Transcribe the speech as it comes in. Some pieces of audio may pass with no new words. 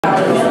Good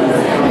afternoon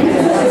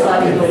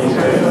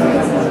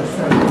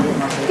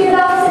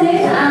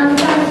and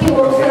thank you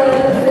all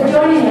for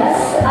joining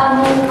us.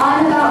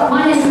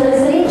 My name is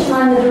Elizabeth and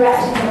I'm the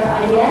director here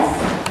at IDS.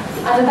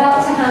 I'm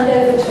about to hand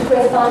over to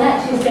Chris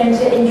Barnett, who's going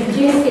to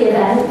introduce the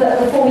event, but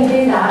before we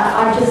do that,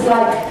 I'd just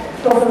like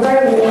to offer a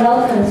very warm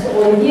welcome to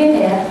all of you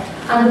here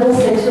and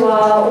also to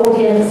our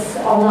audience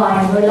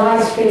online. We're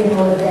live streaming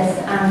all of this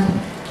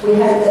and we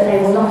hope that they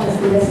will not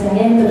just be listening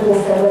in, but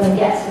also when we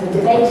get to the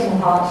debating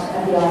part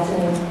of the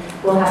afternoon,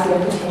 we'll have the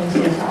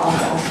opportunity to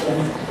ask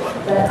questions.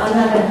 But I'm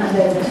now going to hand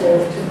over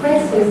to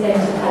Chris, who's going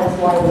to tell us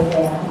why we're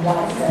here and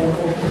why it's so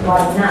important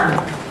right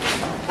now.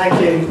 Thank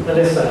you,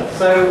 Melissa.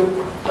 So,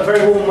 a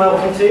very warm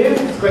welcome to you.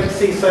 It's great to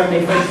see so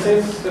many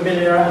faces,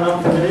 familiar and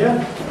unfamiliar,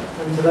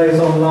 and to those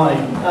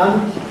online.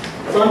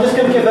 So I'm just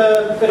going to give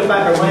a bit of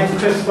background. My name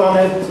is Chris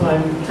Barnett.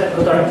 I'm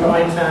Technical Director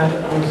at Itad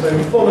and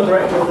also former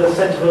Director of the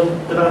Centre for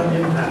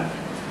Development Impact,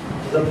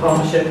 which is a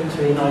partnership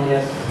between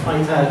IDS,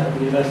 Itad and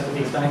the University of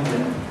East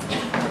Anglia.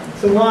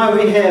 So why are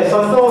we here?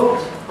 So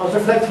I was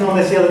reflecting on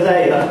this the other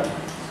day, that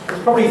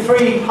there's probably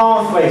three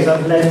pathways that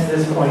have led to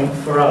this point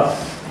for us.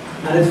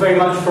 And it's very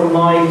much from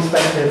my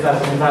perspective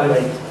as an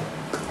evaluator.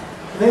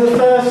 I think the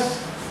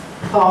first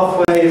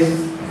pathway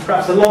is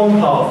perhaps a long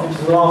path, which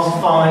is the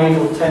last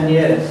 5 or 10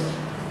 years,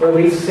 where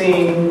we've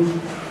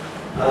seen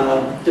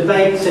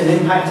debates in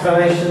impact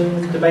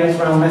evaluation, debates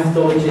around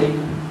methodology,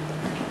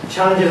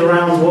 challenges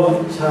around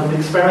what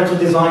experimental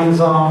designs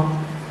are,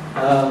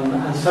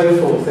 and so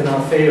forth in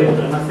our field.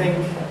 And I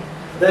think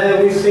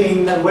there we've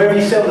seen, wherever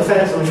you sit on the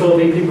fence, I'm sure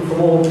there'll be people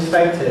from all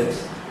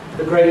perspectives,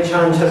 the great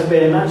challenge has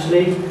been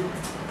actually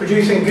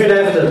producing good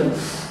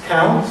evidence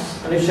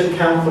counts, and it should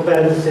count for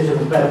better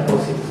decisions, better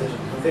policy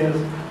decisions. I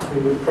think we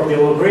would probably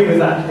all agree with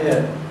that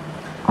here.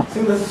 I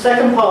think the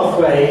second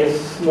pathway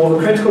is more of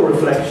a critical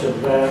reflection,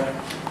 where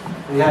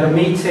we had a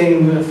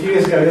meeting a few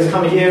years ago, this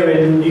time of year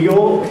in New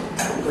York,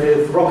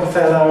 with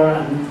Rockefeller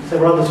and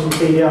several others from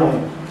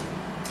CDI.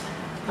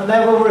 And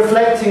they were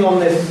reflecting on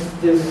this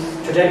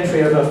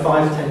trajectory over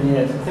 5-10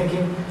 years and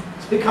thinking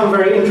it's become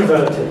very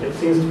introverted. It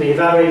seems to be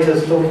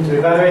evaluators talking to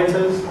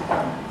evaluators.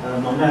 I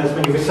know there's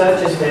many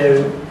researchers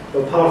here who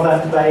are part of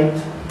that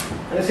debate.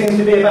 And it seems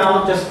to be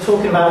about just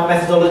talking about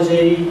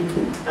methodology,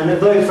 and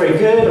although it's very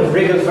good and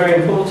rigor is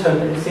very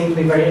important, it seems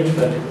to be very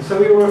introverted. And so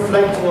we were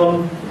reflecting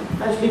on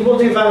actually what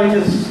do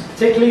evaluators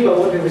particularly, but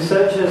what do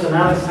researchers and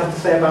analysts have to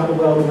say about the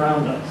world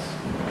around us?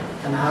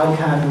 And how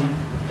can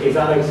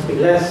evaluators be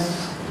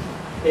less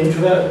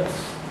introverts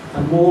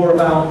and more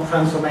about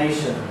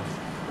transformation?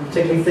 And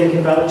particularly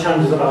thinking about the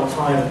challenges of our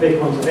time, the big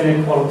ones of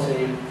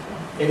inequality,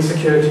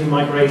 insecurity,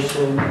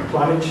 migration,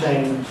 climate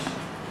change,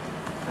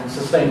 and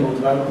sustainable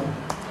development.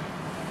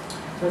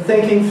 So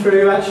thinking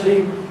through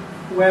actually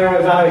where are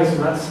evaluators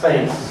in that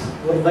space?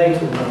 What are they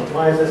talking about?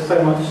 Why is there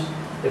so much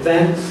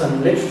events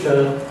and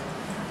literature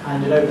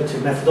handed over to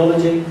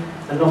methodology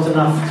and not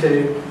enough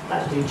to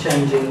actually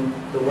changing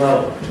the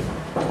world?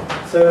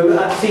 So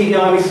at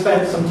CDI we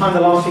spent some time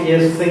the last few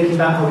years thinking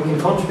about how we can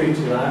contribute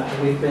to that,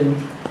 and we've been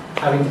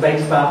having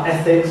debates about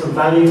ethics and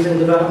values in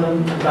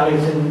development and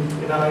values in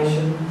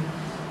evaluation,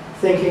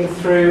 thinking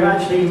through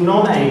actually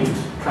non-aid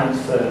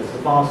transfers, the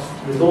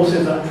vast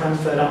resources that are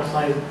transferred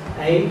outside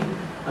aid,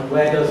 and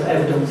where does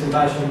evidence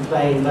evaluation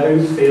play in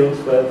those fields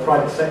where the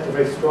private sector is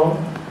very strong,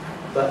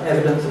 but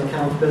evidence and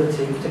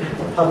accountability, particularly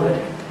for the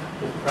public,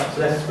 is perhaps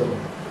less strong.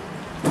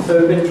 So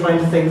we've been trying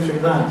to think through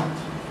that.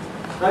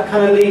 That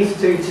kind of leads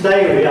to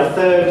today, really, our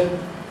third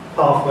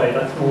pathway,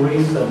 that's more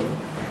recent,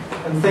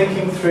 and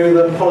thinking through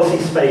the policy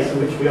space in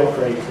which we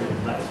operate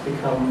in. That's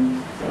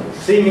become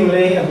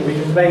seemingly, and we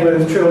can debate whether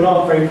it's true or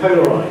not, very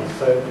polarised.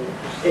 So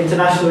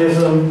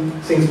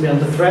internationalism seems to be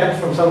under threat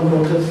from some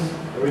quarters,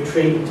 a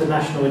retreat into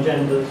national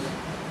agendas,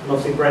 and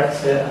obviously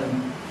Brexit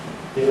and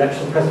the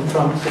election of President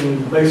Trump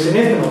seem most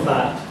significant of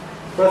that.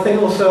 But I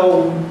think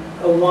also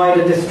a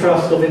wider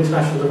distrust of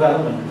international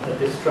development, a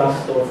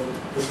distrust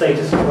of the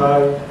status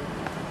quo,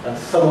 a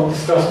somewhat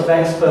distrust of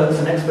experts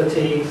and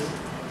expertise,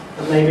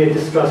 and maybe a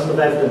distrust of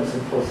evidence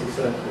in policy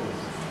circles,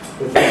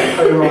 with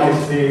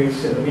polarised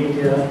views in the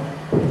media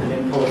and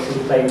in policy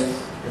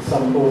debates in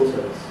some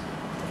quarters.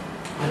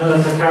 I know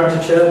that's a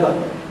caricature,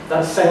 but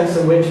that sense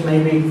in which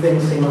maybe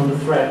things seem under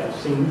threat, or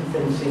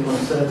things seem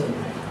uncertain.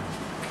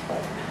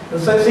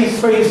 And so it's these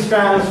three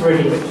strands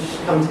really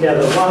which come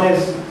together. One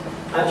is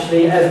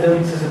actually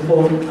evidence is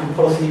important and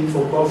policy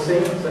for policy,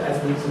 so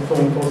evidence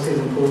informed policy is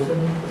important,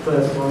 the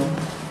first one.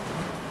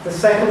 The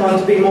second one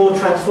to be more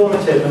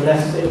transformative and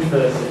less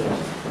introverted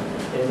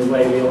in the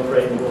way we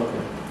operate in the world.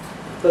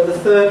 But the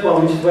third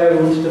one, which is where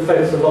we wanted to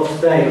focus a lot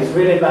today, is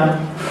really about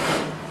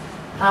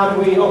how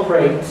do we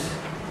operate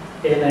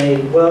in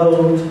a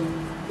world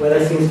where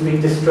there seems to be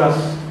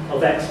distrust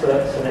of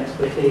experts and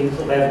expertise,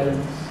 of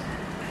evidence,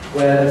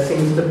 where there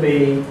seems to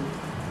be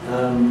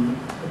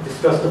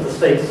distrust of the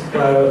status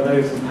quo and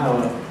those in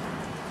power.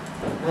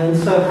 And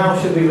so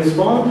how should we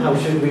respond? How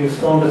should we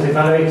respond as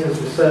evaluators,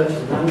 researchers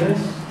and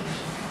analysts?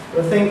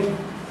 I think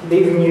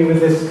leaving you with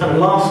this kind of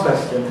last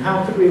question,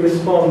 how could we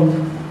respond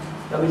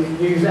that we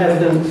could use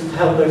evidence to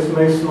help those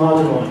most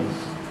marginalised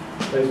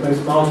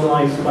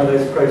by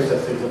those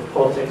processes of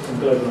politics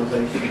and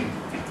globalisation.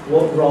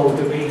 What role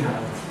do we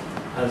have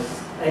as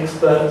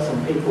experts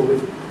and people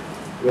with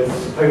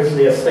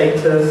supposedly a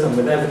status and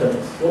with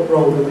evidence? What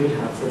role do we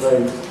have for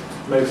those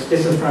most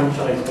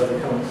disenfranchised by the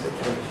current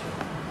situation?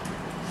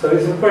 So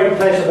it's a great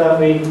pleasure that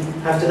we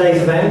have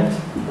today's event.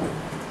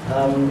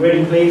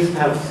 Really pleased to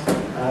have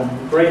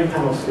great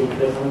panel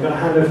speakers. I'm going to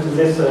hand over to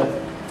Lisa,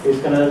 who's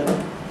going to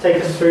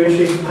take us through,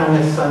 introduce the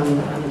panelists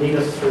and lead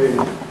us through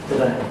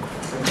today.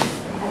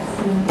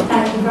 Excellent.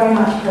 Thank you very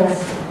much, Chris.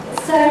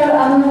 So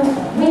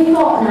we've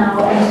got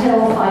now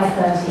until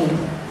 5:30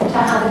 to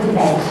have a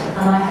debate,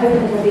 and I hope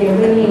it will be a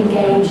really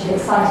engaged,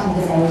 exciting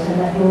debate and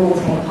that you'll all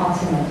take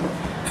part in it.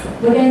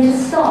 We're going to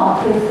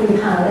start with 3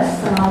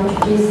 panelists, and I'll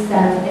introduce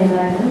them in a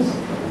moment.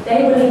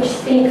 They will each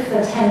speak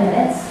for 10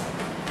 minutes.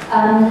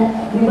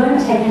 We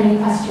won't take any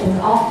questions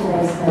after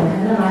they've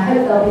spoken, and I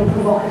hope they'll be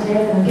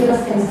provocative and give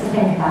us things to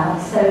think about.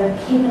 So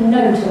keep a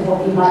note of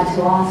what you'd like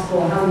to ask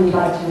or how you'd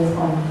like to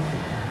respond.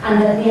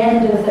 And at the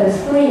end of those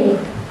 3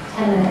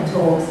 10-minute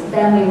talks,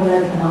 then we will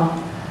open up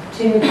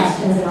to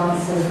questions and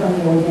answers from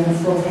the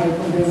audience. We'll take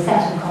probably a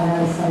set of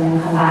comments and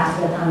then come back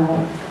to the panel,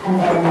 and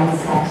then another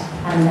set,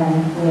 and then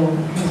we'll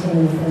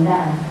continue from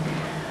there.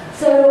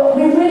 So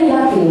we're really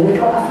lucky. We've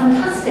got a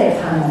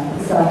fantastic panel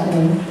this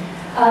afternoon.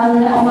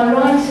 On my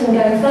right and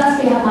going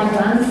first, we have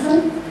Michael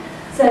Anderson.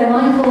 So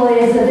Michael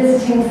is a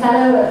visiting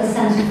fellow at the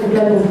Centre for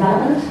Global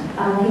Development.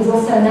 He's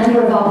also a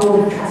member of our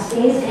Board of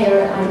Trustees here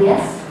at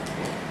IDS.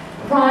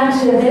 Prior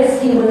to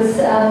this, he was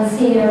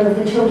CEO of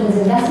the Children's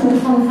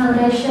Investment Fund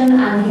Foundation,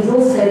 and he's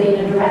also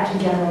been a Director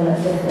General at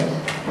Itad.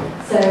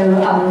 So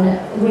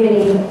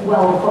really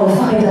well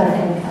qualified, I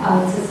think,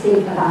 to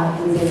speak about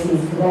these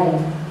issues today.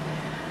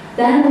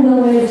 Then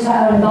we'll move to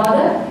Owen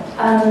Barder,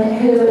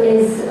 who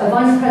is a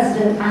Vice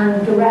President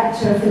and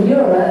Director for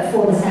Europe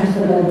for the Centre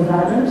for Global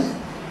Development.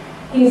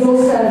 He's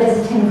also a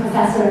visiting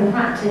professor in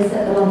practice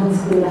at the London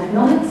School of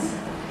Economics.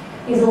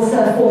 He's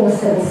also a former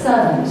civil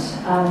servant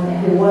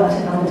who worked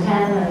at Number 10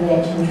 and the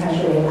HM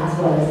Treasury as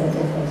well as at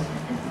Itad.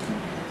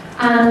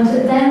 And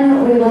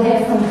then we will hear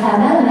from Claire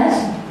Melamed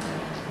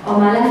on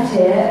my left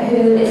here,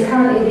 who is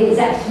currently the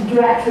Executive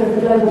Director of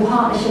the Global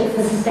Partnership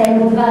for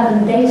Sustainable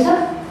Development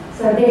Data.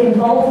 So a big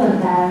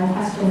involvement there in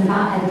questions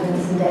about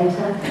evidence and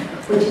data,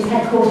 which is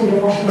headquartered in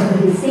Washington,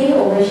 DC,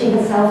 although she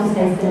herself is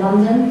based in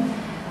London,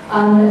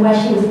 where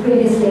she was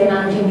previously a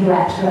Managing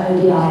Director at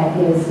ODI at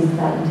the Overseas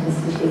Development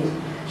Institute.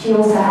 She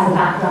also has a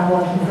background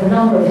working for a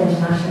number of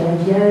international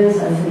NGOs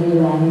and for the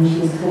UN, and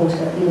she's taught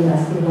at the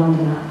University of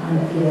London and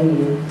at the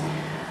OU.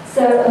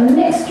 So a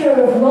mixture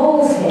of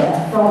roles here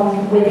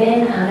from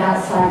within and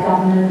outside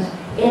government,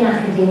 in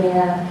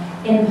academia,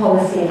 in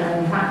policy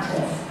and in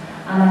practice.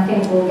 And I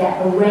think we'll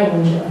get a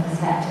range of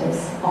perspectives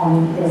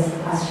on this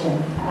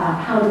question about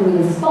how do we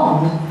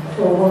respond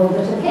to a world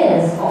that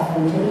appears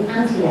often to be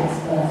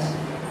anti-expert,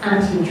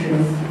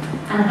 anti-truth,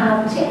 and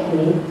how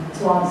particularly,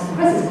 to answer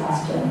Chris's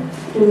question,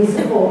 do we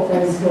support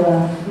those who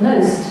are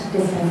most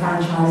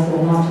disenfranchised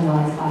or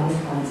marginalised by this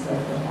kind of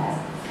social affairs.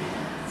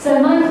 So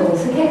Michael,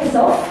 to kick us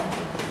off,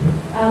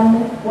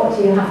 what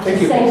do you have to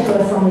say to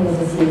us on these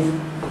issues?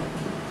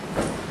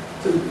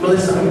 So,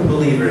 Melissa, I'm a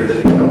believer that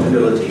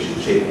accountability should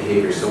shape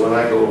behavior, so when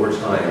I go over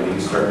time and you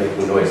start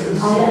making noises...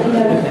 I'll let you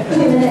know 2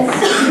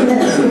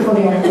 minutes before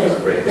the end.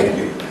 Great, thank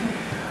you.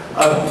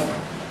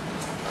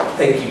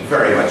 Thank you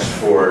very much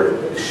for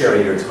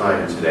sharing your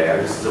time today.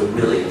 This is a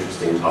really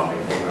interesting topic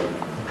that I'm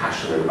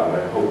passionate about.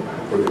 I hope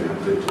we're going to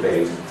have a good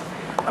debate.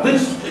 I'm going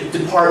to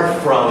depart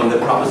from the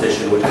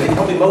proposition, which I think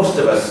probably most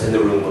of us in the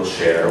room will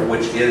share,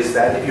 which is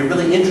that if you're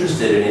really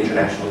interested in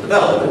international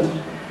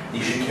development,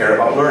 you should care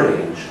about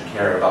learning. You should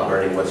care about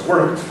learning what's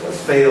worked, what's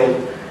failed,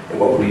 and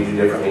what would we do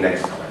differently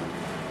next time.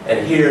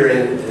 And here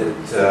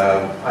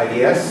at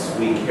IDS,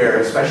 we care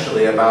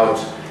especially about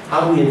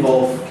how do we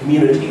involve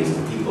communities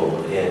and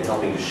people in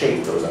helping to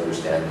shape those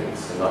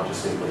understandings, and not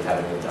just simply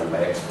having it done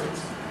by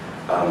experts.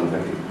 I think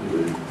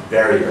we have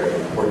very, very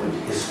important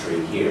history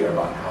here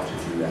about how to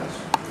do that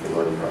in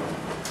learning from.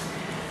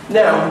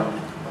 Now,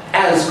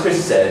 as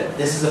Chris said,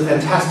 this is a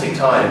fantastic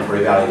time for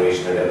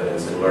evaluation and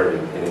evidence and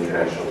learning in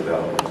international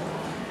development.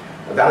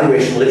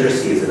 Evaluation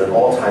literacy is at an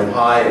all-time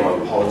high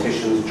among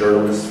politicians,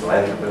 journalists,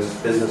 philanthropists,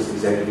 business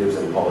executives,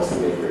 and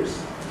policymakers.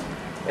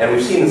 And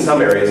we've seen in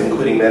some areas,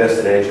 including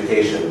medicine and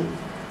education,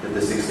 that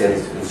this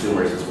extends to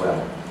consumers as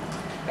well.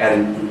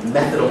 And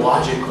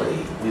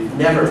methodologically, we've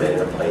never been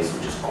in a place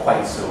which is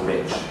quite so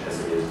rich as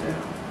it is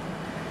now.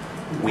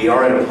 We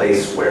are in a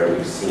place where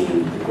we've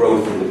seen the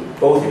growth in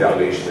both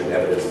evaluation and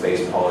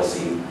evidence-based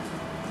policy.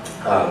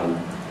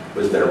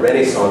 There's been a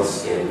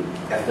renaissance in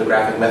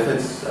ethnographic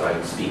methods, and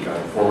I speak, I'm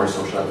a former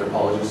social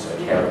anthropologist, so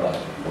I care about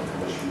how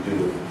much we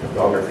do with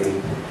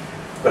ethnography.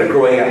 But a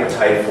growing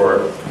appetite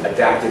for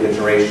adaptive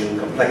iteration,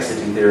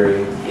 complexity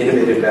theory,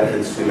 innovative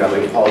methods to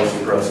evaluate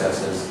policy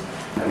processes,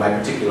 and my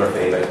particular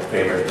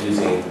favorite,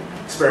 using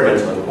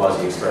experimental and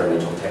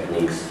quasi-experimental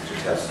techniques to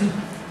test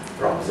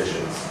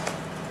propositions.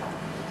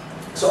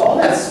 So all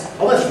that's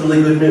Oh, that's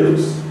really good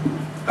news.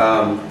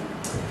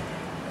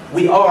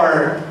 We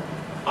are,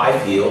 I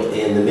feel,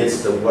 in the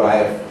midst of what I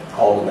have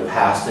called in the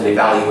past an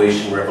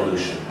evaluation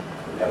revolution,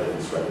 an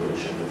evidence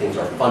revolution. That things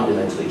are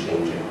fundamentally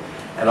changing.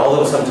 And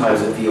although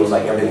sometimes it feels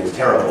like everything's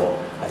terrible,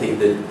 I think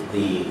that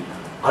the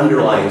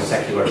underlying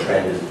secular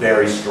trend is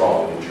very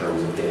strong in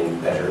terms of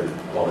getting better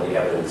quality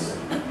evidence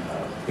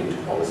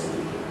into policy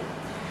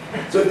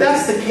making. So if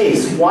that's the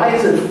case, why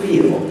does it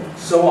feel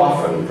so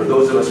often, for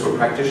those of us who are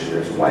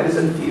practitioners, why does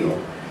it feel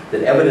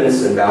that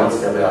evidence and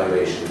balanced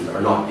evaluations are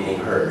not being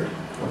heard?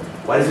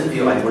 Why does it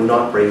feel like we're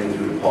not breaking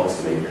through to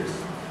policymakers?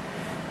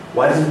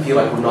 Why does it feel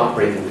like we're not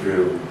breaking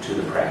through to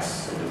the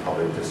press and to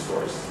public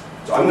discourse?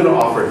 So I'm going to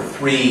offer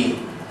three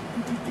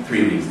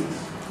reasons.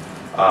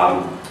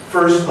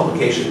 First,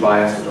 publication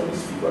bias, which I'll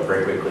speak about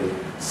very quickly.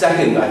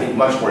 Second, I think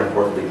much more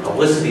importantly,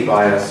 publicity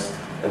bias.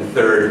 And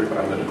third, what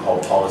I'm going to call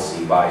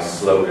policy by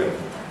slogan.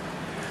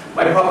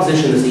 My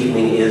proposition this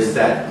evening is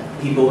that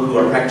people who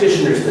are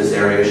practitioners in this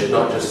area should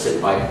not just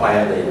sit by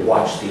quietly and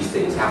watch these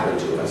things happen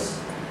to us,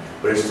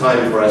 but it's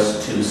time for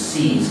us to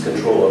seize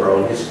control of our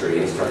own history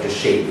and start to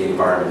shape the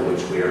environment in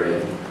which we are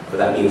in. But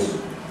that means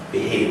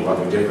behaving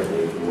rather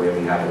differently from the way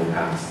we have in the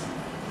past.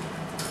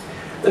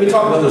 Let me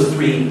talk about those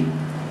three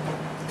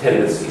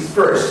tendencies.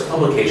 First,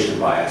 publication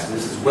bias. And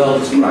this is well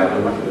described.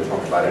 I'm not going to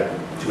talk about it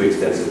too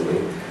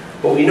extensively.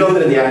 But we know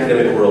that in the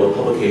academic world,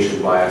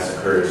 publication bias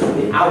occurs when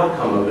the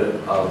outcome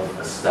of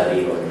a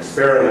study or an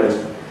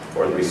experiment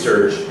or the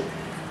research,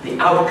 the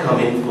outcome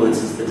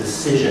influences the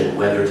decision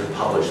whether to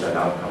publish that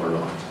outcome or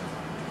not,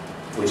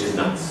 which is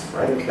nuts,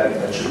 right?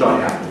 That should not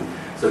happen.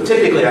 So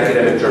typically,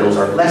 academic journals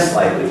are less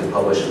likely to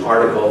publish an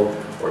article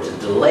or to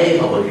delay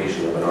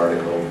publication of an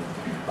article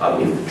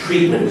if the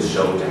treatment is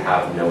shown to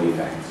have no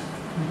effect.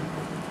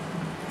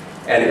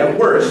 And at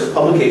worst,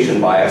 publication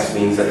bias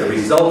means that the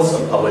results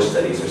of published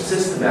studies are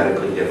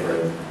systematically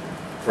different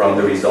from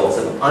the results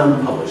of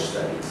unpublished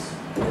studies.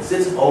 And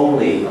since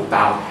only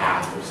about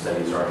half of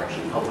studies are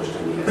actually published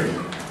in the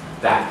end,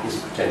 that is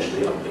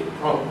potentially a big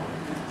problem.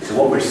 So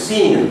what we're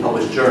seeing in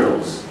published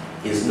journals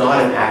is not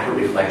an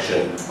accurate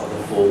reflection of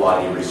the full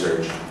body of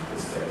research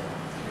that's there.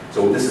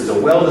 So this is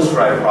a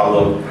well-described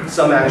problem.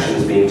 Some action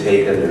is being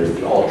taken. There's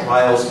the All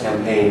Trials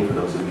campaign, for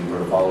those of you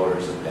who are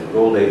followers of Ben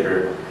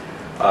Goldacre.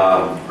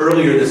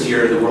 Earlier this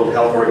year, the World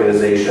Health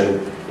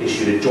Organization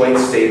issued a joint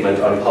statement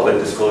on public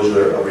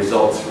disclosure of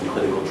results from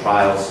clinical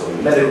trials. So in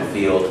the medical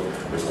field,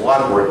 there's a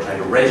lot of work trying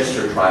to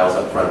register trials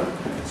up front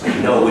so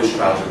we know which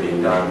trials are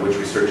being done, which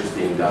research is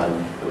being done,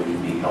 and we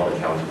can be held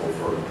accountable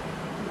for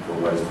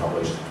what is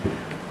published.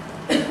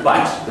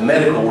 But the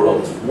medical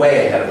world is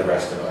way ahead of the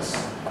rest of us.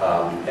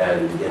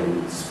 And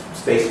in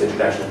space and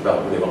international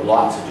development, we have a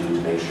lot to do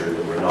to make sure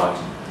that we're not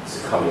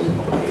succumbing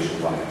to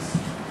publication bias.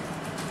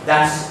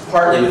 That's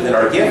partly within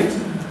our gift,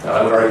 and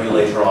I would argue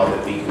later on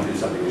that we can do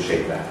something to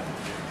shape that.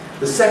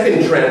 The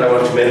second trend I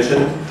want to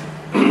mention,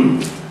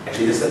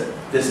 actually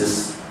this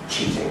is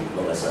cheating,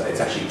 Melissa.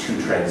 It's actually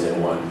two trends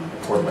in one,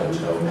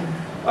 portmanteau,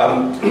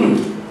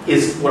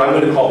 is what I'm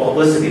going to call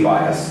publicity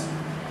bias.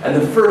 And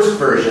the first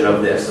version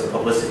of this, of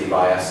publicity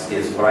bias,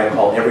 is what I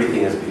call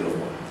everything is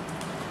beautiful.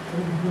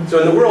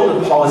 So in the world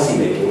of policy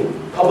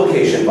making,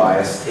 publication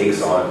bias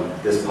takes on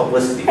this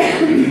publicity.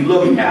 If you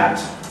look at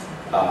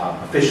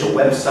official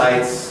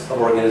websites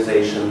of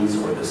organizations,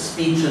 or the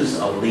speeches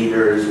of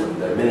leaders, or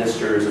the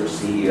ministers or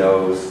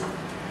CEOs,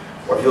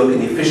 or if you look at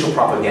the official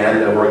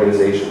propaganda of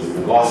organizations in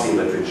the glossy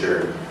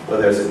literature,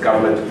 whether it's a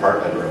government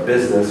department or a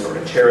business or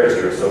a charity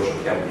or a social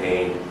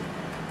campaign,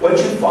 what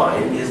you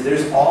find is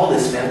there's all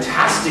this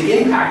fantastic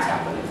impact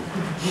happening.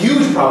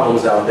 Huge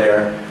problems out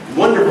there,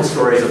 wonderful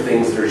stories of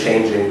things that are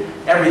changing,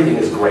 everything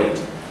is great.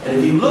 And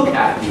if you look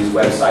at these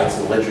websites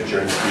and literature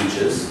and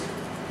speeches,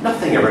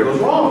 nothing ever goes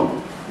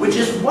wrong, which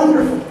is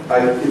wonderful.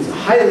 It's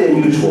highly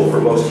unusual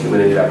for most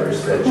human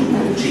endeavors that you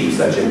can achieve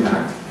such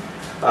impact.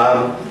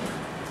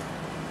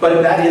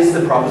 But that is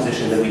the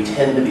proposition that we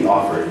tend to be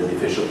offered in the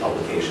official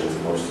publications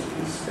of most of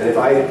these. And if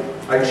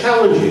I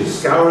challenge you to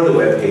scour the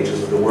web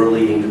pages of the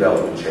world-leading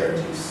development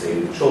charities,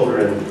 Save the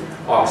Children,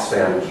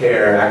 Oxfam,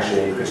 CARE,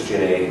 ActionAid,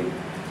 Christian Aid.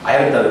 I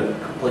haven't done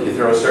a completely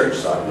thorough search,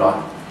 so I've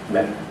not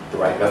met the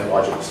right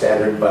methodological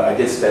standard, but I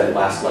did spend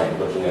last night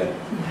looking at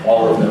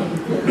all of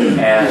them.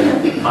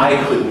 And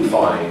I couldn't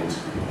find,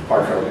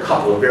 apart from a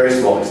couple of very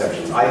small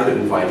exceptions, I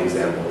couldn't find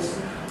examples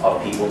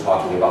of people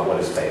talking about what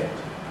has failed.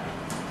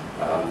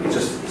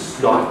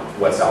 It's not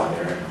what's out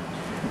there.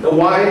 Now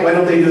why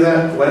don't they do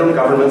that? Why don't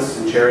governments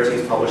and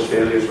charities publish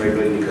failures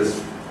regularly?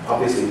 Because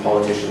obviously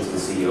politicians and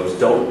CEOs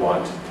don't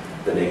want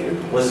the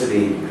negative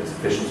publicity, because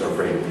officials are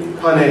afraid of being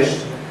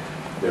punished.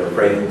 They're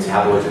afraid that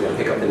tabloids are going to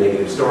pick up the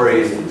negative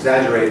stories and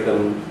exaggerate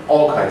them,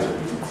 all kinds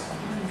of reasons.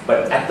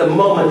 But at the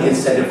moment, the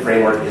incentive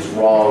framework is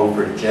wrong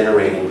for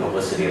generating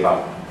publicity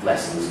about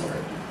lessons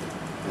learned.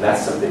 And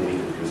that's something we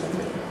can do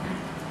something about.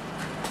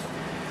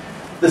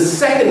 The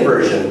second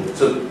version,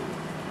 so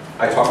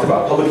I talked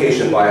about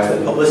publication bias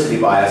and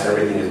publicity bias,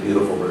 everything is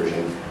beautiful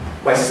version.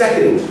 My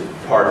second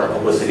part of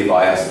publicity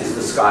bias is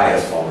the sky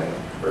is falling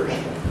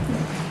version.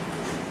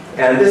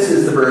 And this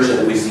is the version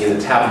that we see in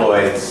the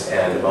tabloids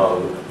and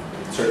among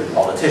certain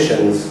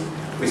politicians.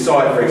 We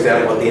saw it, for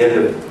example, at the end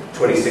of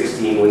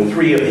 2016 when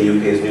 3 of the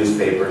UK's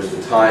newspapers,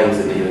 the Times,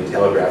 the Daily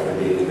Telegraph and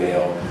the Daily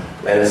Mail,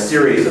 ran a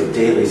series of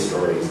daily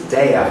stories,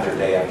 day after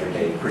day after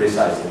day,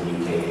 criticizing the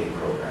UK aid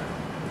program.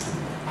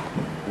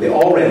 And they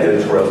all ran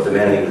editorials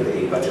demanding that the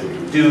aid budget be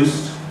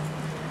reduced.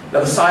 Now,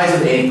 the size of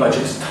the aid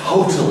budget is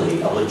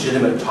totally a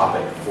legitimate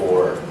topic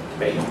for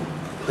debate.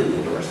 Completely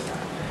endorse that,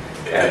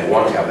 and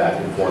want to have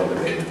that informed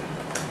debate.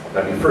 And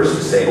I'd be first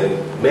to say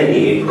that many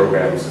aid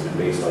programs have been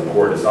based on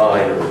poor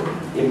design or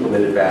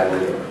implemented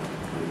badly,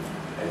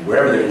 and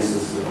wherever there are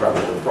instances of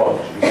corruption or fraud,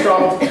 it should be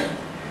stopped.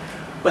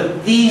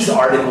 But these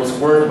articles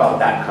weren't about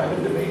that kind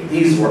of debate.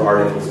 These were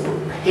articles that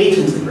were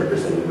patently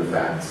representing the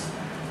facts,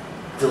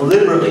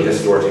 deliberately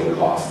distorting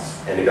costs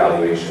and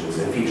evaluations,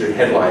 and featured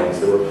headlines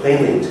that were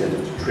plainly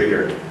intended to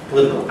trigger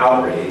political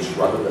outrage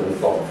rather than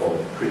thoughtful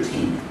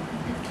critique.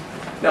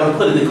 Now, the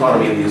political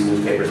economy of these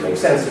newspapers makes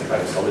sense. They're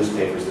trying to sell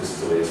newspapers. This is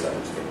the way to sell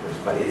newspapers.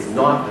 But it's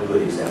not a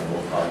good example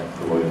of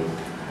promoting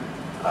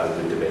a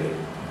good debate.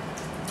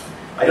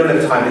 I don't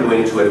have time to go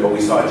into it, but we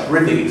saw a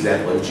terrific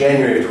example in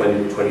January of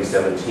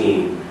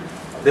 2017,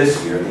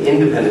 this year. The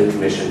Independent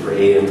Commission for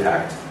Aid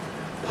Impact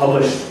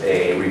published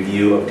a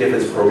review of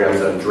DFID's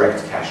programs on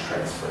direct cash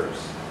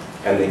transfers.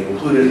 And they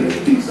concluded,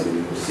 and some of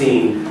you have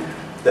seen,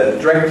 that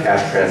direct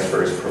cash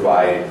transfers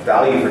provide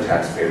value for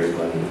taxpayers'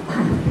 money.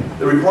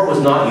 The report was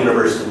not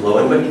universally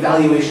glowing, but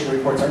evaluation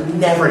reports are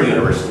never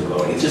universally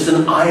glowing. It's just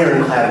an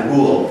ironclad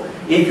rule.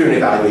 If you're an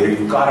evaluator,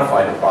 you've got to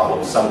find a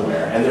problem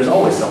somewhere, and there's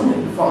always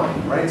something to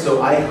find, right? So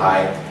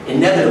IHI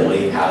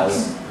inevitably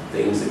has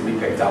things that can be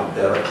picked up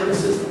that are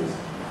criticisms.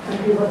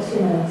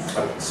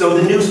 So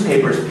the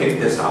newspapers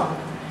picked this up,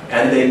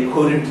 and they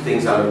quoted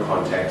things out of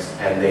context,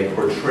 and they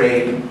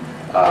portrayed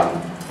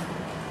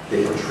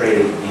the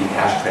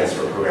cash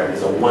transfer program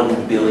as a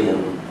 £1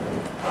 billion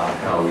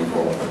pound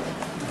fraud.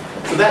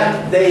 So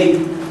that they,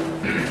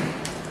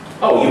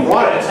 oh, you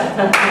brought it.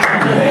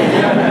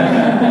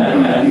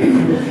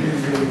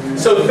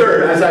 So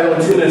third, as I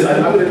have 2 minutes,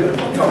 I'm going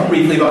to talk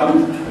briefly about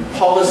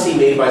policy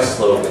made by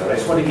slogan. And I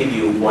just want to give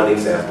you one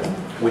example,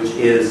 which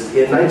is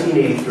in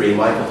 1983,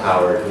 Michael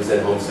Howard, who was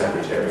then Home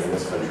Secretary in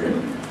this country,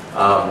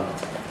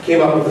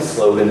 came up with the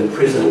slogan that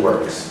prison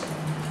works.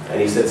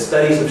 And he said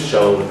studies have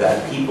shown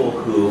that people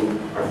who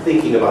are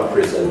thinking about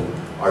prison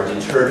are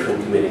deterred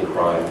from committing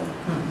crime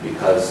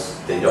because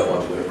they don't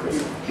want to go to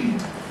prison.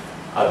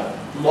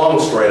 Long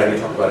story, and I can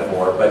talk about it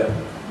more, but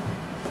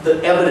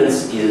the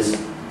evidence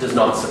does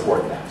not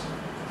support that.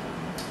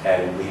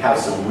 And we have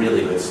some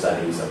really good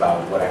studies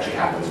about what actually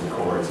happens in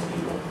cohorts of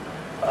people.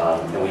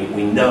 And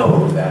we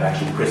know that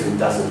actually prison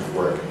doesn't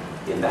work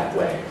in that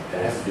way.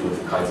 And it has to do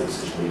with the kinds of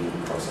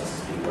decision-making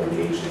processes people are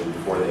engaged in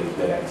before they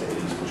commit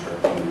activities which are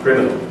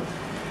criminal.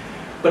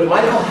 But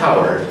Michael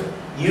Howard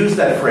used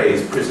that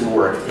phrase, prison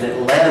worked, and it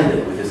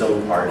landed with his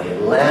own party,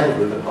 it landed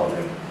with the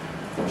public.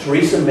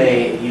 Theresa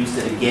May used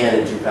it again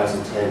in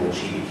 2010 when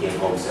she became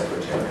Home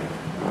Secretary.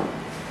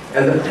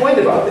 And the point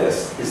about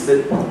this is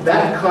that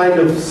that kind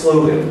of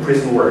slogan,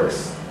 prison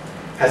works,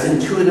 has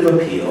intuitive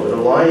appeal. It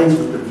aligns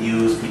with the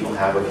views people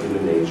have of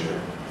human nature.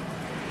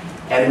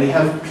 And we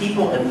have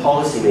people and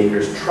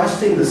policymakers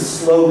trusting the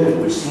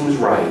slogan, which seems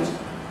right,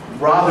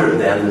 rather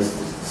than the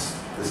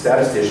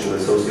statistician, the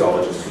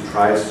sociologist who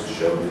tries to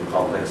show with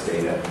complex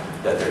data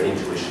that their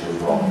intuition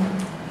is wrong.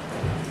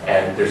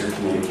 And there's a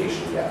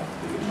communication gap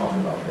we can talk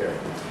about there.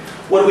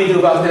 What do we do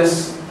about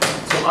this?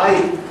 So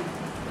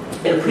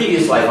in a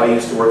previous life, I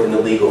used to work in the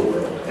legal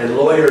world, and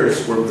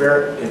lawyers were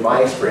in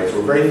my experience,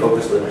 were very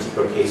focused on the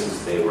particular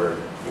cases they were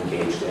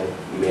engaged in.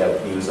 You may have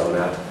views on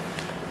that.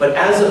 But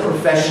as a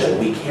profession,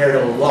 we cared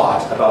a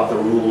lot about the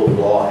rule of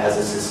law as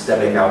a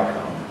systemic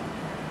outcome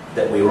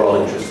that we were all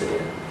interested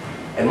in.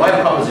 And my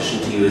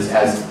proposition to you is,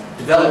 as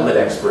development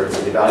experts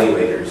and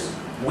evaluators,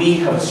 we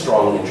have a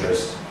strong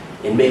interest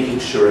in making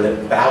sure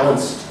that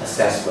balanced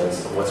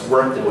assessments of what's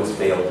worked and what's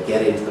failed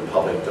get into the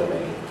public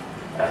domain.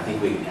 And I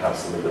think we have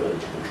some ability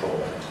to control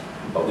that.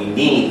 But it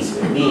means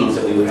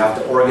that we would have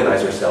to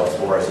organize ourselves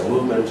more as a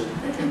movement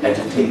and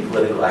to take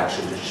political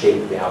action to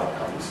shape the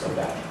outcomes of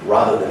that,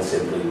 rather than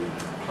simply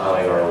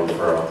plowing our own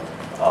furrow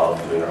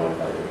of doing our own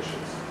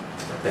evaluations.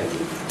 Thank you.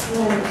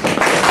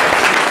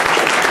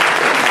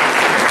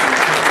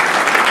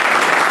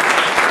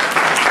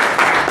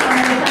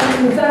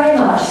 Thank you very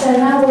much. So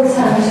now we'll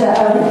turn to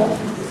Owen.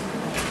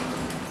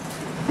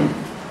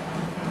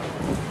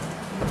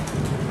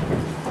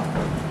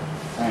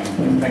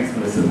 Thanks,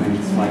 Melissa.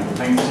 Thanks, Michael.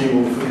 Thanks to you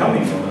all for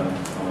coming on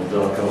a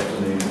dark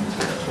afternoon to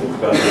talk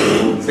about the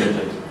important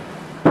subject.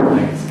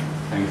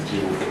 Thanks to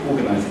you all for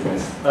organising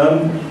this.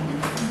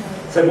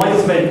 So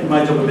Michael's made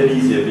my job a bit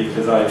easier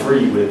because I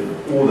agree with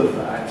all of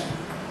that.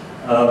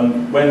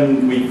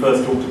 When we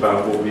first talked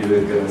about what we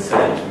were going to say,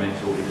 to make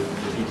sure we didn't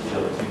repeat each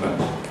other too much,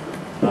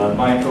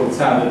 Michael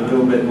sounded a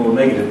little bit more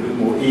negative, a bit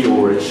more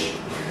Eeyore-ish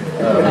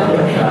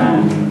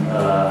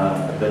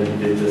than he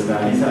did just now.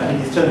 I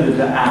think he's turned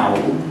into Owl.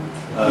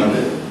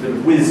 bit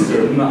of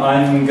wisdom,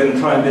 I'm going to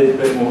try and be a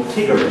bit more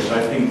Tiggerish.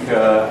 I think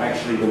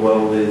actually the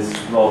world is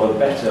rather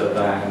better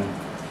than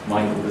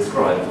Michael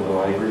described,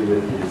 although I agree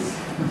with his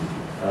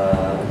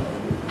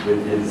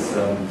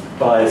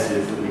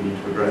biases that we need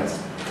to address.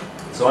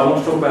 So I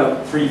want to talk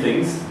about three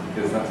things,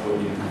 because that's what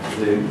you have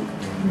to do in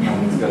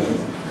common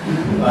discussions.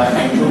 I'm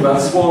going to talk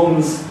about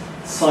swans,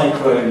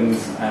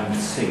 cyclones, and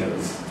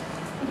singers.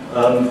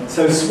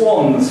 So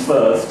swans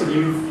first.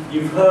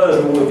 You've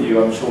heard, all of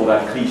you, I'm sure,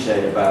 that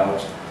cliche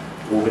about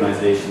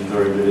organisations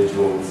or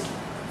individuals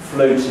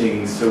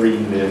floating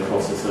serenely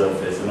across the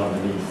surface, and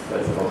underneath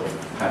there's a lot of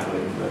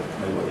paddling that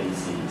nobody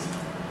sees.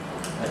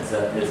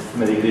 It's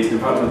familiar. In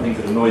fact, one of the things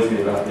that annoys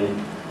me about the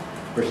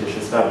British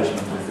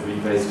establishment is that we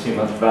place too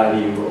much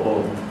value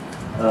on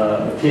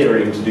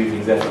appearing to do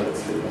things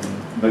effortlessly, and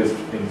most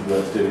things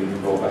worth doing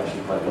involve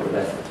actually quite a lot of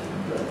effort,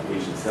 and we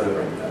should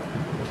celebrate that.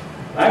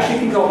 I actually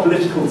think our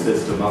political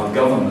system, our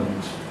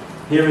government,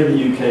 here in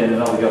the UK and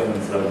in other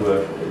governments that I've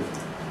worked with,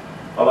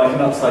 are like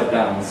an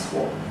upside-down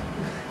swan.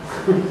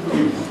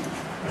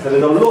 So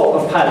there's a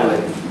lot of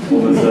paddling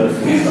on the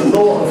surface, a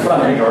lot of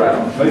flapping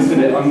around, most of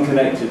it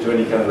unconnected to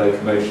any kind of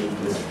locomotion.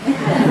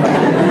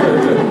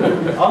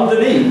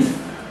 Underneath,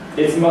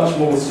 it's much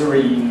more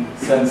serene,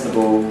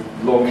 sensible,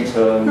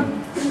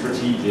 long-term,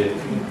 strategic.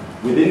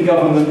 Within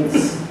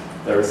governments,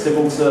 there are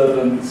civil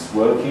servants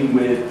working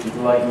with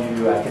people like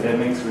you,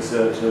 academics,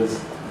 researchers,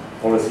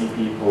 policy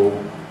people,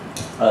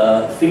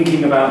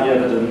 thinking about the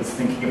evidence,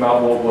 thinking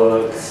about what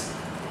works,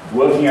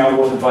 working out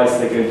what advice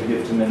they're going to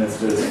give to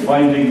ministers,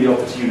 finding the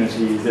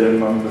opportunities in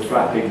among the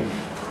flapping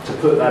to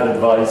put that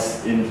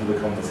advice into the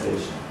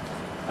conversation.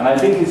 And I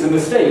think it's a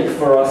mistake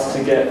for us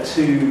to get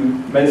too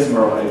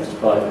mesmerised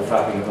by the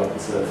flapping above the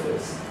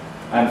surface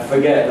and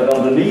forget that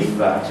underneath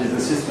that is a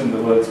system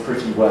that works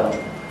pretty well.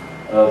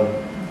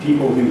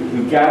 People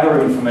who gather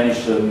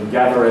information,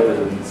 gather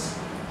evidence,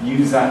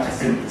 use that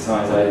to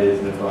synthesise ideas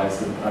and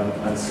advice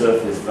and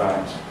surface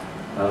that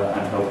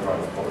and help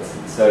drive policy.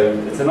 So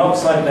it's an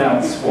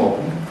upside-down swan,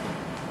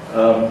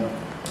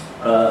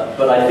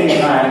 but I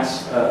think that,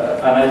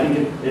 and I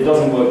think it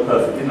doesn't work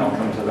perfectly, and I'll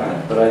come to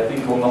that, but I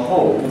think on the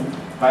whole,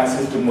 that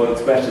system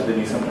works better than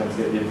you sometimes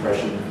get the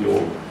impression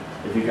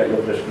if you get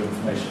your political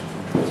information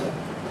from Twitter.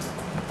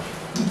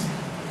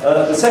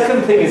 The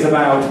second thing is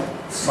about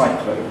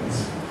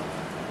cyclones.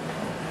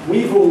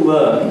 We've all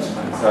learned,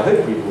 and so I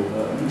hope we've all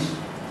learned,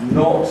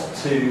 not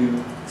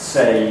to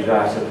say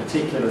that a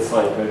particular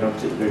cyclone or a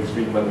particular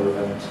extreme weather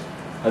event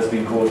has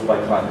been caused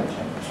by climate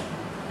change.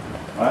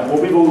 Right?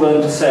 What we've all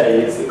learned to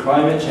say is that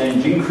climate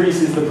change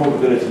increases the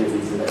probability of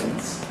these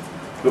events,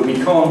 but we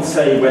can't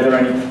say whether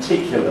any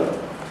particular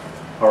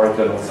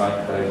hurricane or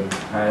cyclone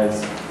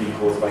has been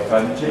caused by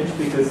climate change,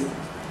 because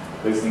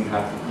those things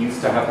used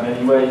to happen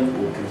anyway,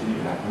 or continue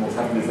to happen. What's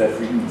happened is their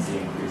frequency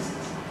increases.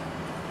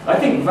 I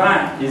think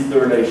that is the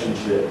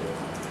relationship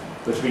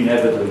between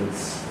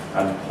evidence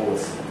and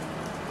policy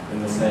in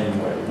the same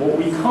way. What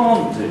we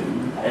can't do,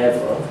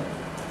 ever,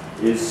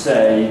 is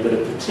say that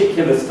a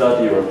particular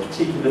study or a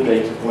particular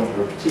data point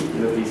or a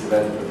particular piece of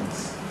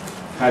evidence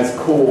has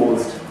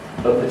caused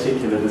a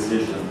particular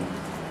decision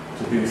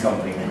to do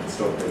something and to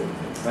stop doing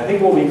things. I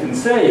think what we can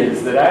say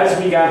is that as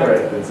we gather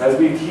evidence, as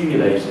we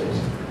accumulate it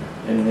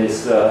in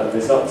this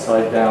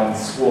upside-down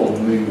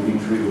swan moving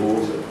through the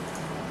water,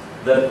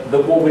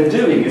 that what we're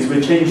doing is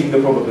we're changing the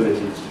probability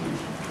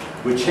distribution.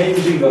 We're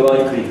changing the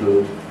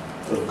likelihood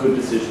of good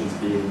decisions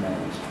being made.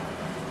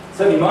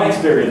 Certainly my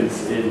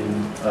experience in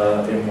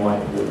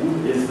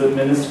Whitehall is that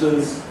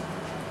ministers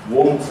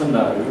want to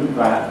know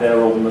that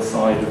they're on the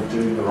side of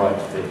doing the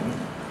right thing,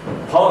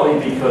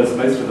 partly because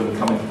most of them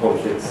come into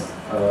politics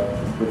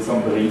with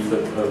some belief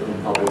that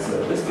in public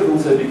service, but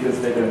also because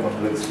they don't want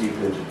to look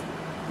stupid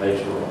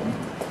later on.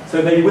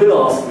 So they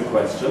will ask the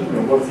question,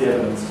 what does the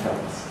evidence tell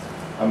us?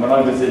 And when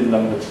I was in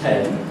number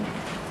 10,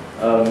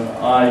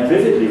 I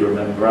vividly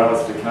remember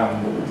Alistair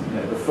Campbell,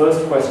 the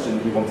first question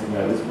he wanted to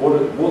know is,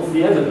 what's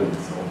the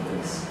evidence on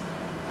this?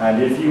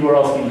 And if you were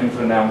asking him to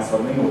announce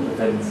something or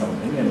defend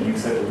something, and you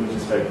said, well, we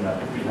just don't know,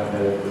 we have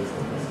no evidence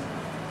on this,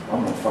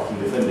 I'm not fucking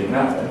defending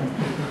that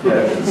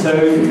then. So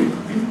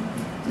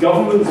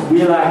governments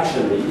will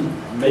actually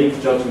make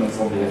judgments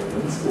on the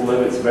evidence,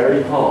 although it's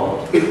very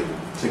hard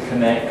to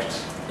connect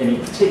any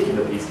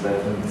particular piece of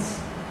evidence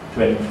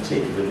to any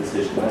particular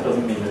decision. That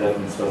doesn't mean that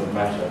evidence doesn't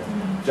matter,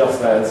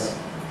 just as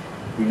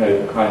we know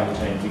that climate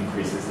change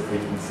increases the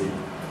frequency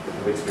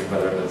of extreme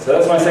weather events. So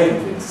that's my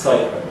second thing,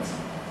 cyclones.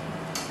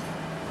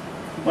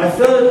 My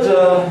third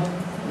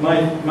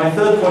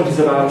point is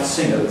about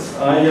singers.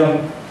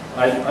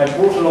 I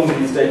brought along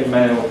these Daily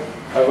Mail.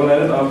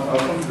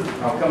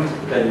 I'll come to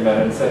the Daily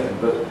Mail in a second,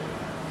 but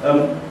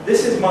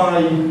this is a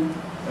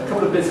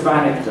couple of bits of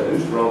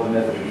anecdote rather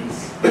than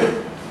evidence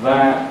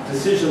that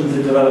decisions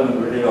in development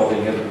really are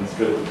being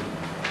evidence-driven.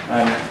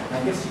 And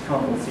I guess you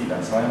can't all see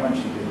that, so I am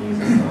actually going to use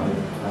this slide.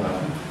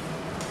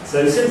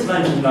 So since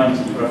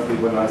 1990, roughly,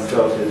 when I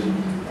started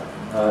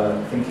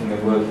thinking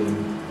of working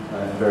in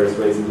various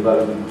ways in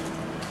development,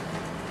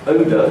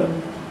 odour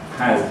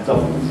has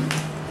doubled.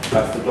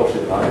 That's the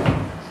dotted line.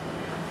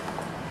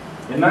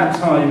 In that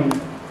time,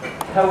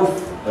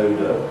 health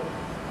odour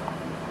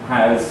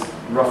has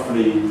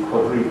roughly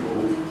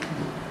quadrupled,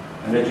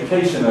 and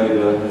education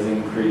odour has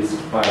increased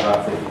by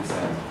about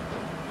 50%.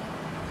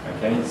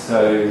 Okay,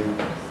 so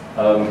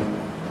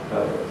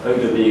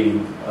odour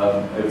being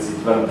overseas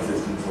development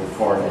assistance or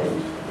foreign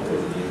aid, for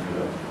those of you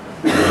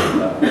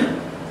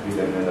who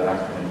don't know that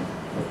acronym.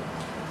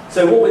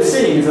 So what we're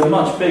seeing is a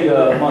much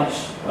bigger, much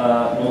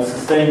more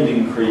sustained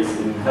increase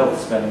in health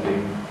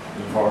spending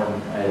in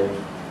foreign aid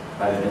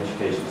than in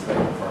education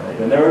spending in foreign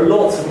aid. And there are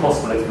lots of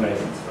possible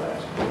explanations for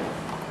that.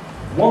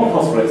 One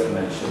possible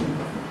explanation,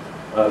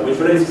 which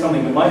relates to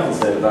something that Michael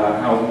said about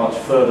how much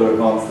further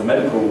advanced the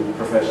medical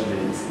profession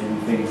is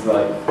in things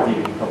like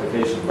dealing with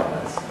publication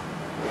bias,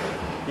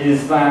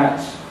 is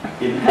that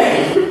in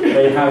health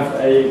they have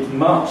a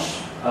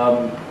much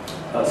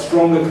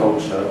stronger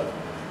culture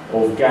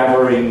of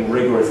gathering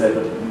rigorous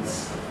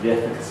evidence for the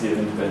efficacy of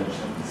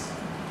interventions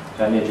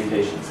than the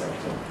education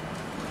sector.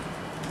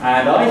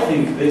 And I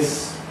think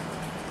this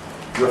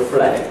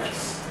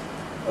reflects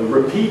a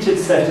repeated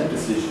set of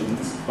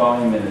decisions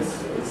by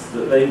ministers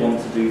that they want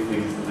to do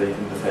things that they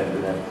can defend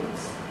with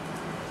evidence.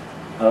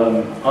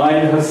 I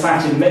have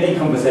sat in many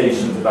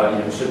conversations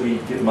about, should we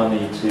give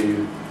money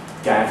to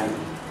Gavi?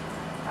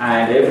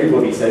 And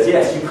everybody says,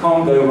 yes, you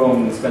can't go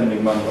wrong with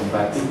spending money on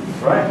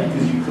vaccines, right?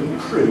 Because you can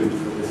prove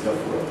that this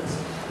stuff works.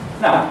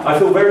 Now, I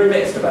feel very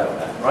mixed about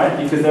that, right?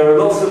 Because there are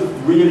lots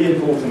of really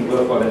important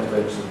worthwhile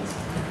interventions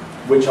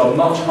which are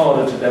much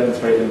harder to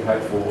demonstrate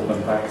impact for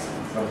than vaccines.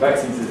 Now,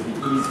 vaccines is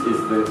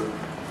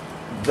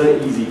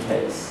the easy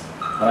case.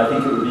 And I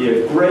think it would be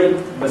a great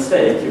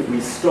mistake if we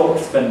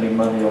stopped spending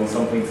money on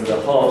some things that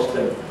are hard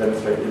to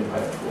demonstrate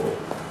impact for,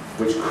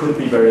 which could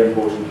be very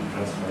important in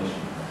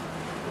transformation.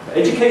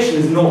 Education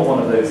is not one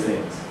of those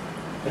things.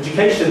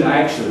 Education,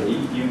 actually,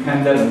 you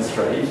can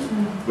demonstrate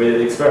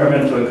with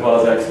experimental and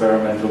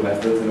quasi-experimental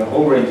methods and a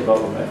whole range of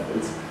other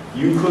methods.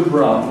 You could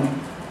run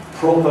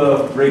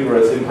proper,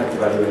 rigorous impact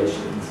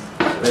evaluations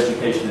of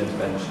education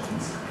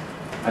interventions,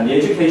 and the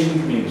education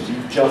community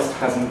just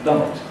hasn't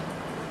done it.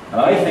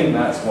 And I think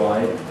that's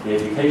why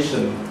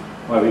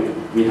why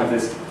we have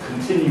this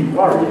continued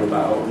worry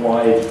about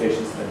why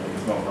education spending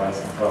is not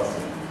rising fast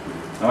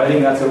enough. Now, I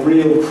think that's a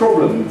real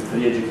problem for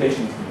the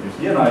education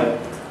community, and I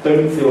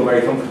don't feel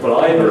very comfortable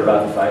either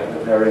about the fact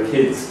that there are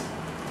kids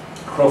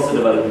across the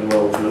developing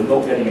world who are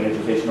not getting an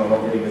education or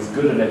not getting as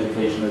good an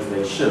education as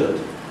they should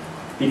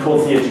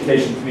because the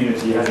education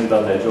community hasn't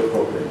done their job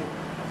properly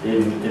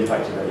in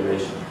impact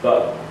evaluation.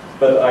 But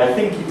I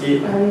think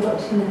it...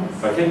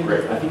 Okay,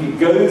 great. I think it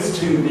goes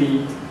to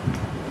the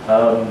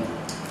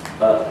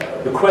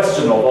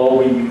question of, are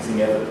we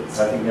using evidence?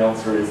 I think the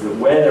answer is that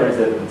where there is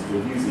evidence,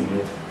 we're using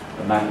it,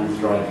 and that is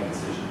driving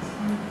decisions.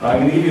 I'm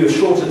going to give you a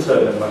shorter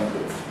term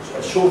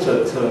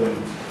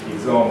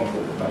example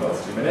in my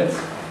last 2 minutes,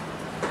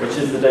 which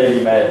is the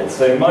Daily Mail.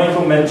 So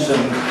Michael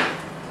mentioned,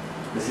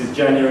 this is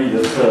January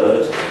the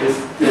 3rd, this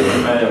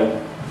Daily Mail,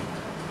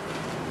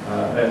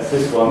 that's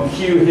this one.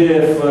 Cue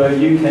here for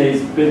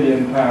UK's £1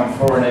 billion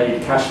foreign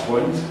aid cash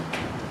point.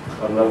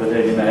 I love the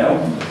Daily Mail.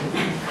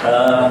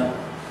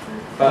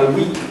 About a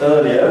week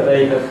earlier,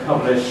 they had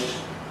published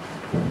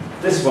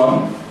this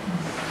one.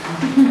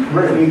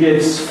 Britain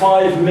gives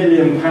 £5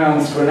 million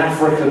to an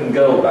African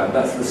girl band.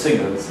 That's the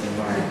singers in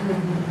mind.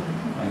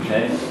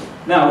 Okay.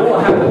 Now,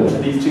 what happened to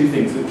these two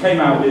things that came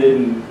out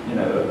within,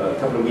 a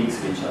couple of weeks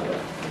of each other?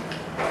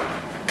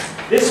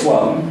 This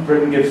one,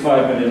 Britain gives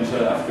 £5 million to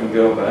an African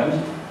girl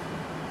band.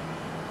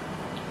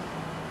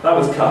 That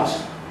was cut.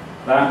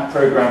 That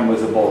programme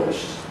was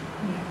abolished.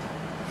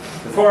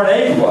 The foreign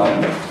aid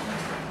one,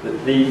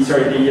 the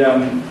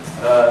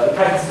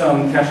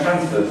Pakistan cash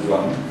transfers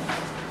one,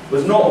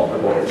 was not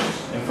abolished.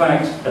 In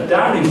fact, a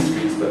Downing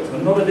Street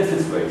spokesman, not a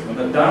DFID spokesman,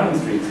 a Downing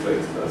Street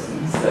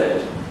spokesperson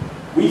said,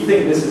 "We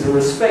think this is a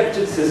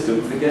respected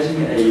system for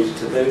getting aid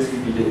to those who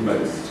need it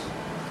most.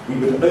 We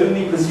would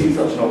only pursue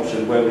such an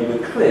option where we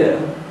were clear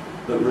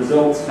that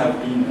results have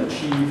been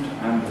achieved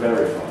and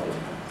verified."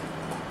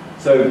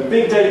 So,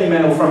 big Daily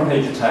Mail front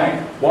page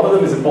attack. One of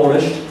them is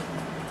abolished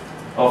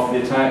after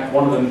the attack,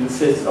 one of them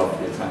persists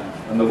after the attack.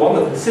 And the one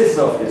that persists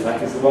after the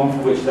attack is the one for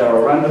which there are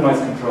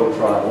randomized controlled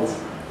trials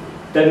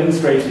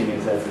demonstrating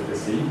its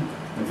efficacy.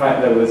 In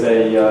fact, there was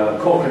a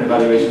Cochrane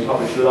evaluation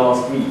published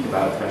last week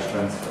about cash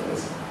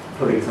transfers,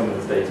 putting some of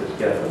this data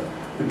together.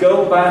 The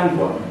girl band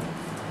one,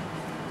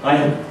 I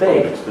had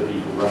begged the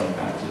people running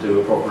that to do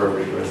a proper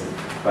rigorous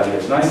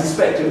evaluation. I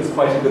suspect it was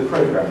quite a good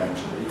program,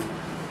 actually,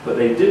 but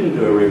they didn't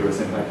do a rigorous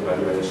impact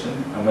evaluation,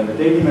 and when the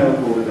Daily Mail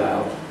called it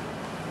out,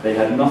 they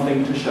had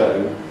nothing to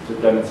show to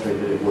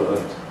demonstrate that it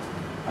worked,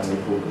 and they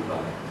pulled it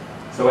back.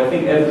 So I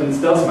think evidence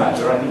does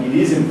matter. I think it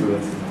is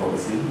influencing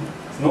policy.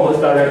 It's not as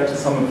direct as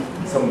some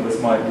of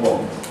us might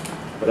want,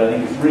 but I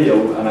think it's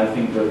real, and I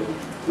think that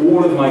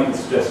all of Michael's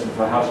suggestions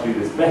for how to do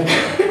this better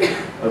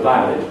are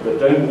valid, but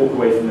don't walk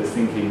away from this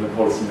thinking that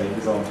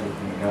policymakers aren't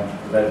taking account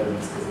of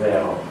evidence, because they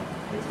are.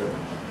 Thanks very much.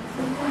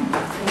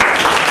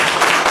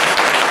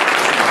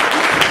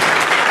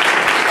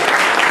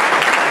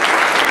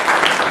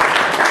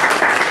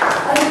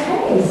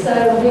 Okay, so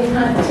we've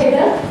had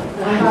Tigger,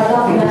 our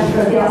lovely member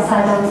of the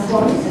Upside Down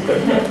Swans.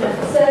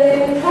 So,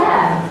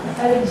 Claire,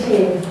 over to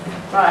you.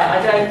 Right, I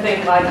don't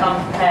think I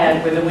come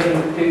prepared with a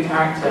Winnie the Pooh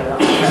character.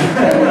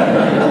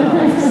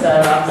 So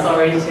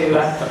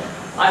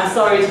I'm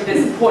sorry to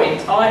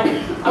disappoint.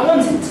 I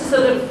wanted to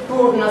sort of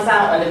broaden us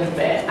out a little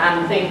bit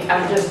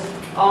and just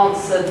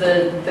answer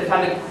the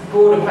kind of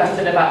broader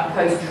question about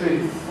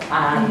post-truth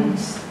and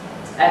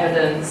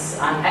evidence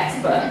and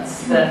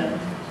experts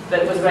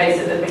that was raised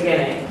at the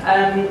beginning.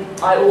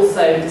 I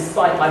also,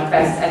 despite my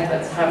best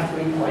efforts, have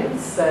 3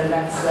 points, so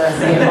let's see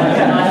if I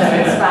can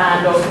either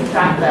expand or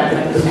contract them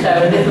and show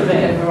a little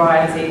bit of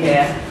variety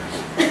here.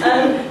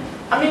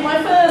 I mean,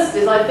 my first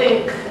is, I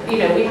think,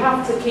 we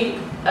have to keep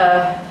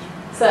a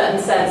certain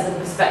sense of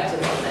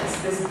perspective on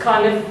this.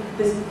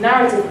 This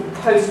narrative of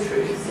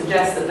post-truth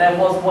suggests that there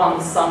was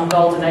once some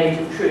golden age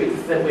of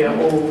truth that we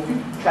are all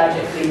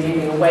tragically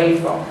moving away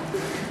from.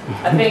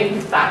 I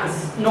think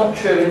that's not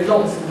true in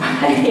lots of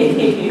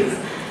ways.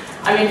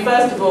 I mean,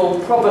 first of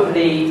all,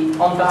 probably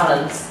on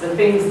balance, the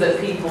things that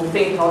people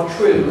think are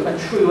true are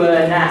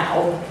truer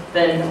now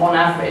than on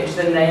average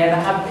than they ever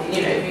have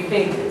been. If you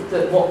think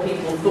that what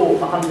people thought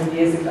 100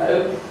 years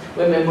ago,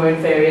 women were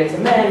inferior to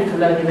men,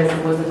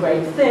 colonialism was a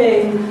great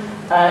thing,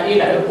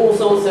 all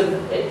sorts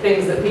of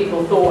things that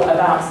people thought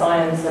about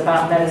science,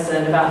 about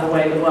medicine, about the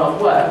way the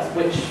world works,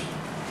 which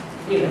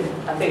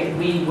I think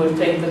we would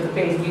think that the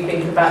things we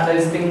think about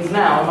those things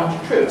now are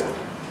much truer.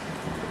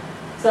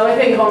 So I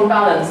think on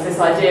balance, this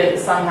idea that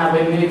somehow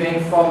we're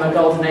moving from a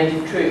golden age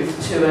of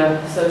truth to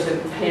a sort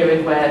of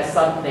period where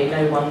suddenly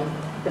no one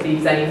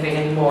believes anything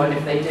anymore, and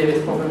if they do,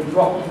 it's probably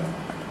wrong,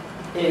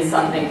 is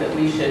something that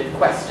we should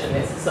question.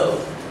 It's a sort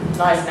of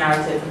nice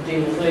narrative of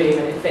doom and gloom,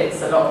 and it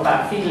fits a lot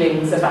about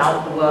feelings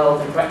about the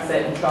world and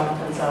Brexit and Trump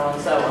and so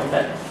on,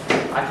 but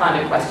I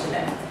kind of question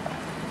it.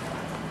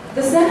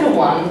 The second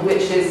one,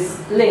 which is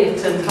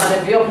linked and kind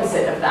of the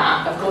opposite of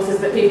that, of course, is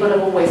that people have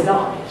always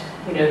lied.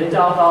 The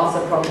dark arts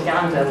of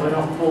propaganda were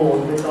not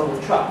born with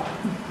Donald Trump.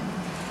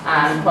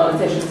 And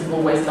politicians have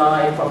always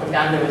lied,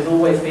 propaganda has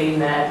always been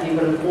there,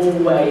 people have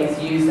always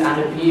used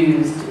and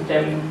abused,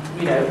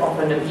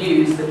 often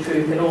abused the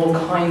truth in all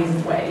kinds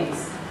of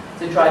ways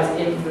to try to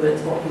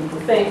influence what people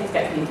think,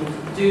 get people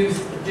to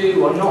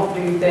do or not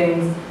do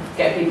things,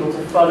 get people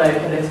to follow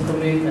political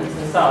movements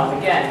and so on.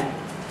 Again,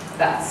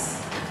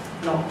 that's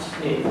not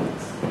new,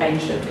 it's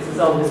ancient, it's as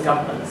old as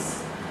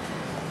governments.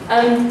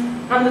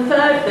 And the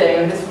third thing,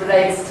 and this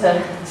relates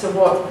to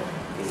what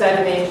you said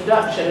in the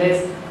introduction,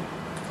 is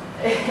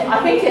I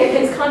think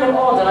it's kind of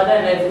odd, and I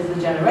don't know if it's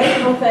a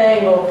generational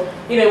thing, or,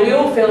 we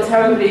all feel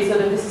terribly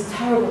sort of, this is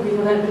terrible,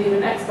 people don't believe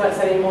in experts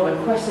anymore,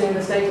 they're questioning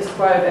the status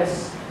quo, they're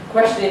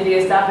questioning the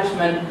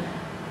establishment.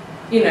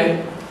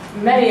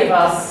 Many of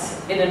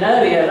us in an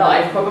earlier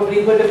life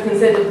probably would have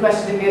considered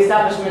questioning the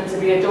establishment to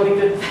be a jolly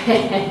good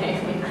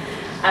thing.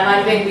 And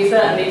I think we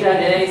certainly don't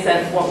in any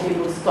sense want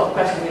people to stop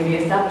questioning the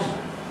establishment.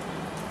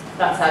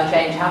 That's how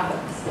change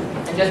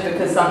happens. And just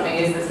because something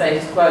is the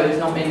status quo does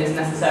not mean it's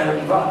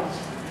necessarily right.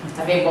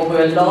 I think what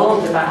we're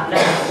alarmed about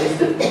now is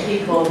that the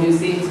people who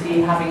seem to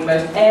be having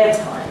most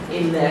airtime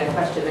in their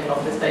questioning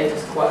of the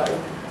status quo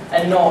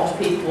are not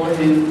people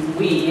who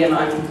we, and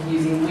I'm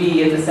using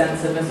we in the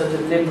sense of a sort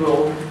of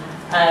liberal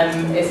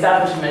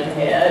establishment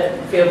here,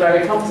 feel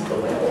very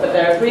comfortable with. But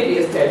there are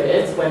previous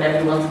periods when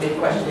everyone's been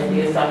questioning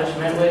the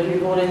establishment where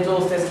people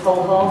endorsed this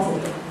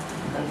wholeheartedly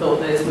and thought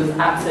this was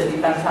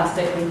absolutely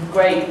fantastic and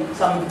great.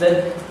 Some of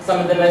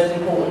the most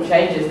important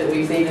changes that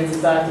we've seen in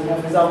society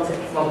have resulted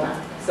from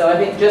that. So I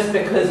think just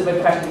because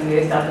we're questioning the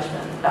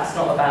establishment, that's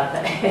not a bad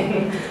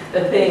thing.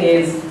 The thing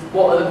is,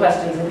 what are the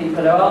questions that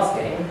people are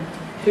asking?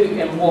 Who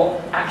and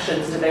what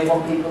actions do they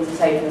want people to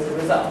take as a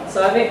result?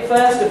 So I think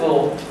first of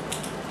all,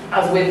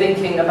 as we're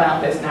thinking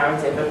about this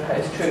narrative of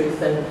post-truth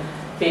and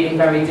feeling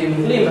very doom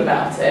and gloom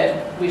about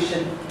it, we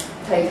should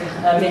take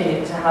a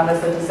minute to have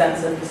a sort of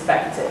sense of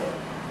perspective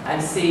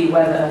and see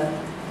whether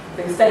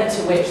the extent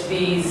to which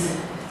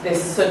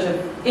this sort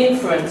of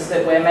inference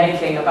that we're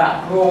making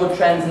about broad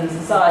trends in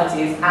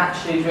society is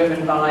actually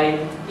driven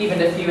by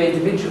even a few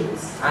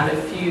individuals and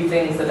a few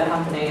things that are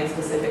happening in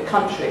specific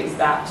countries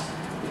that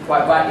we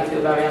quite rightly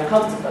feel very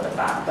uncomfortable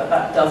about, but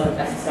that doesn't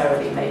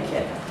necessarily make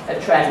it a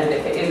trend, and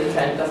if it is a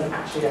trend, it doesn't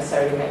actually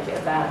necessarily make it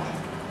a bad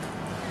trend.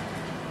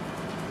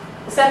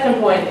 The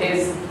second point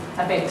is,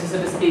 I think, to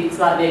sort of speak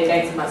slightly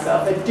against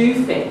myself, I do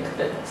think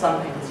that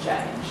something has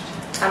changed.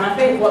 And I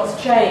think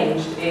what's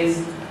changed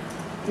is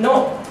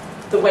not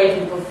the way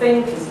people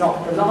think, it's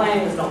not the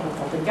lying, it's not the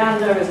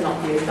propaganda, it's not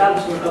the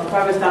establishment or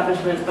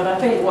pro-establishment, but I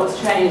think what's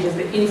changed is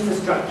the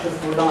infrastructure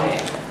for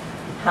lying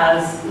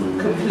has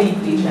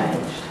completely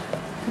changed.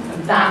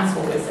 And that's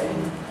what we're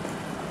seeing.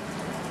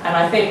 And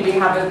I think we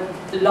have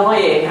a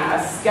lying at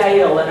a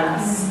scale and at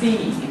a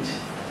speed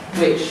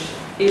which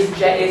is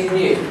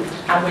new,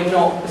 and we're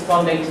not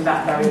responding to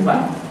that very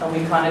well, and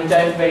we kind of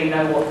don't really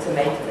know what to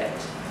make of it.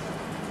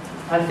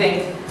 I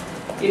think,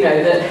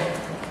 that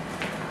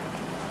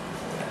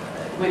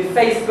with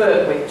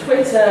Facebook, with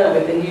Twitter,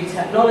 with the new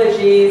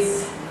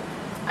technologies,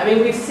 I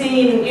mean, we've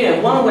seen, you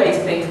know, one way to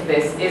think of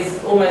this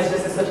is almost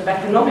as a sort of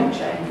economic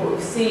change. What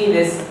we've seen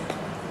is,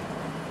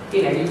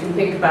 you know, you can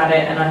think about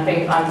it, and I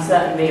think I'm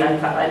certainly, in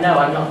fact I know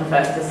I'm not the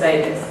first to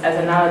say this, as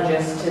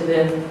analogous to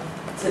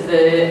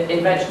the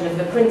invention of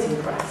the printing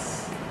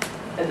press.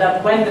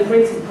 That when the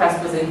printing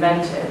press was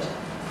invented,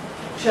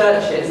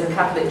 churches, the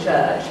Catholic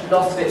Church,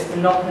 lost its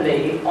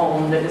monopoly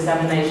on the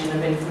dissemination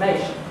of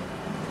information.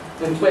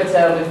 With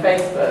Twitter, with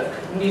Facebook,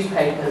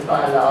 newspapers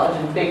by and large,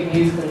 and big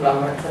news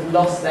conglomerates have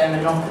lost their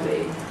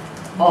monopoly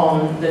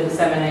on the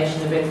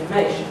dissemination of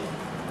information.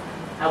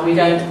 And we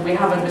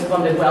haven't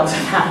responded well to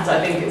that,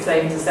 I think it's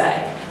safe to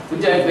say. We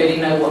don't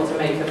really know what to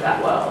make of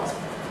that world.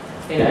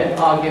 You know,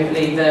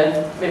 arguably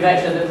the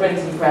invention of the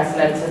printing press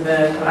led to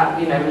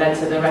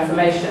the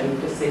Reformation.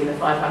 We've just seen the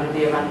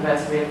 500-year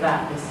anniversary of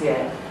that this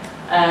year.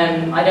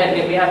 I don't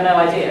think we have no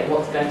idea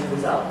what's going to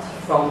result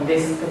from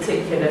this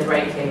particular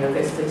breaking of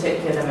this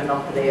particular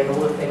monopoly and all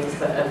the things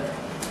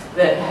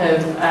that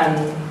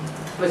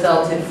have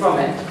resulted from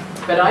it.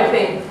 But I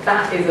think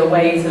that is a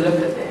way to look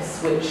at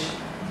this, which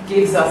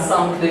gives us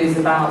some clues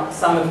about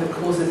some of the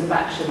courses of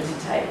action to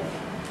take.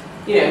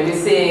 You know, we're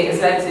seeing it's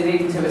led to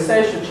leading to a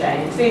social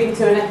change, it's leading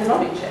to an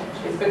economic change.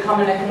 It's become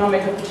an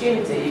economic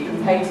opportunity. You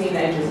can pay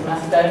teenagers in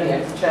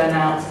Macedonia to churn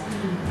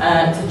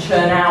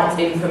out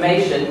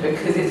information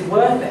because it's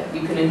worth it.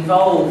 You can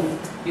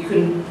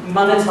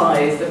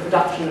monetize the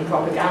production of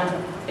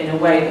propaganda in a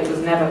way that was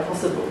never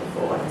possible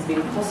before and has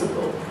been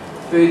possible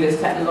through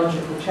this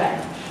technological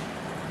change.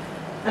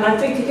 And I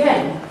think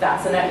again,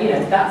 that's a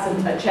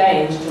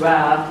change to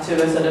a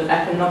sort of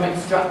economic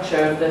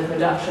structure of the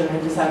production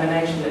and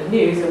dissemination of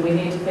news, and we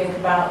need to think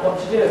about what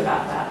to do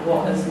about that.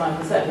 What, as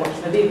Michael said, what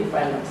are the legal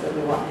frameworks that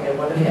we want here?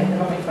 What are the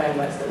economic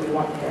frameworks that we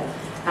want here?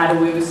 How do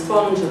we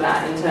respond to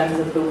that in terms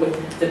of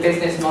the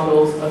business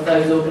models of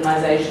those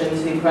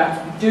organisations who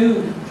perhaps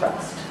do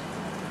trust?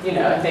 You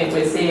know, I think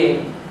we're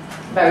seeing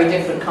very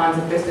different kinds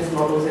of business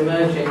models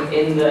emerging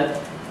in the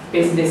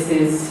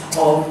businesses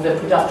of the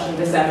production,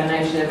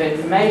 dissemination of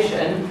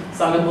information.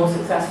 Some are more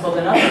successful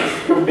than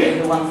others.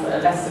 The ones that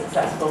are less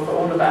successful, for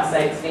all of our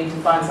sakes, need to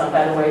find some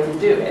better way to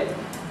do it.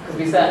 Because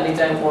we certainly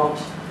don't want,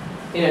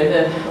 you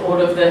know,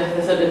 all of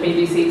the sort of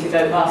BBC to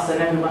go bust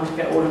and everyone to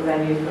get all of their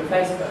news from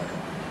Facebook.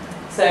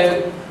 So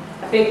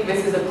I think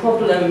this is a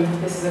problem,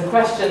 this is a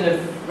question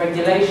of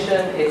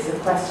regulation, it's a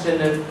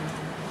question of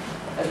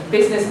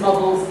business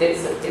models,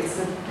 it's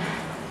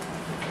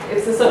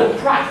a sort of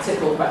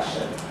practical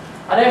question.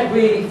 I don't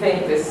really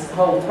think this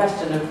whole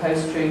question of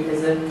post-truth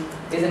is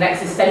an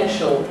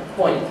existential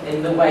point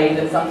in the way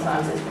that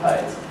sometimes it's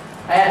posed.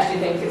 I actually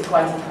think it's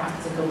quite a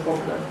practical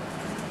problem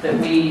that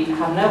we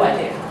have no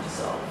idea how to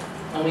solve,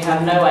 and we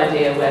have no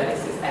idea where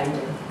this is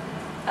ending.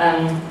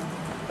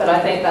 But I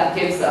think that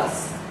gives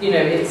us, you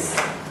know, it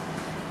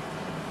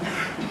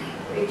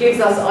gives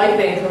us, I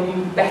think, a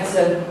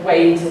better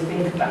way to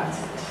think about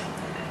it.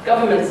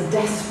 Governments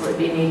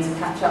desperately need to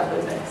catch up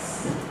with this.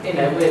 You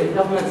know,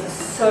 governments are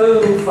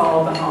so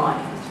far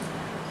behind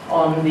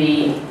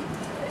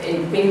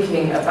in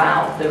thinking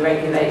about the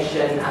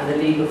regulation and the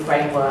legal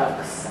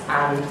frameworks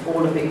and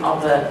all of the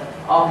other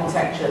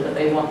architecture that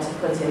they want to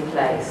put in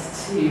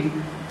place to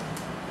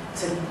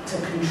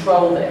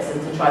control this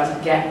and to try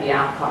to get the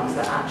outcomes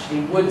that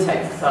actually would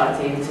take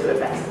society into a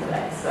better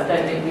place. I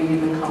don't think we've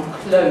even come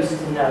close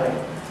to knowing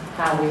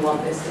how we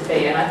want this to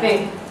be. And I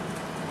think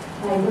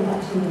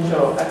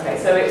sure, okay,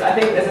 so I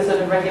think there's a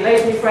sort of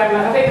regulatory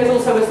framework. I think there's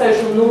also a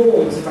social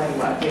norms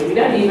framework here. We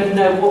don't even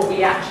know what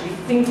we actually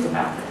think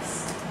about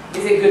this.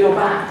 Is it good or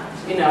bad?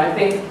 You know, I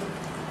think,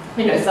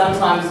 you know,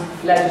 sometimes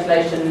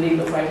legislation and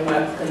legal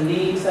frameworks can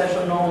lead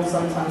social norms,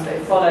 sometimes they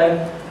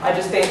follow. I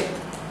just think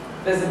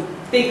there's a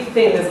big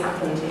thing that's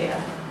happened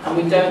here, and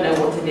we don't know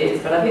what it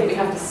is, but I think we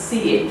have to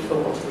see it for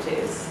what it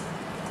is,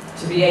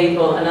 to be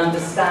able and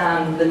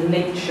understand the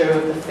nature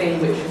of the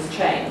thing which has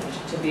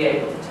changed, to be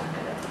able to tackle it.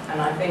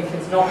 And I think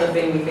it's not the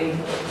thing we think it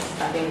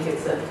is. I think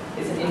it's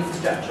an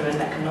infrastructure and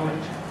economic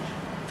change.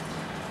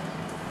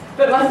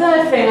 But my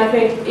third thing, I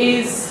think,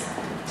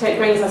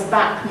 brings us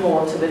back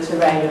more to the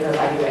terrain of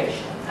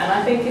evaluation. And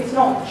I think it's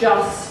not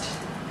just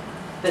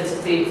the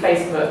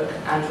Facebook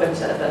and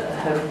Twitter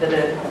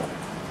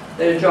that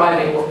are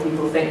driving what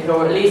people think,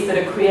 or at least that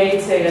are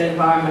creating an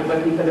environment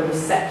where people are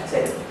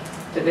receptive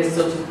to this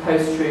sort of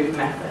post-truth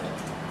method.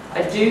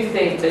 I do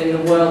think that in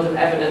the world of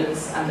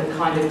evidence and the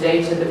kind of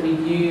data that we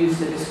use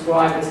to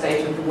describe the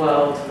state of the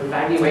world, to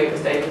evaluate the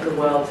state of the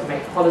world, to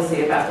make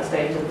policy about the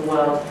state of the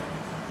world,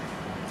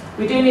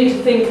 we do need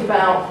to think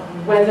about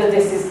whether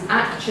this is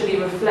actually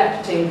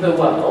reflecting the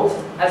world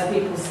as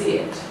people see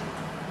it.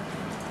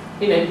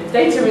 You know,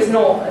 data is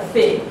not a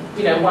thing.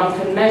 You know, one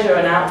can measure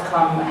an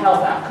outcome, a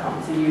health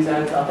outcome, to use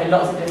ONSAF, in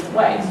lots of different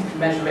ways. You can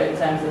measure it in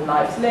terms of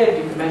lives lived,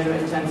 you can measure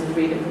it in terms of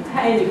freedom from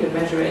pain, you can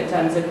measure it in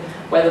terms of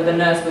whether the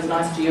nurse was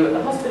nice to you at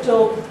the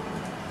hospital.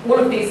 All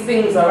of these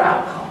things are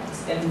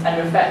outcomes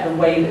and reflect the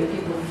way that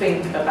people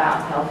think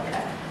about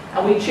healthcare.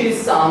 And we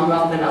choose some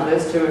rather than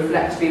others to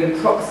reflect, to be the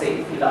proxy,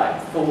 if you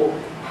like, for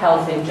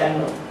health in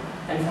general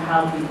and for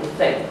how people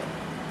think.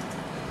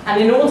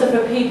 And in order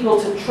for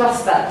people to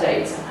trust that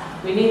data,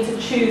 we need to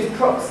choose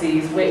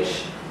proxies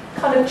which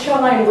kind of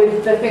chime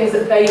with the things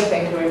that they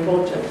think are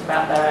important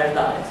about their own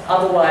lives.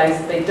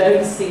 Otherwise, they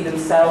don't see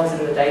themselves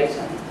in the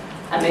data,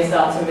 and they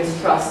start to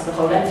mistrust the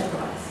whole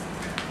enterprise.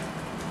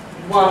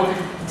 One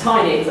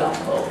tiny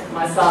example,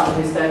 my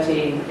son, who's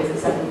 13, is at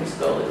secondary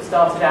school. It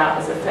started out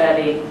as a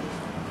fairly,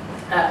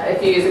 a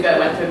few years ago,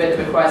 went through a bit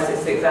of a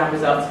crisis. The exam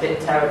results did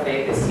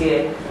terribly. This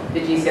year, the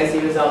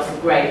GCSE results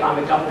were great.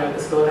 I'm a governor of the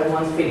school.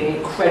 Everyone's feeling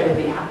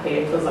incredibly happy.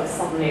 It feels like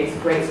suddenly it's a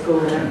great school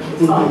and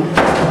it's fun.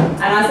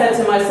 And I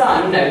said to my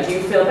son, you know, do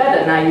you feel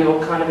better now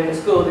you're kind of in a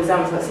school with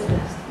exams? I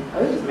said, oh,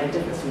 it doesn't make a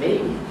difference to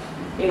me.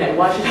 You know,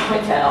 why should I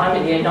care? I'm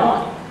in year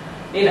 9.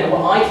 You know,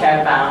 what I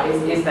care about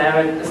is there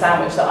a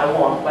sandwich that I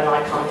want when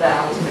I come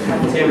down to the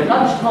cafeteria at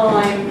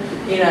lunchtime?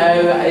 You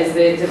know,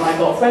 have I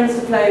got friends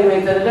to play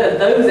with?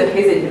 Those are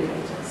his indicators.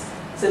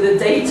 So the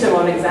data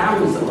on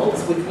exam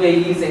results, which we're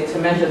using to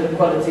measure the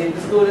quality of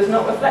the school, is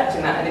not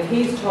reflecting that. And if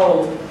he's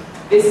told,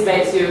 this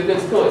makes you a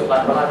good school, it's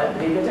like, well, I don't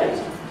believe your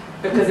data,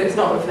 because it's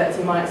not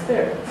reflecting my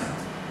experience.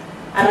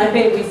 And I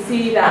think we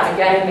see that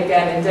again and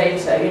again in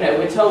data. You know,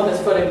 we're told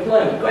there's full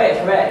employment, great,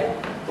 hooray.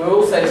 We're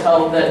also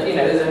told that, you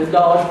know, there's a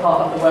large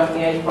part of the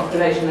working age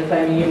population that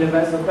claiming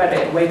universal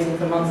credit, waiting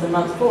for months and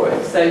months for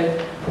it. So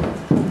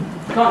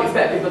you can't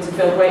expect people to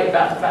feel great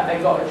about the fact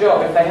they've got a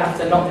job if they have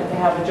to not, if they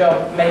have a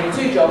job, maybe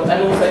 2 jobs,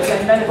 and also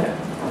claim benefit.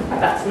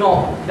 That's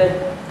not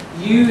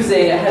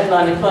using a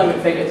headline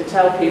employment figure to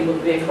tell people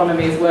that the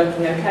economy is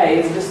working okay.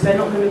 It's just they're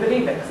not going to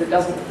believe it because it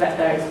doesn't reflect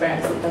their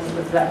experience. It doesn't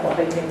reflect what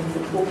they think is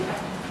important.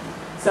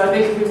 So I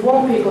think if we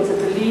want people to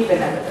believe in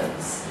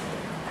evidence,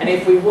 and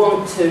if we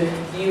want to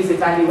use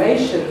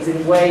evaluations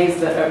in ways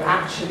that are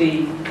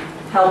actually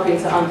helping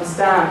to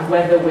understand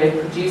whether we're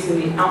producing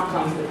the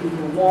outcomes that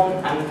people want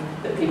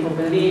and that people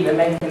believe are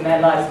making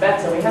their lives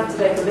better, we have to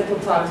take a little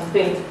time to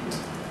think,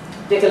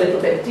 dig a little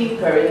bit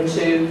deeper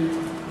into,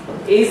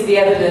 is the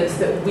evidence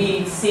that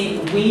we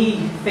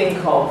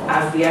think of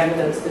as the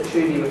evidence that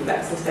truly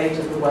reflects the state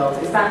of the world,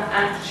 is that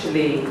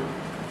actually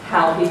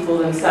how people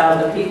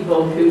themselves, the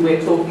people who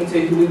we're talking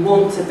to, who we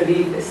want to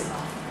believe this stuff,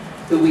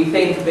 who we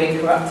think are being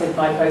corrupted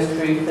by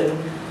post-truth and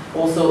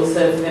all sorts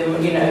of,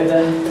 you know,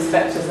 the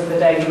spectres of the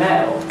Daily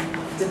Mail,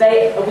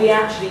 are we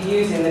actually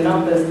using the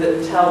numbers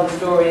that tell the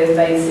story as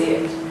they see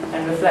it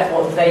and reflect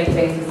what they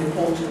think is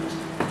important?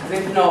 And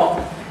if not,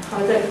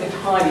 I don't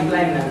entirely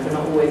blame them for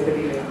not always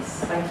believing us.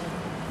 Thank you.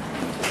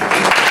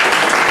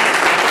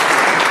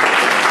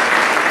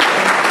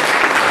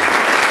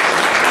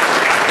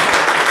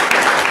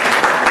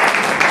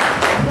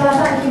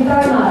 Thank you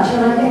very much,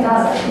 and I think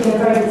that's actually a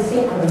very good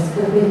sequence,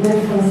 because we've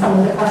moved from some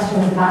of the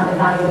questions about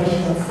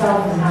evaluation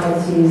itself and how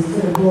it's used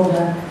to the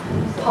broader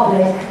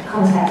public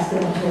context in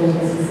which all of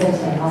this is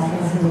sitting,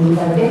 asking some really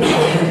very big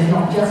questions,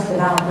 not just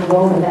about the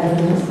role of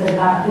evidence, but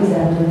about whose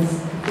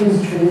evidence, whose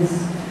truths,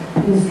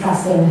 who's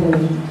trusting who,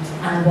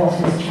 and what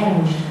has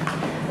changed.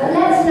 But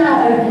let's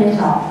now open it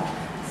up.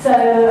 So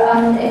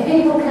if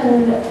people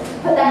can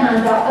put their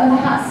hand up, and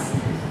perhaps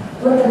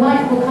the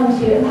mic will come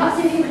to you, and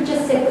perhaps if you could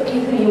just say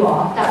quickly who you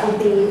are, that would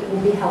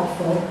be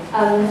helpful.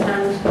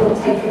 And we'll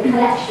take a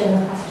collection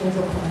of questions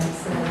or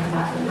comments and then come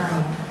back to the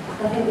panel.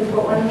 I think we've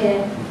got one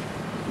here.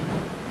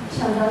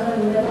 Chandana in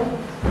the middle.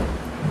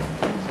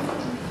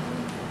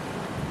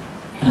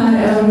 Hi,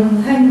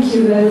 thank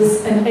you. That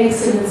was an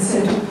excellent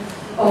set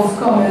of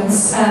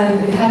comments,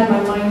 and it had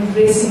my mind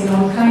racing in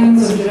all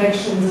kinds of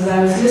directions as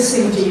I was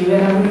listening to you,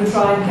 and I'm going to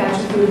try and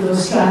catch a few of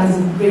those strands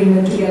and bring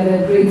them together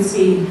at great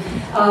speed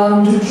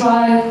to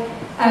try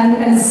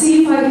and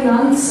see if I can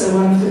answer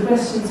one of the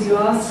questions you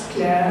asked,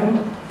 Claire.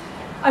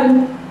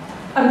 I'm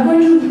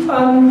wondering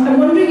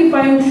if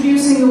by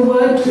introducing a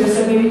word to this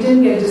that maybe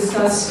didn't get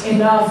discussed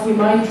enough, we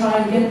might try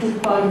and get to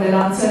part of that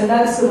answer, and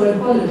that's the word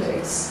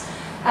politics.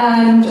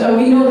 And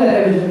we know that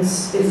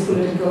evidence is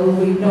political.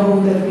 We know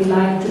that we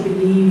like to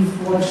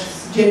believe what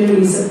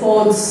generally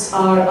supports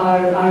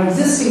our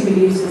existing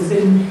beliefs. There's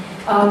been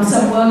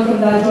some work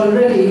on that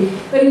already.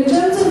 But in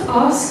terms of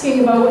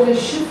asking about what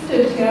has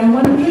shifted here, I'm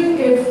wondering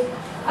if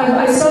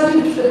I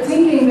started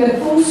thinking that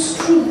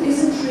post-truth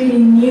isn't really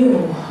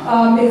new.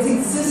 It's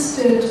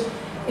existed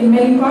in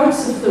many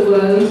parts of the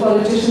world.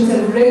 Politicians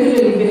have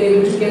regularly been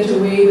able to get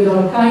away with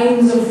all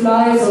kinds of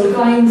lies, all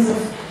kinds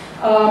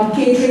of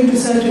catering to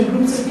certain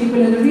groups of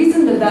people, and the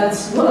reason that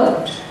that's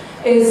worked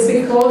is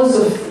because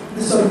of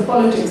the sort of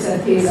politics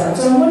that plays out.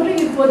 So I'm wondering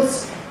if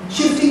what's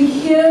shifting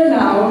here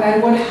now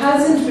and what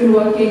hasn't been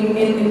working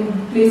in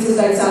places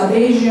like South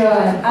Asia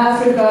and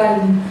Africa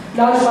and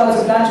large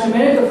parts of Latin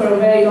America for a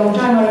very long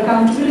time are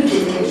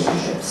accountability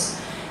relationships.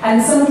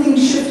 And something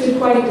shifted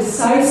quite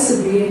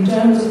decisively in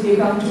terms of the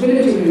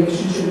accountability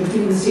relationship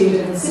between the state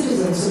and its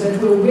citizens, so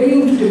that we're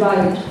willing to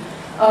divide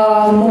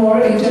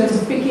more in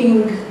terms of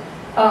picking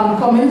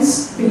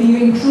comments,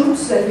 believing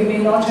truths that we may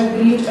not have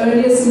believed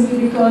earlier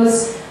simply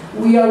because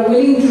we are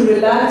willing to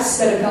relax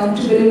that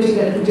accountability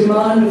that we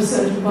demand of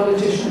certain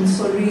politicians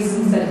for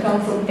reasons that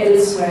come from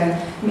elsewhere,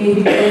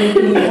 maybe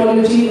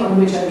inequality, on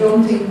which I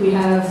don't think we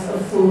have a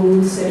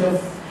full set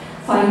of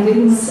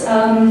findings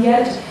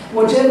yet.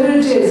 Whatever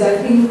it is, I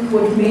think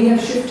what may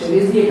have shifted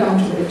is the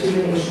accountability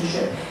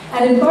relationship.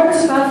 And in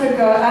parts of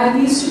Africa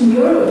and Eastern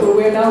Europe, where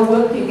we're now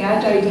working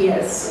at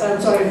IDS,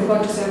 sorry, I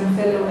forgot to say I'm a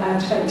fellow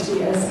at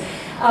IDS,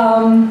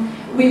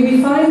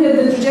 we find that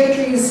the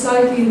trajectory is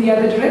slightly in the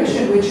other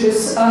direction, which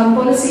is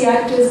policy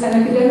actors and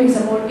academics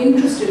are more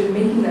interested in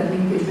making that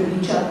linkage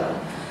with each other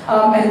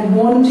and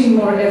wanting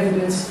more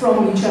evidence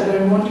from each other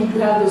and wanting to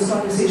have those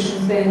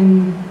conversations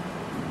than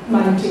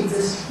might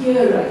exist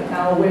here right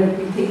now, where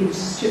we think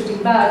it's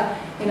shifting back.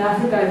 In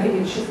Africa, I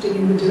think it's shifting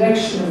in the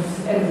direction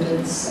of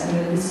evidence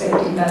and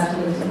respecting that a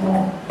little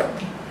more.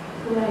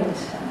 Great.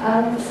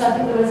 So I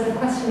think there was a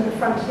question at the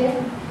front here.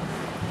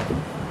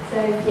 So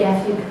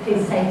yeah, if you could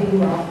please say who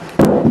you are.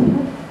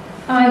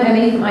 I'm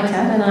Emily from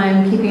Itad, and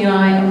I'm keeping an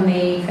eye on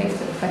the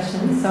Facebook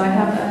questions. So I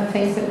have a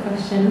Facebook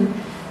question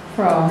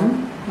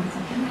from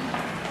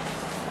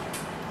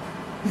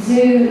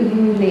Zhu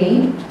Yu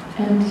Li,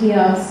 and he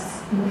asks,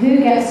 who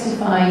gets to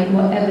define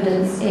what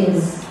evidence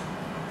is?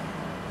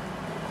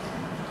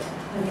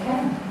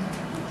 Okay.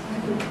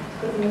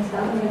 Good news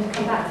that. I'm going to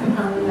come back to the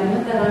panel in a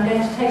moment, then I'm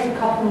going to take a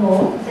couple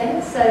more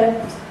things. So,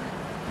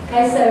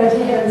 okay, so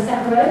over here in the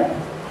second row.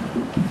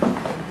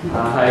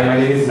 Hi, my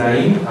name is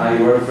Naeem.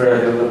 I work for a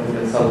development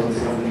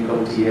consultancy company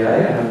called TAI,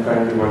 and I'm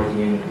currently working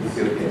in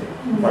Ethiopia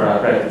for a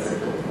private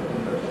sector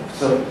development project.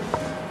 So,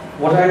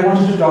 what I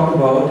wanted to talk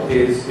about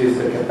is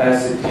the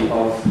capacity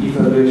of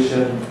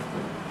evaluation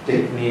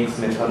techniques,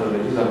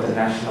 methodologies of the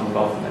national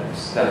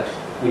governments that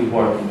we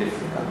work in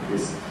different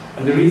countries.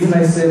 And the reason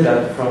I say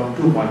that from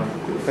 2 points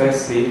of view.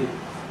 Firstly,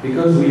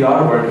 because we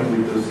are working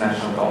with those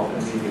national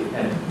governments in the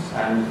end,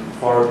 and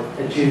for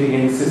achieving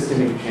any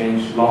systemic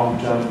change,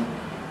 long-term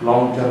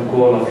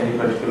goal of any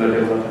particular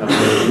development,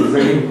 it's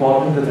very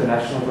important that the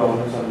national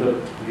governments want to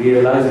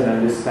realize and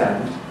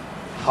understand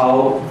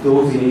how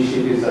those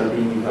initiatives are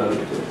being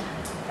evaluated.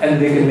 And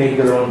they can make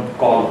their own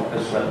call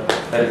as well,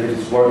 that if it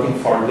is working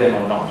for them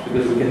or not,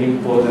 because we can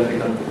impose and they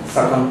can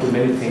succumb to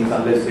many things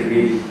unless they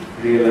really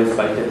realize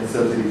by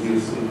themselves it is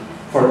useful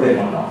for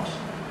them or not.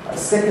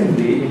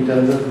 Secondly, in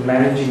terms of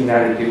managing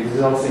narrative, this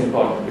is also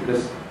important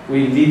because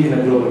we live in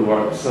a global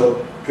world,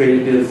 so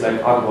trade deals like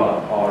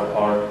AGWA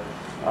or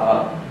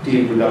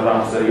deal with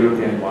the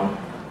European one,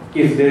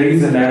 if there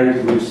is a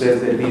narrative which says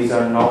that these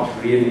are not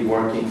really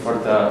working for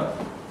the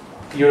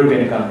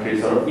European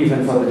countries or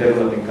even for the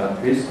developing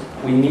countries,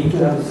 we need to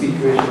have a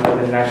situation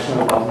where the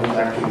national governments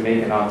actually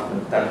make an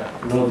argument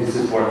that no, this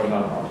is working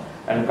or not.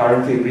 And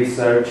currently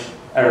research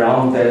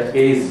around that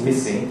A is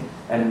missing,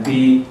 and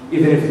B,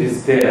 even if it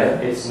is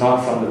there, it's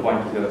not from the point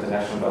of view of the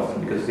national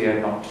government because they are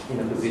not in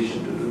a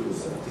position to do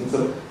this sort of thing.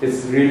 So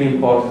it's really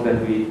important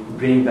that we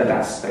bring that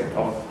aspect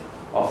of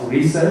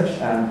research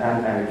and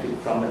narrative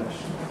from the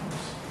national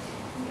governments.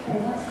 Okay,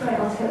 that's great.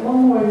 I'll take one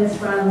more in this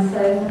round, so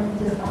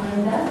just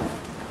behind there.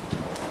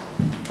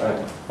 Hi,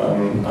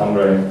 I'm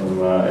Andre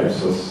from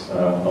Ipsos.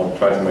 I'll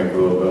try to make a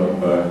little bit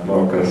of a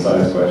more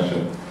concise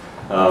question.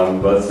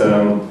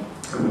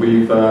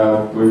 We've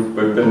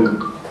been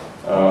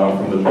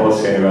from the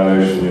policy and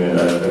evaluation unit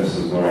at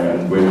Ipsos,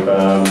 and we've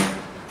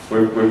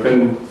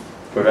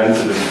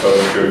entered this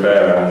post-truth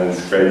era, and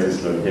it's great to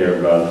sort of hear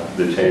about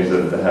the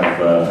changes that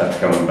have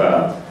come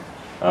about.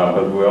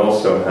 But we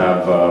also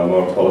have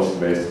more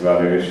policy-based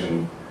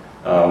evaluation,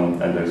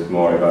 and there's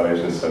more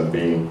evaluations that are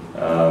being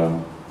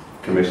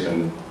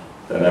commissioned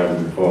than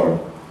ever before.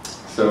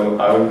 So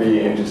I would be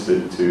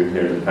interested to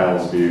hear the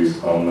panel's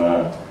views on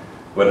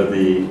whether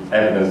the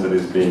evidence that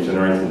is being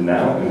generated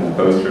now in the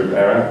post-truth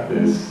era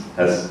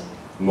has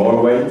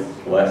more weight,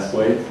 less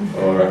weight,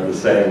 or the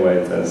same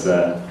weight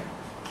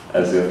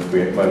as if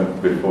we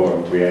went before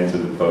we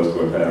entered the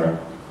post-truth era.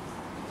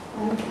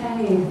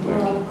 Okay,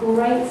 well,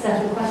 great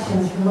set of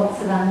questions from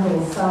lots of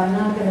angles. So I'm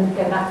now going to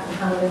go back to the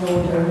panel in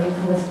order and we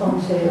can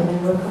respond to, I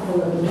mean, we're a couple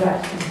that will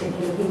direct to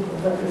particular people,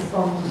 but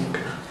respond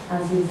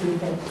as you see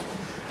fit.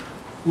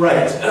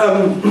 Right.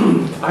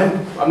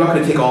 I'm not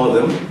going to take all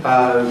of them,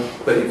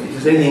 but if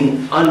there's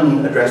anything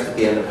unaddressed at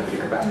the end, I'm happy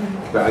to come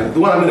back. The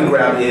one I'm going to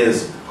grab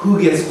is who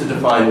gets to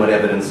define what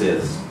evidence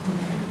is,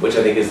 which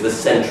I think is the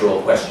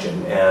central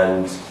question.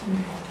 And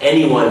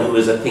anyone who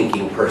is a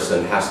thinking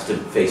person has to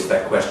face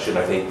that question,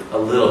 I think, a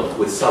little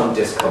with some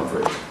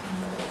discomfort.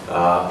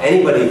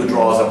 Anybody who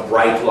draws a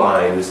bright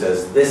line who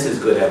says this is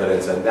good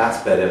evidence and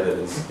that's bad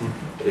evidence,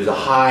 there's a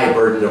high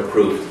burden of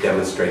proof to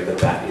demonstrate that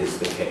that is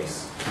the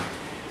case.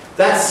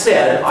 That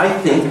said, I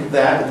think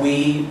that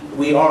we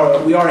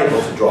are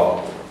able to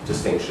draw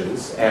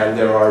distinctions, and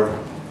there are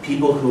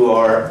people who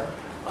are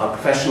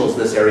professionals in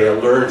this area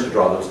learn to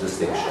draw those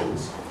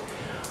distinctions.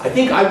 I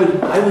think I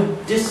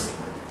would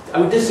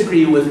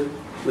disagree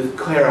with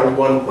Claire on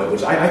one point,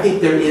 which I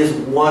think there is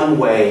one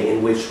way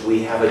in which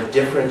we have a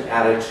different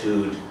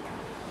attitude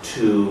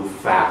to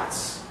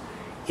facts.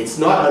 It's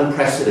not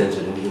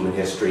unprecedented in human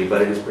history,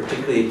 but it is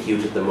particularly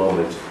acute at the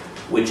moment,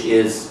 which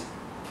is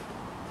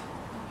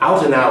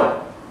out and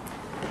out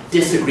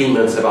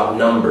disagreements about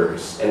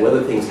numbers and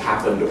whether things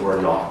happened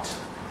or not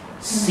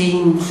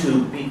seem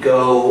to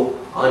go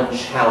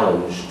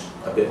unchallenged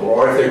a bit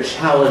more, or if they're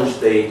challenged,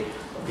 the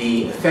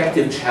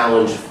effective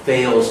challenge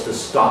fails to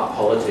stop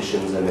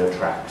politicians in their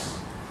tracks.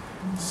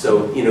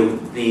 So, you know,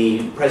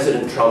 the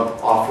President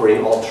Trump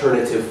offering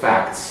alternative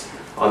facts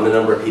on the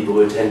number of people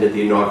who attended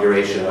the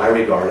inauguration, I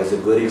regard as a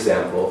good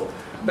example.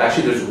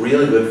 Actually, there's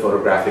really good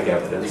photographic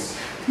evidence.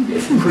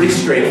 It's pretty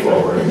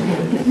straightforward.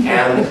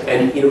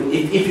 And you know,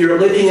 if you're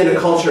living in a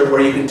culture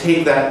where you can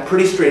take that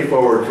pretty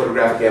straightforward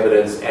photographic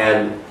evidence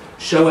and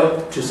show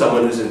it to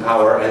someone who's in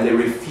power and they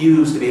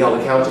refuse to be held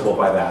accountable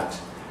by that,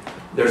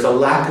 there's a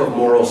lack of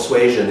moral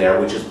suasion there,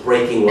 which is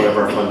breaking one of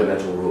our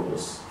fundamental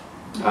rules.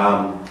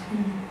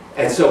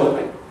 And so,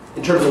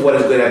 in terms of what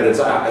is good evidence,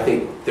 I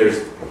think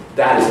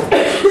that is a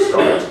place to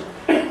start.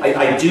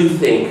 I do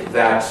think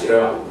that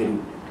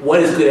what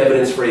is good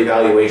evidence for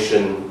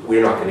evaluation,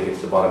 we're not going to get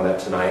to the bottom of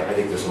that tonight. I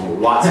think there's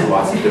lots and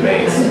lots of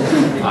debates,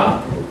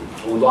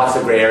 lots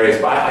of gray areas,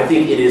 but I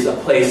think it is a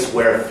place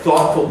where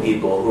thoughtful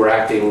people who are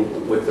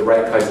acting with the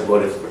right kinds of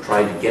motives for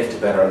trying to get to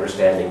better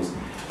understandings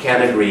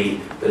can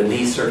agree that in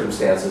these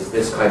circumstances,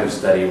 this kind of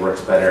study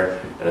works better,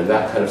 and in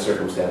that kind of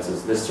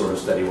circumstances, this sort of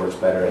study works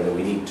better, and that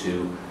we need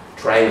to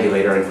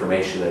triangulate our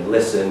information and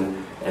listen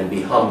and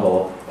be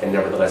humble and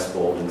nevertheless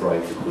bold in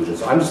drawing conclusions.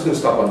 So I'm just going to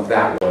stop on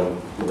that one,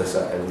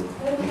 Melissa, and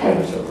you hand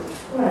this over.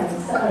 Right,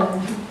 so,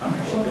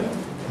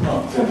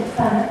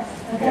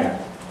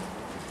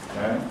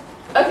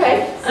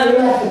 Okay. So you're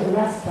left with the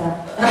rest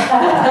there.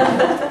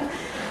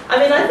 I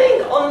mean, I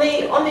think on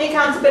the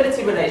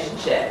accountability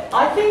relationship,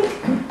 I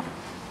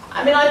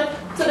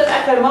sort of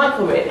echo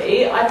Michael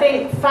really. I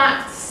think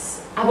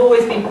facts have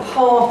always been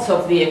part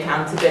of the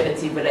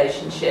accountability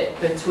relationship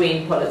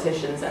between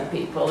politicians and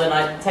people, and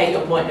I take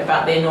your point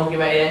about the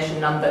inauguration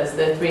numbers,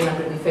 the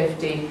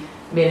 350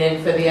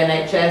 million for the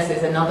NHS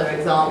is another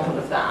example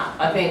of that.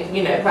 I think,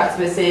 you know, perhaps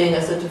we're seeing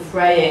a sort of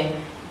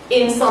fraying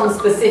in some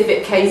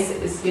specific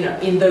cases, you know,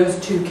 in those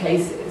two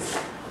cases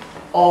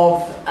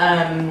of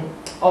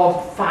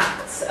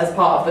facts as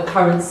part of the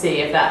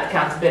currency of that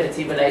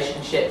accountability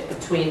relationship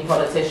between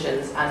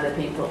politicians and the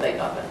people they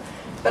govern.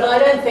 But I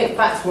don't think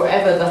facts were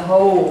ever the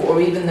whole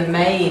or even the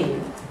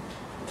main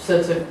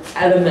sort of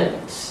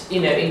element, you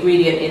know,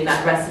 ingredient in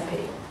that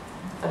recipe.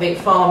 I think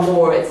far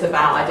more it's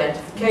about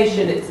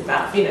identification, it's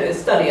about, you know,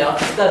 study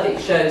after study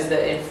shows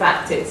that in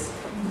fact it's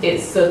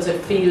sort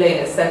of feeling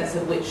a sense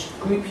of which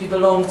group you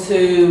belong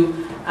to,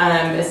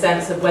 a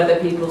sense of whether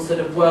people's sort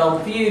of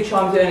worldview,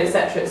 chimes in,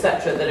 etc.,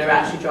 that are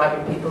actually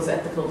driving people's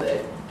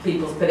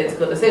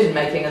political decision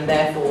making, and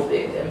therefore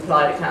the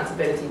implied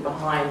accountability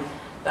behind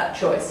that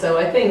choice. So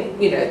I think,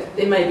 you know,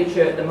 it may be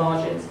true at the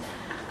margins.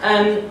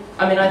 I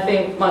mean, I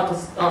think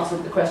Michael's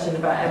answered the question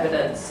about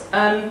evidence.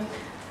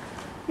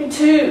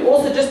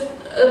 Also just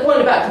a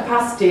point about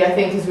capacity I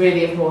think is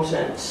really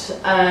important.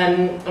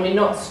 I mean,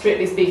 not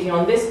strictly speaking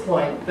on this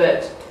point,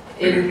 but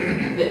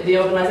in the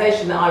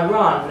organisation that I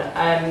run,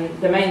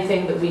 the main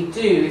thing that we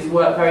do is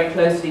work very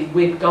closely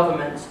with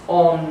governments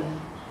on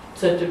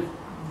sort of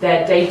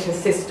their data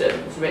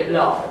systems writ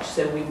large.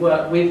 So we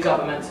work with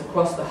governments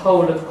across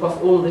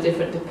all the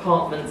different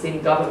departments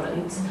in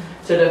government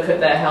to look at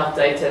their health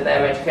data,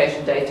 their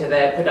education data,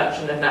 their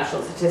production of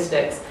national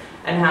statistics,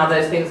 and how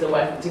those things are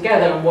working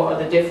together, and what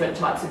are the different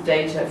types of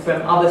data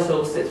from other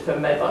sources,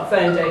 from mobile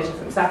phone data,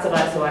 from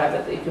satellites or whatever,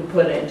 that you can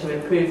put in to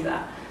improve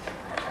that.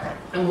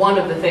 And one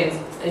of the things,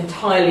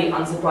 entirely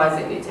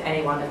unsurprisingly to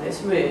anyone in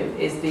this room,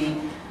 is the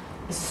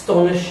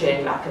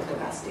astonishing lack of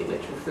capacity,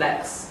 which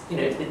reflects, you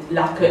know, and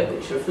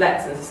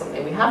this is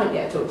something we haven't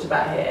yet talked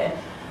about here,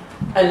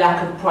 a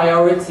lack of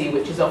priority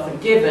which is often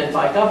given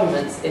by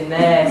governments in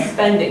their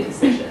spending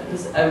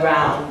decisions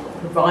around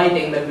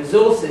providing the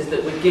resources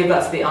that would give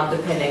us the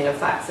underpinning of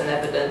facts and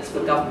evidence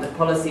for government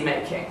policy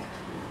making.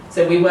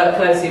 So we work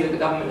closely with the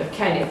government of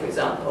Kenya, for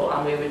example,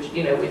 and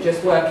we're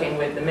just working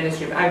with the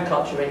Ministry of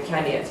Agriculture in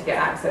Kenya to get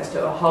access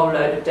to a whole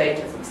load of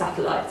data from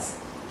satellites,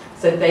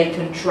 so they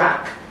can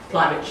track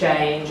climate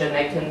change and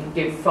they can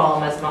give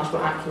farmers much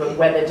more accurate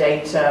weather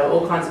data,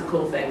 all kinds of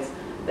cool things.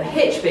 The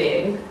hitch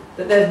being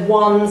that there's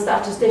one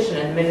statistician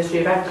in the Ministry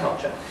of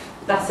Agriculture.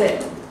 That's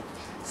it.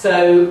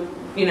 So,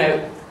 you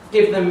know,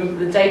 give them,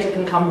 the data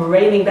can come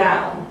raining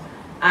down,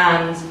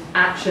 and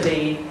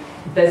actually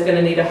there's going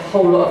to need a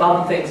whole lot of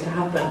other things to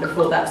happen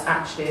before that's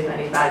actually of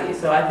any value.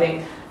 So I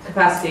think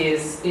capacity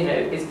is, you know,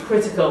 is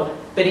critical,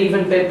 but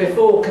even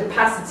before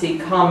capacity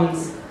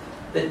comes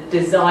the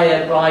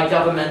desire by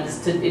governments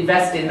to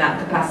invest in that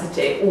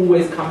capacity. It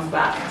always comes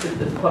back to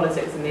the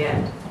politics in the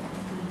end.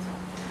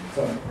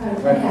 So,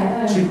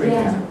 two quick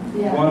things.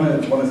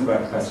 One is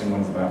about capacity,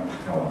 one is about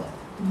power.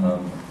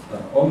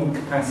 On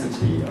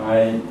capacity,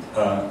 I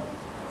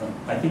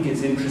think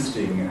it's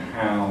interesting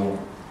how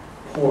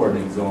poor an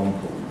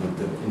example that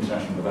the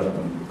international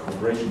development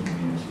cooperation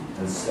community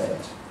has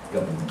set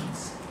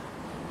governments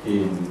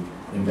in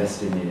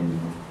investing in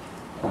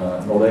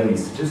not only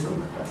statistical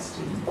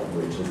capacity,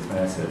 which, as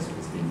Claire says,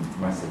 has been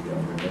massively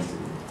underinvested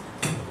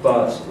in,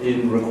 but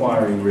in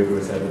requiring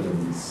rigorous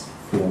evidence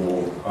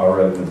for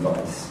our own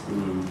advice.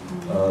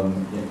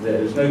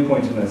 There's no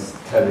point in us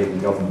telling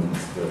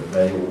governments that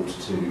they ought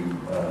to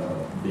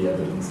be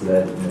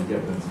evidence-led and make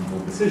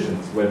evidence-informed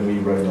decisions when we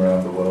roam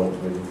around the world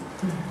with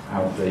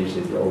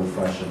outdated,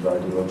 old-fashioned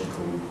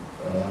ideological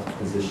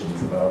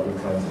positions about all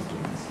kinds of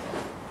things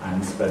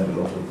and spend a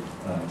lot of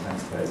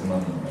taxpayers'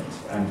 money on it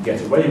and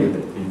get away with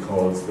it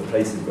because the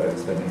places where we're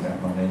spending that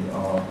money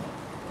are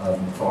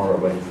far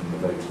away from the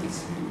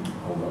voters who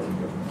hold our own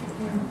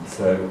government.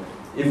 So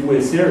if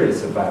we're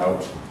serious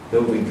about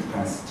building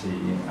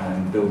capacity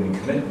and building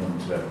commitment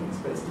to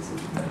evidence-based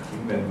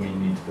decision-making, then we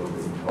need to build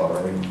it into our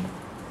own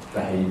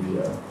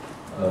behaviour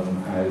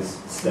as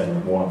step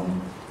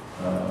one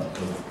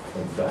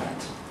of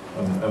that.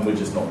 And we're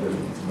just not doing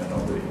it, and we're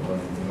not doing it on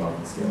anything like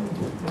the scale.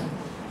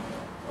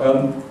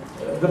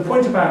 The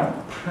point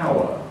about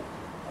power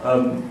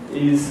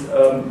is,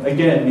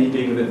 again, me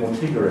being a bit more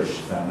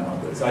Tiggerish than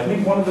others. I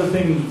think one of the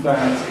things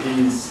that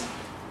is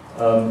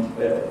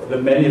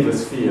that many of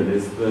us feel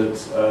is that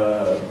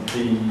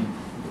the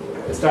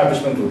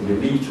establishment or the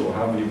elite, or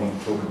however you want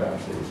to talk about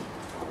it,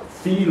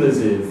 feel as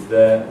if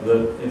that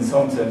in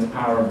some sense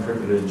power and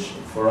privilege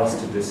for us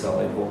to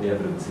decide what the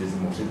evidence is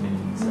and what it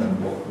means and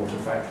what a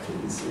fact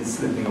is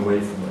slipping away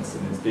from us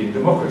and it's being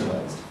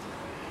democratized.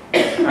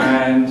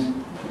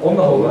 And on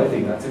the whole, I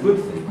think that's a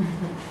good thing,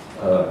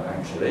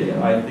 actually.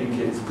 I think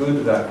it's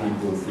good that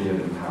people feel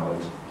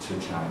empowered to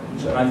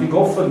challenge. And I think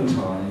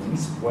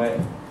oftentimes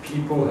when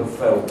people have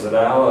felt that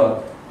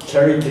our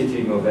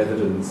cherry-picking of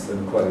evidence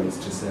and quotes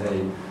to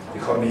say the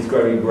economy is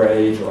growing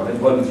great or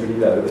unemployment is really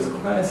low, as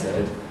Claire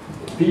said,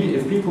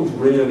 if people's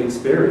real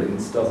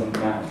experience doesn't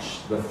match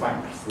the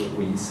facts that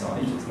we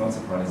cite, it's not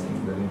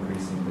surprising that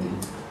increasingly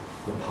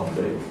the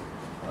public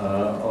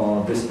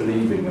are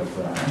disbelieving of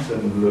that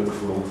and look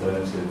for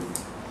alternative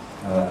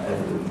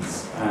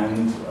evidence.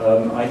 And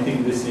I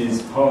think this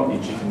is partly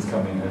chickens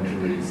coming home to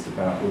roost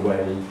about the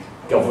way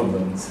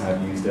governments have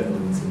used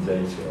evidence and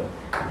data.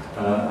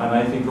 And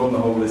I think on the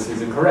whole this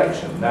is a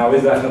correction. Now,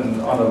 is that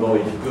an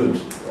unalloyed good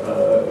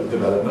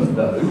development?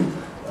 No.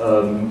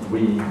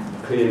 We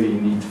clearly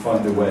need to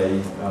find a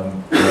way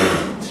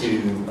to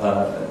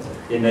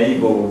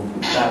enable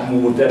that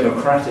more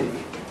democratic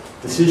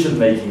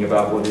decision-making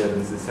about what the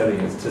evidence is telling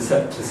us, to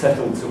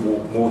settle to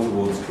walk more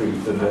towards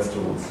truth and less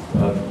towards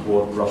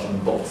what Russian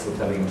bots are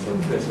telling us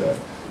on Twitter.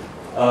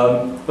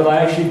 But I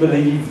actually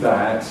believe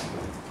that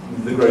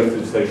the growth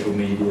of social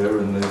media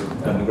and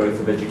the growth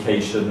of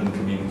education and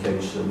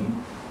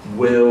communication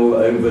will,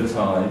 over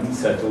time,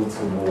 settle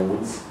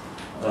towards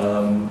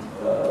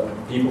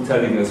people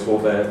telling us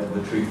what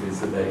the truth is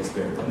that they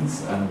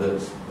experience, and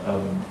that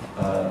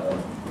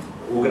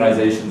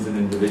organisations and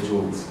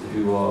individuals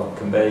who are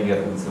conveying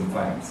evidence and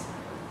facts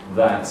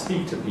that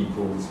speak to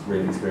people's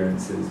real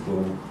experiences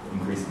will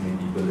increasingly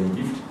be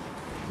believed,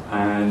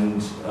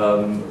 and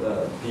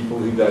people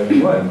who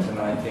don't won't. And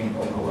I think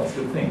on the whole that's a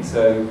good thing.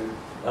 So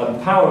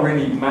power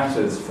really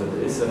matters for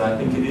this, and I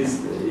think it's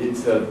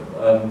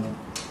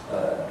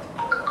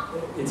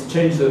a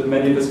change that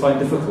many of us find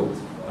difficult.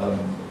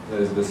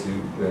 Those of us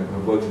who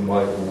have worked in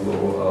Whitehall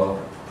or are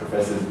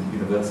professors at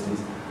universities.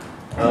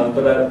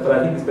 But I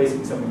think it's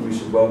basically something we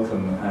should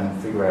welcome and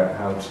figure out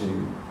how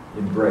to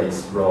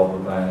embrace rather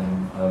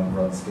than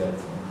run scared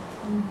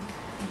from.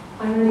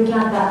 I'm really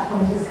glad that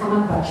point has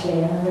come up actually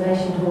in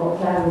relation to what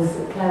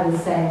Claire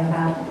was saying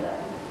about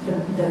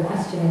the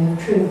questioning of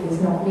truth is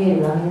not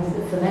new. I mean,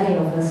 for many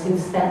of us who've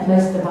spent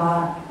most of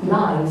our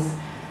lives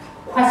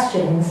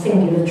questioning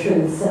singular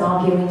truths and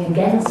arguing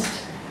against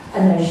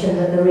a notion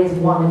that there is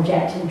one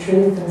objective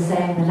truth and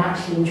saying that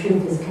actually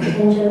truth is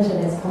contingent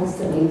and it's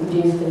constantly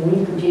produced and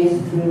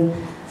reproduced through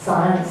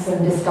science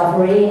and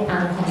discovery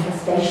and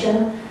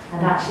contestation,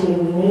 and actually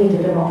we need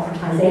a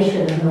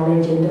democratization of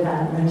knowledge in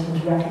development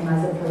and to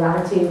recognize the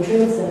plurality of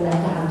truths and then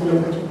to have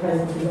deliberative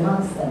processes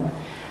amongst them.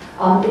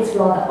 It's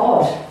rather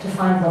odd to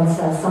find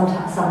oneself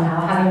somehow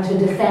having to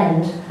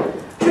defend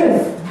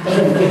truth.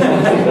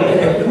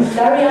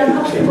 Very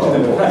uncomfortable.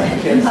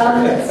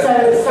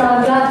 So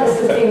I'm glad this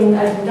has been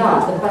opened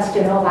up. The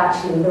question of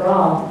actually there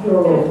are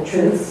plural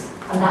truths,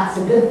 and that's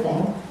a good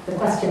thing. The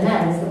question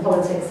then is the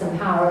politics and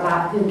power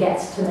about who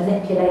gets to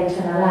manipulate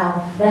and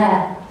allow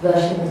their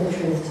version of the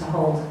truth to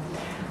hold.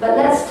 But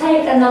let's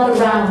take another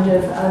round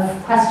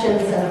of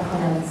questions and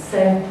comments. So,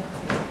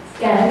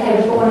 again, okay,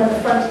 we've got one at the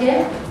front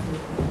here.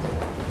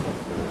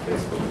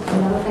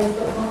 Another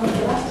Facebook one on the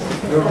left.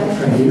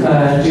 Thank you.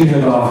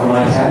 Julian Barr from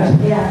Itad.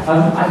 Yeah. I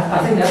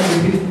think that's a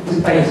good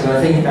debate, and I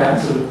think that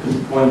sort of the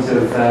point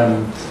of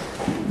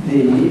the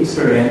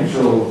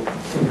experiential,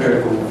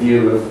 empirical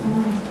view of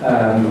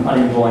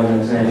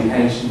unemployment and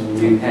education in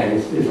the UK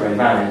is very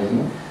valid.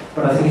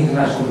 But I think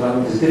international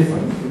development is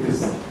different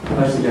because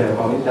most of the general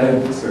public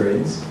don't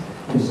experience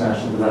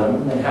international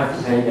development. They have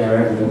to take their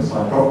evidence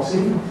by proxy,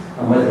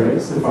 and whether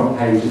it's the front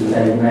page of the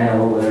Daily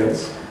Mail or whether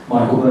it's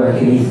Michael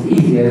Burke in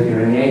Ethiopia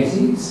in the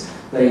 80s,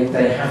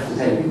 they have to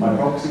take it by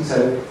proxy.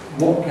 So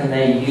what can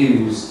they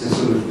use to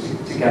sort of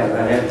to gather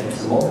that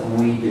evidence, and what can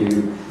we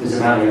do as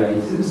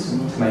evaluators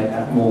to make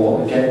that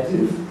more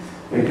objective?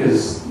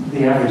 because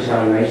the average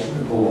evaluation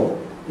report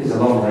is a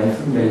long way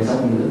from being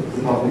something that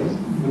the public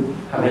would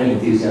have any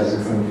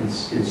enthusiasm from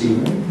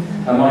consuming.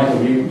 And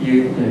Michael,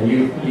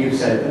 you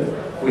said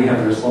that we have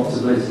a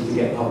responsibility to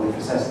get public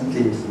assessments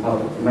into the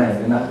public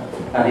domain, and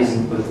that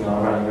isn't putting our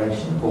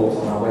evaluation reports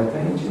on our web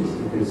pages,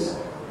 because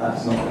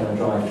that's not going to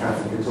drive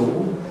traffic at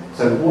all.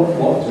 So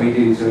what do we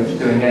do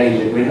to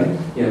engage it? We're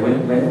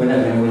never going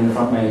to win the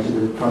front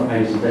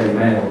page of the Daily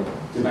Mail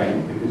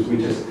debate, because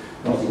we're just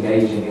not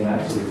engaging in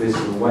that sort of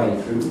visceral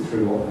way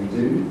through what we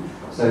do.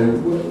 So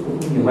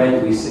where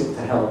do we sit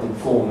to help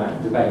inform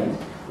that debate,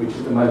 which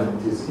at the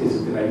moment is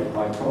a debate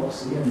by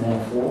proxy, and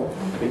therefore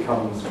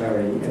becomes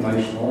very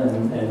emotional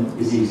and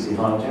is easily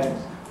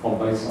hijacked on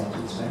both sides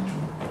of the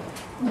spectrum.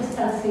 Just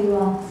tell us who you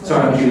are.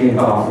 Sorry, I'm Julian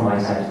Barr from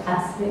Itad.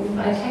 Absolutely.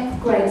 Okay,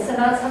 great. So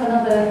now let's have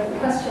another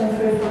question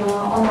through from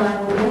our online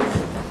audience.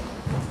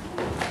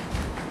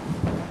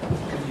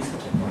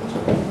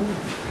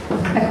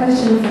 A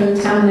question from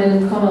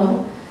Tamlin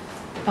Connell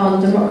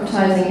on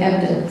democratising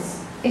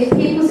evidence. If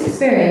people's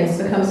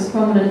experience becomes a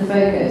prominent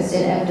focus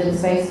in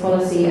evidence-based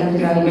policy and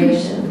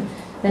evaluation,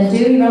 then do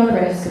we run the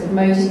risk of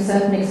promoting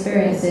certain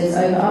experiences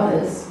over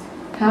others?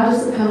 How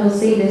does the panel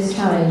see this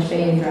challenge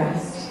being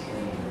addressed?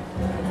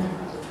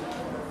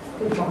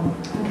 Good one.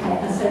 Okay,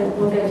 and so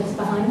we'll go just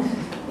behind.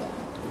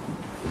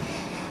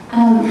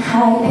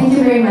 Hi, thank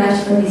you very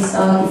much for this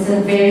talk. It's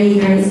a very,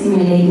 very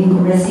stimulating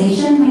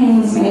conversation. My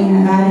name is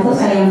Magna Garcos.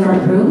 I am from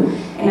Peru,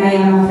 and I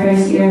am a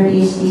first-year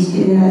PhD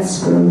student at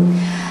school.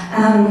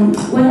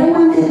 What I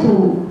wanted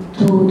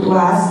to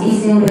ask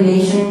is in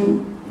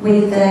relation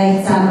with the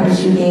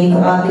examples you gave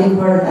about the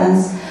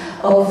importance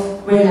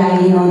of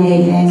relying on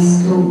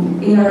evidence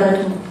in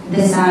order to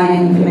design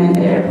and implement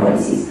better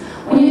policies.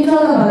 When you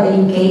talk about the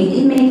UK,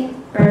 it makes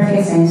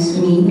perfect sense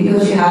to me,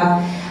 because you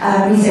have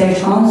research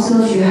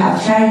councils, you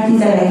have charities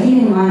that are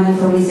giving money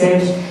for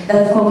research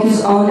that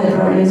focus on the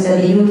problems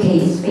that the UK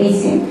is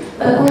facing.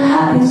 But what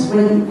happens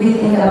when we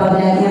think about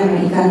Latin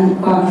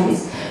American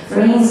countries? For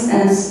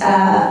instance,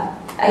 I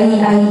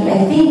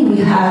think we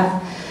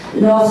have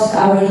lost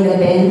our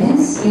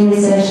independence in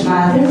research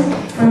matters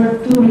for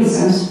two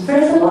reasons.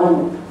 First of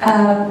all,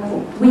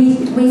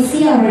 we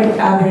see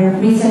our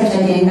research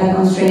agenda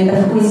constrained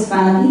by who is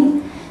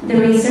funding the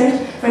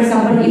research. For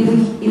example,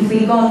 if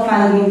we got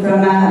funding from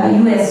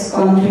a US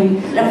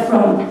country,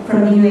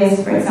 from the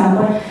US, for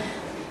example,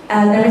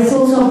 the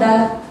results of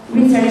that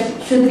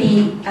research should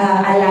be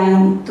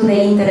aligned to the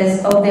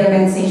interests of the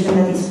organization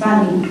that is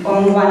funding,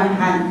 on one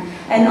hand.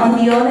 And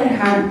on the other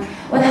hand,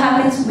 what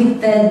happens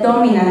with the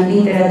dominant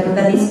literature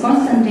that is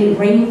constantly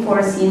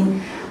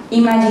reinforcing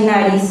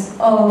imaginaries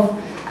of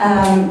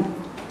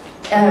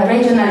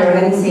regional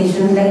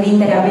organizations like the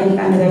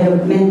Inter-American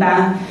Development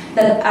Bank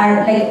that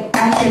are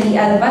actually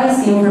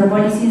advising for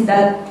policies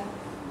that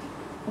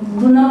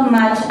do not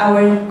match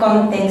our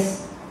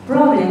context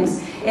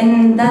problems,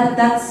 and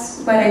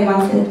that's what I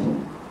wanted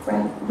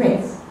to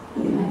raise.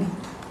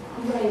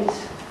 Great.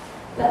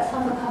 Let's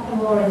have a couple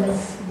more in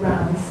this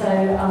round. So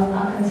I'm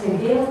going to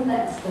Gil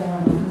next.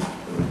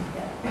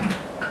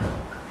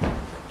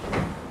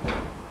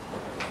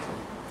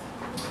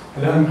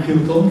 Hello, I'm Gil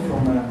Ton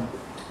from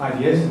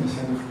IDS and the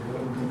Center for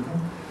Development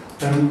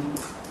Income.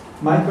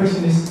 My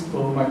question is,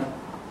 or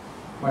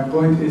my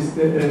point is,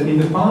 that in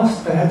the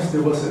past perhaps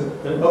there was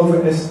an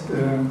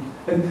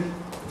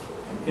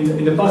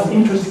in the past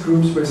interest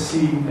groups were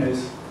seen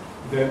as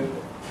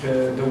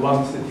the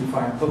ones that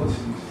define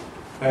policies.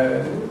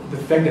 The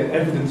fact that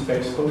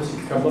evidence-based policy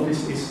come up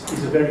is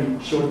a very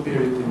short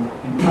period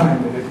in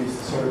time that it is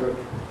sort of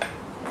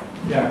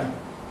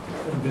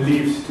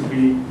believed to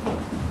be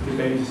the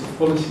basis of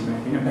policy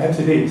making, and perhaps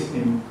it is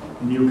in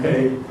the UK,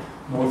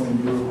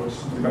 Northern Europe or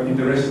something, but in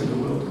the rest of the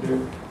world,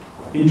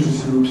 the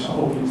interest groups are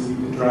obviously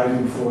the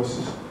driving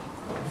forces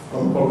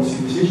of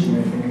policy decision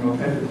making and not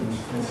evidence.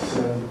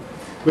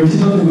 Which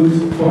is not a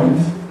good point,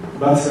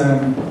 but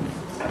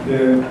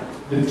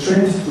the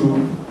trend to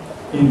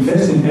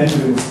invest in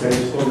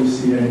evidence-based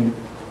policy and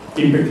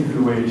impact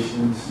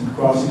evaluations and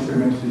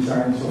quasi-experimental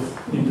designs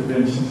of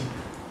interventions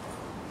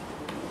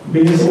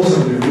bears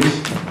also the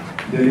risk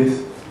that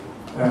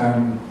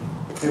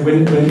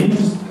when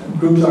interest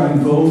groups are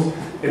involved,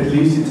 at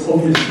least it's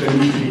obvious there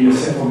needs to be a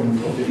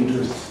settlement of the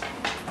interests.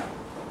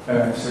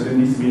 So there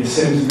needs to be a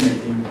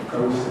sense-making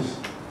process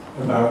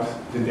about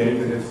the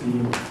data that's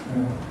being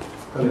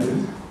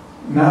collected.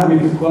 Now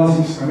with the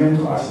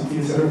quasi-experimental RCT,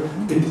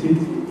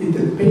 it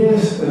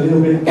appears a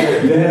little bit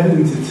that the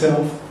evidence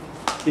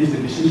itself is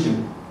the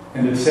decision,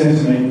 and the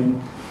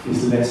sense-making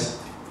is less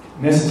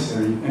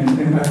necessary.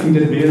 And I think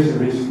that bears a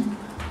risk.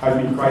 I've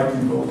been quite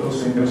involved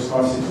also in those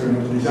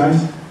quasi-experimental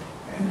designs.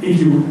 And if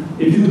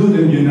you do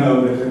them, you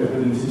know that the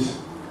evidence is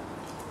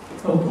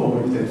not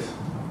always that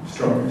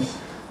strong as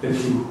that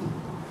you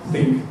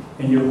think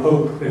and you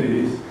hope that it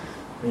is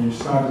when you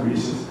start the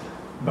research.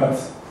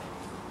 But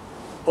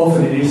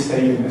often it is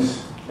taken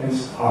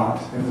as hard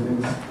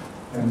evidence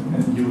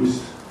and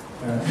used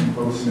in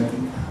policy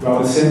making,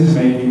 while sense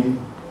making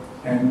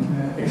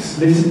and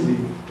explicitly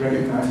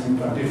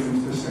recognizing our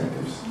different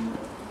perspectives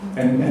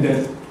and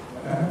that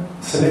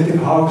selective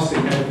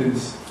harvesting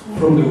evidence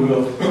from the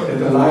world that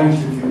aligns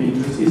with your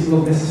interests is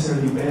not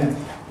necessarily bad.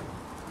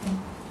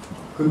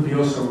 Could be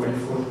also a way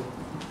forward.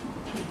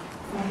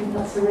 I think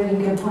that's a really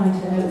good point,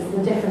 and it's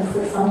the difference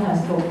that's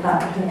sometimes talked about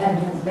between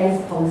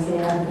evidence-based policy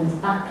and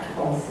evidence-backed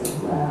policy,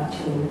 where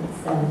actually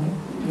it's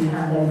you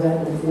hand over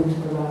evidence into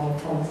the realm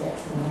of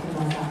politics and looking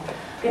like that.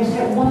 I'm going to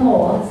take one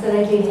more, it's the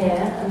lady here,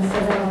 and so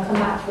then I'll come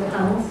back to the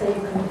panel, so you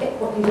can pick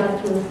what you'd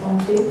like to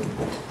respond to.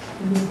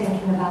 Be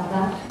thinking about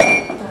that.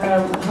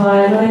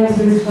 Hi, my name is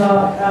Ruth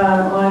Clark.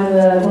 I'm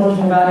the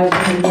Monitoring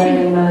Evaluation and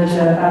Learning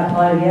Manager at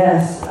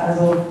IDS as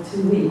of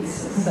 2 weeks.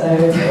 So,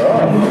 so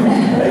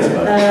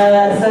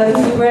this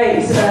is a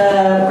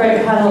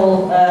great panel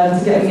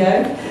to get me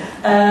going.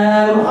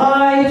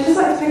 I'd just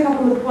like to pick up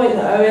on the point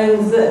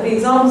that the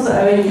examples that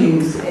Owen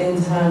used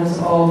in terms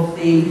of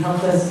the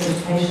health versus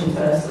education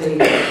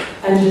firstly,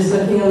 and just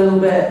looking a little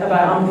bit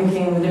about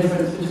unpicking the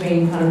difference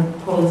between kind of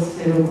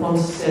qualitative and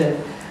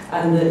quantitative.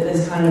 And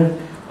this kind of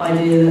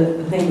idea that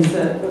the things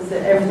that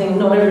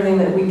not everything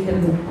that we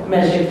can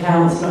measure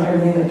counts, not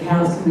everything that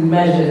counts can be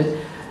measured,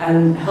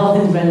 and health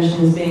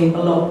interventions being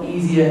a lot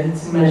easier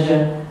to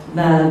measure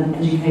than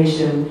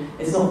education.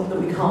 It's not that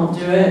we can't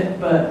do it,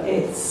 but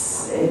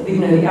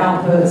the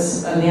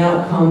outputs and the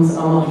outcomes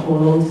are much more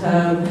long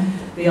term.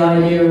 The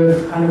idea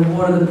of kind of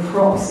what are the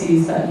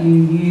proxies that you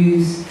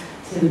use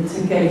to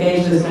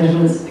gauge those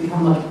measurements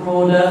become much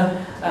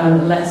broader,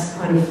 less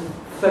kind of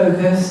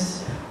focused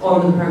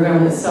on the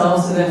program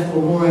itself, so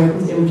therefore more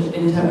open to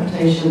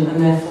interpretation and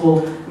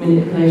therefore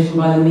manipulation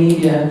by the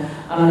media.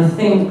 And I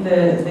think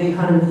the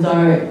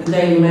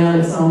Daily Mail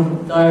example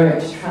of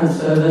direct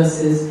transfer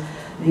versus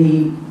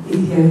the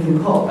Ethiopian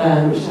cop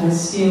ban, which I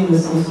assume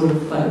was some sort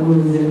of like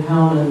women's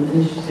empowerment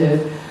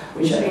initiative,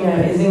 which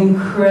is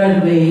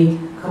incredibly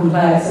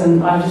complex.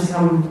 And I've just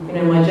come,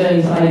 my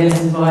journey to IDS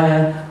is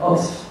via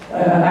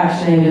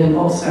ActionAid and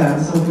Oxfam,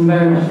 so I've been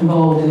very much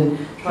involved in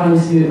trying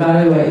to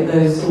evaluate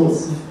those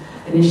sorts of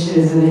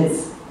initiatives, and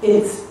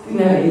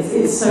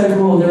it's so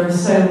broad. There are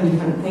so many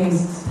different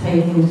things to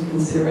take into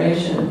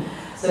consideration.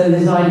 So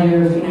this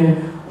idea of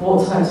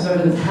what types of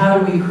evidence, how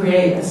do we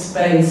create a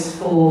space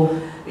for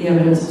the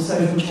evidence of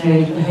social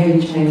change,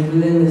 behaviour change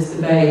within this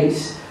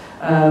debate,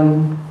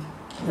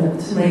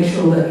 to make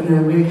sure that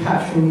we're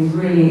capturing these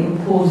really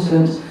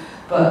important,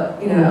 but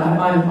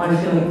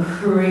I feel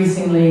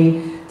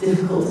increasingly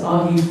difficult to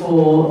argue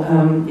for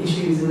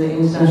issues in the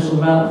international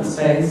development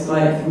space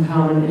like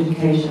empowerment,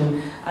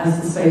 education.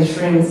 As the space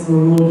shrinks and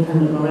we're more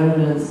dependent on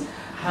evidence,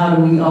 how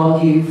do we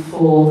argue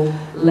for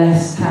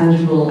less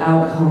tangible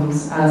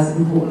outcomes as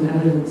important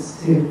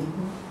evidence too?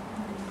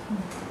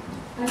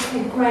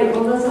 Okay, great.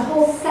 Well, there's a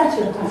whole set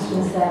of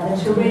questions there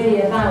that are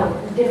really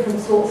about different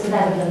sorts of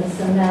evidence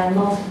and their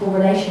multiple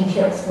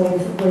relationships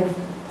with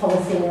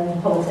policy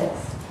and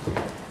politics.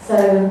 So,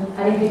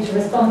 anything to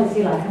respond if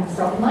you like? I'm going to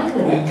start with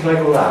Michael again. Can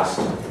I go last?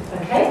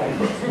 Okay.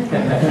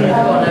 Okay,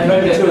 yeah.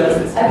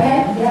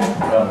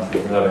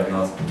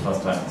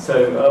 Last time. So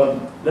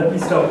let me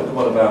start with the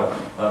one about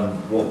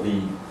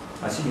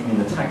I assume you mean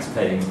the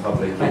tax-paying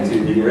public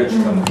in rich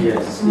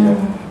countries,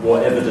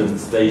 what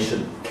evidence they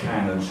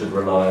can and should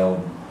rely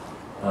on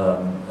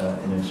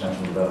in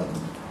international development.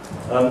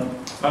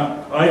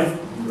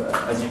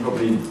 As you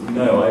probably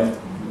know,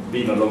 I've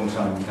been a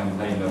long-time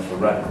campaigner for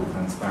radical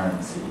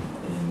transparency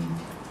in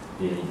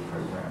the aid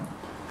programme,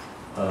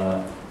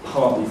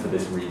 partly for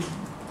this reason.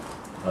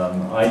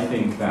 I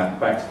think that,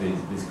 back to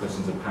these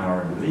questions of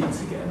power and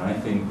elites again, I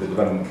think the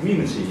development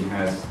community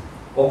has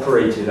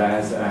operated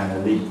as an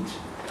elite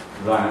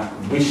that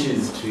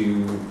wishes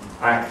to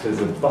act as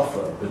a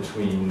buffer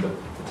between the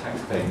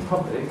tax-paying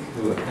public,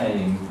 who are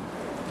paying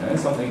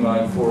something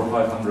like £400 or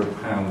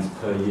 £500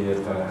 per year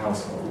per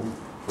household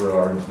for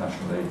our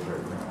international aid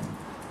programme.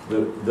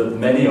 That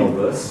many of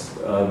us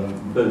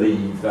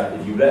believe that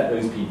if you let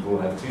those people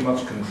have too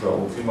much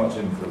control, too much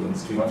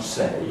influence, too much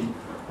say,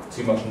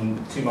 too much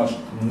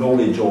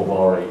knowledge of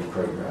our aid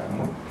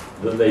programme,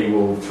 that they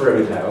will throw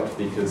it out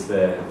because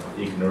they're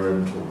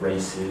ignorant or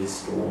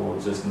racist or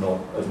just not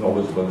as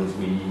knowledgeable as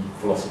we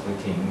philosopher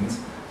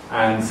kings.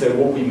 And so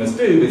what we must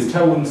do is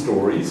tell them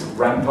stories,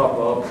 ramp up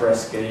our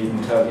press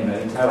game, tell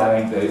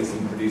anecdotes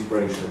and produce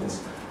brochures.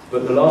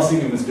 But the last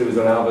thing we must do is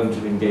allow them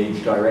to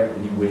engage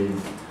directly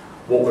with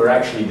what we're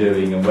actually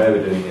doing and where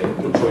we're doing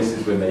it, the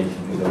choices we're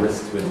making, the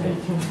risks we're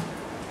taking.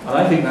 And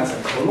I think that's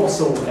a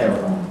colossal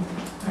error,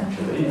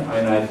 actually,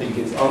 and I think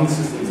it's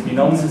been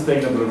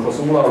unsustainable across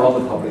all our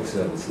other public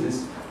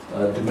services,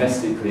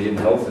 domestically in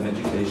health and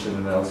education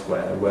and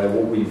elsewhere, where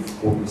what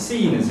we've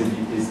seen is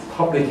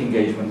public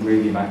engagement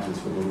really matters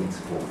for building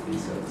support for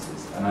these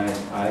services. And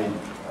I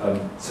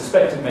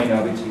suspect it may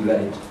now be too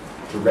late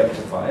to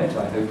rectify it.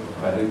 I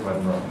hope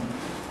I'm wrong,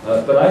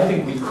 but I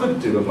think we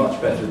could do a much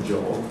better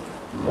job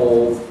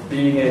of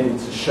being able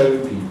to show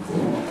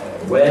people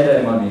where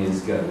their money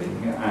is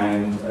going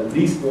and at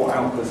least what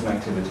outputs and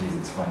activities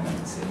it's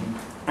financing,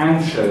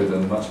 and show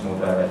them much more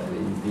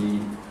directly the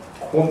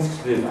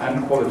quantitative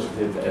and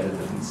qualitative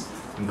evidence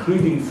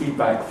including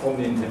feedback from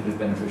the intended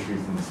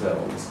beneficiaries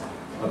themselves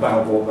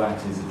about what that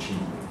is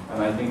achieving.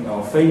 And I think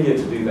our failure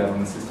to do that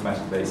on a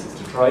systematic basis,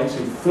 to try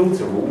to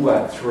filter all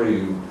that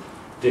through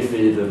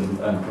DFID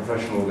and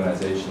professional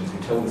organisations who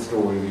tell the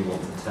story we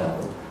want to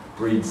tell,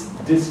 breeds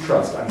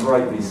distrust, and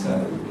rightly so,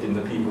 in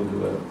the people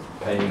who are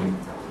paying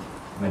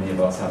many of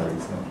our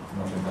salaries,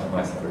 not in fact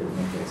my salary in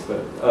any case.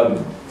 But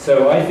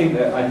so I think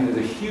there's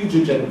a huge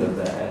agenda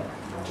there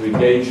to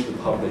engage the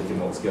public in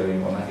what's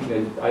going on. I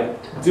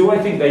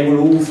think they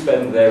will all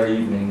spend their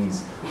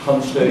evenings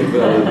hunched over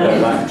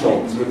their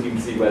laptops looking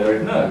to see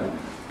whether no.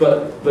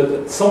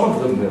 But some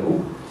of them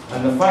will,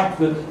 and the fact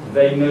that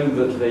they know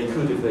that they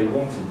could if they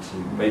wanted to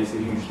makes a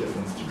huge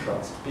difference to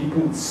trust.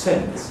 People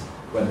sense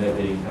when they're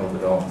being held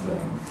at arm's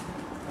length.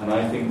 And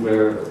I think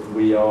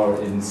we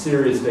are in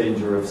serious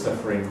danger of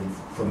suffering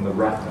from the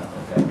Ratner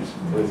effect.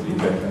 Those of you who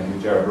don't know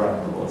who Jared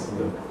Ratner was,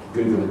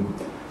 Google him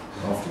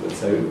afterwards.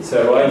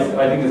 So I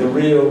think there's a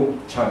real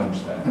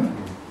challenge there.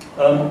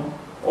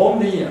 On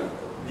the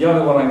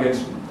other one I'm going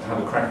to have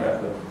a crack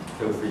at, but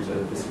feel free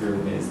to disagree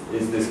with me,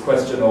 is this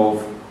question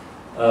of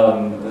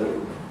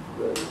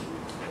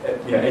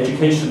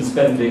education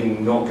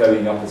spending not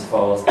going up as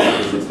fast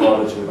because it's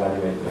harder to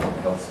evaluate than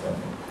health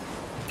spending.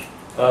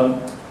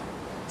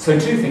 So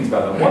two things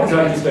about that. One is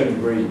I just don't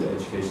agree that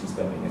education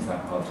spending is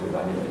that hard to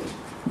evaluate.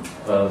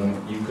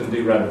 You can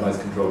do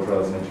randomised control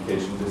trials in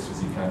education just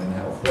as you can in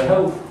health. The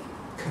health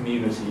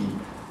community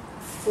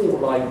fought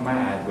like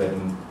mad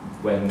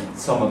when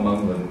some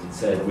among them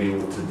said we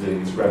ought to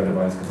do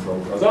randomised control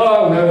trials.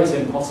 Oh no, it's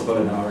impossible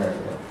in our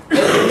area.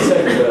 Every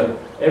sector,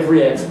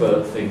 every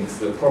expert thinks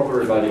that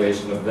proper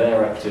evaluation of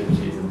their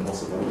activity is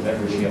impossible and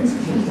everything else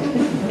is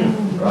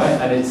impossible.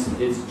 Right? And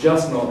it's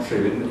just not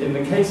true. In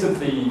the case of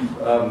the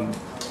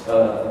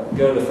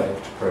Girl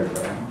Effect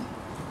programme,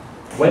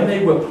 when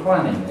they were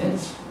planning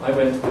it, I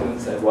went to them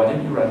and said, why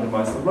don't you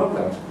randomise the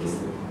rollout of this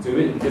thing? Do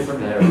it in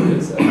different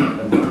areas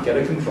and get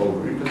a control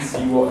group and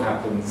see what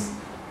happens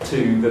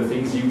to the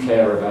things you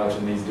care about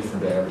in these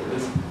different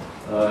areas.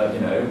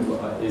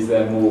 Is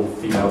there more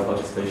female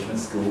participation at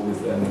school?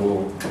 Does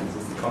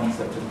the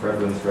concept of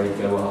prevalence rate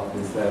go up?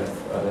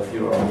 Are there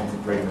fewer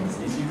unwanted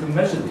pregnancies? You can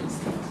measure these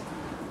things.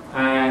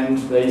 And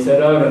they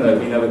said, oh no,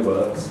 we know it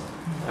works.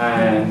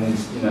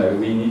 And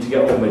we need to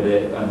get on with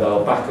it, and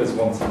our backers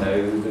want to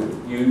know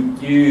that you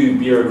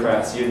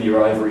bureaucrats, you in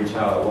your ivory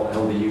tower, what the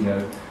hell do you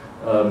know?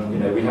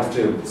 We have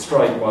to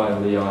strike while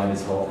the iron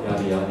is hot,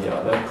 yada yada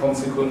yada.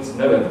 Consequence,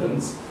 no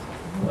evidence,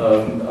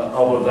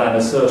 other than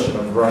assertion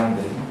and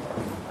branding.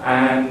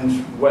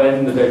 And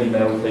when the Daily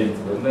Mail came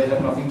to them, they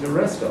had nothing to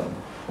rest on.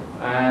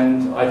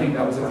 And I think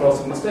that was a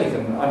colossal mistake.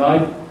 And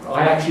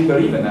I actually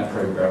believe in that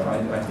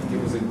programme. I think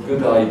it was a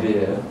good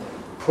idea,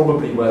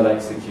 probably well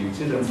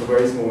executed, and for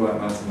very small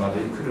amounts of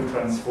money, it could have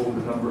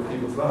transformed a number of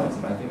people's lives.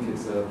 And I think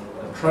it's a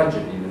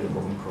tragedy that it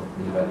wasn't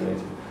properly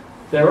evaluated.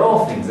 There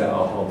are things that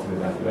are hard to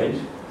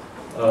evaluate.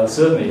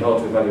 Certainly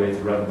hard to evaluate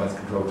in randomised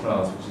controlled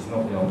trials, which is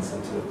not the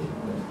answer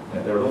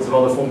to. There are lots of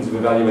other forms of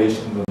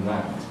evaluation than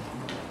that.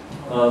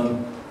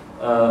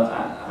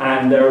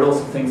 And there are lots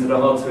of things that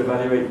are hard to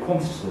evaluate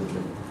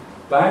quantitatively.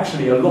 But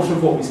actually, a lot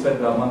of what we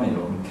spend our money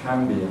on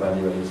can be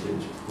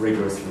evaluated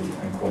rigorously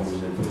and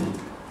quantitatively,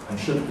 and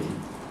should be.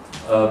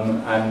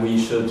 And we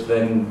should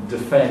then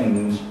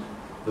defend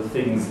the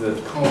things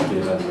that can't be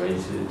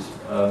evaluated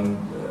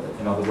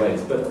in other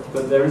ways.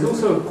 But there is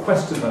also a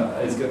question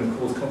that is going to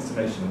cause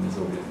consternation in this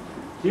audience.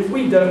 If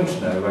we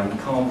don't know and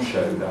can't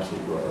show that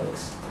it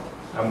works,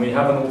 and we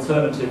have an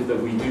alternative that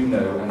we do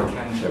know and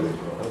can show it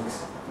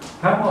works,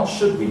 how much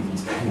should we be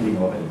spending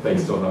on it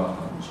based on our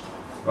hunch?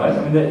 Right?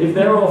 I mean, if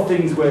there are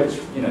things which,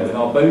 in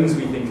our bones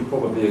we think are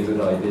probably a good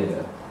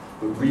idea,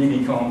 but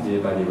really can't be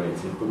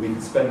evaluated, but we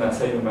could spend that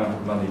same amount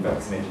of money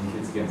vaccinating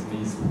kids against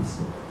measles,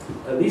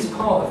 at least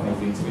part of me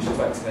thinks we should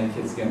vaccinate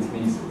kids against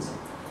measles.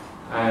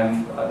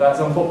 And that's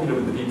unpopular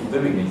with the people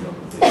doing these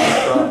other things.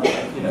 But,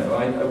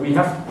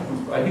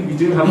 I think we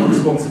do have a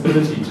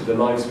responsibility to the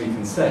lives we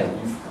can save,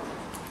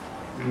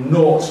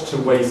 not to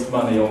waste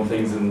money on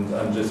things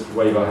and just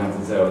wave our hands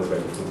and say, oh, it's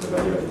very difficult to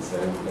evaluate, so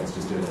let's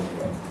just do it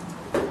anyway.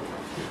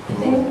 I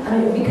think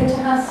it would be good to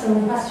have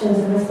some questions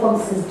and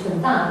responses to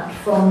that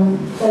from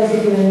those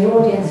of you in the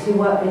audience who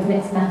work with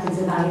mixed methods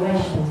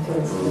evaluations, for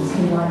instance,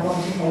 who might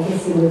want to take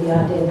issue with the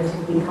idea that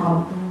if we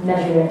can't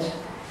measure it,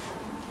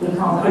 we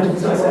can't. I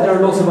said there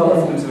are lots of other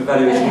forms of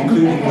evaluation,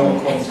 including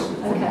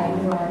non-quantitative. Okay,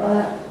 right. Well,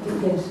 that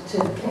would be good to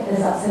pick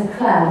this up. So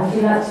Claire, would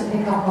you like to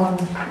pick up on?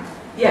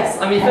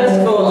 Yes, I mean, first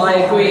of all, I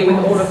agree with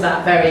all of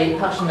that very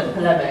passionate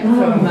polemic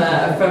from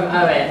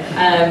Owen,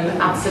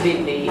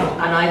 absolutely.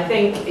 And I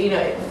think,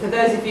 for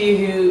those of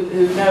you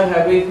who know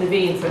her, Ruth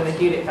Naveen from the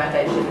Hewlett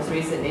Foundation has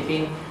recently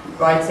been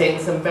writing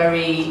some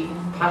very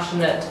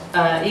passionate,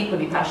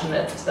 equally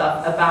passionate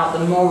stuff about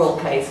the moral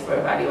case for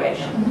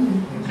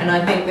evaluation. And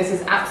I think this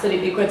is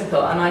absolutely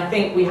critical. And I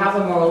think we have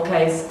a moral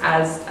case,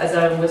 as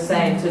Owen was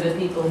saying, to the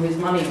people whose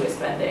money we're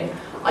spending.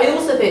 I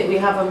also think we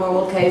have a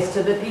moral case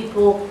to the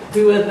people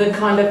who are the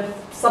kind of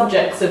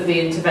subjects of the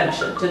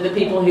intervention, to the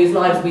people whose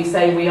lives we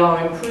say we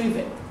are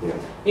improving. Yeah.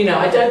 You know,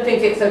 I don't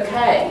think it's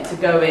okay to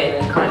go in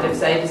and kind of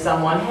say to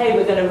someone, hey,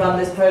 we're going to run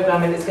this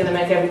program and it's going to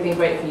make everything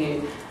great for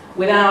you,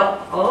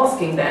 without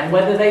asking them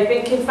whether they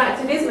think in fact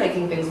it is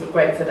making things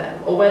great for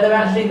them, or whether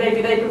actually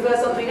maybe they prefer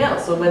something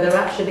else, or whether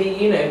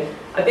actually, you know,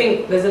 I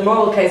think there's a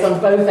moral case on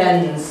both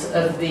ends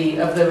of the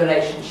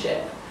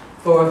relationship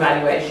for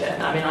evaluation.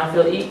 I mean, I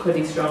feel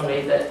equally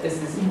strongly that this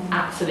is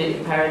absolutely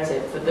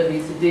imperative for the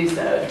lead to do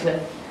so, and to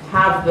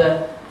have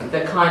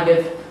the kind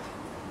of,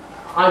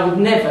 I would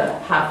never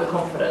have the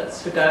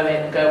confidence to go in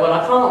and go, well,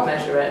 I can't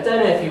measure it, I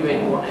don't know if you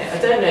really want it, I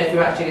don't know if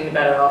you're actually getting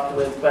better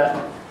afterwards, but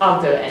I'll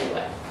do it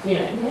anyway. You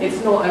know,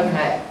 it's not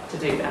okay to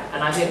do that,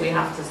 and I think we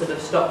have to sort of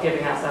stop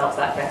giving ourselves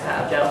that get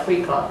out of jail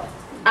free card.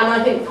 And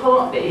I think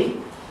partly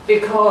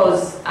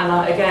because, and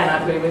I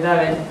agree with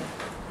Owen,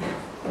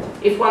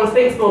 if one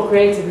thinks more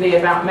creatively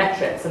about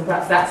metrics, and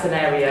perhaps that's an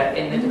area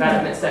in the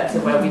development sector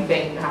where we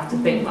think you have to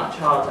think much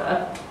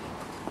harder,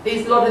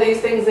 a lot of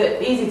these things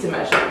are easy to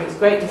measure. It's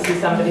great to see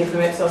somebody from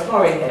Ipsos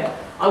Mori here.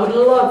 I would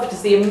love to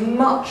see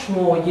much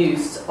more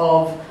use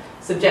of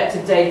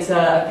subjective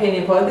data,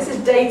 opinion polling. This is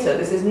data,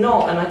 this is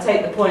not, and I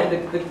take the point,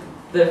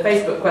 the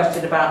Facebook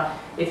question about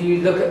if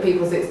you look at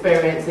people's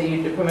experience, are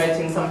you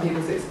promoting some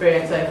people's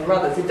experience over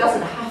others? It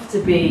doesn't have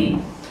to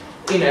be,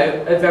 you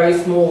know, a very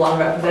small,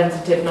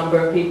 unrepresentative number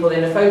of people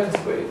in a focus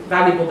group,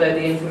 valuable though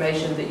the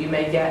information that you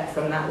may get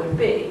from that would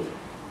be.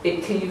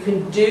 You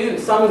can do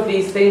some of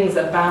these things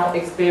about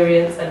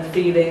experience and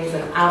feelings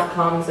and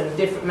outcomes and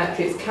different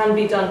metrics can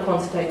be done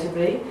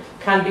quantitatively,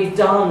 can be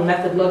done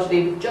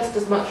methodologically with just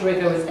as much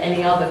rigor as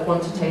any other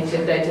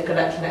quantitative data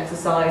collection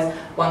exercise.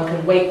 One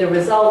can weight the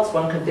results,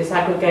 one can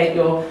disaggregate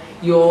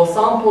your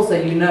sample so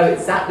you know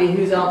exactly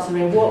who's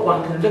answering what,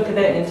 one can look at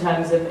it in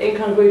terms of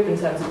income group, in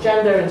terms of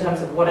gender, in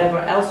terms of whatever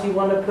else you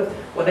want to put,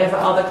 whatever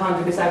other kind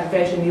of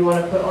disaggregation you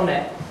want to put on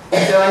it.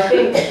 So I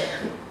think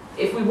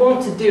if we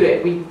want to do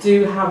it, we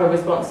do have a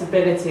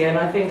responsibility, and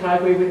I think I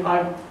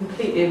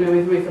completely agree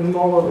with Ruth, a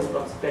moral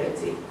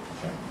responsibility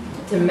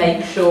to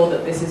make sure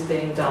that this is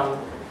being done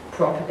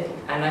properly.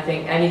 And I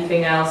think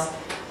anything else,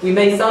 we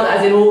may start,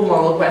 as in all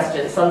moral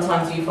questions,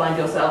 sometimes you find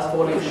yourselves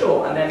falling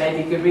short, and there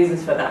may be good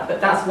reasons for that,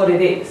 but that's what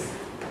it is.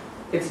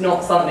 It's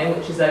not something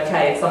which is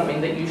okay, it's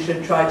something that you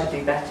should try to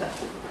do better.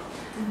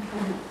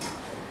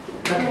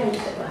 Okay.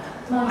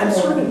 I'm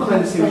sort of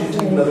inclined to say we should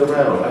take another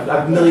round.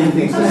 I've a million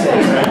things to say.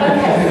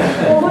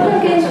 Okay. Well, what I'm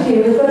going to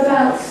do, we've got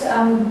about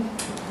 7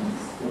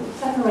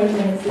 or 8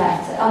 minutes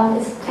left,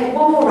 is take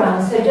one more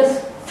round, so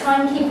just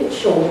try and keep it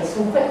short,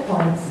 some quick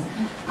points,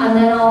 and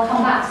then I'll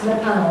come back to the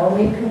panel, and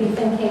we can be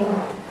thinking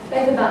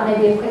both about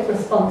maybe a quick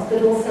response,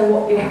 but also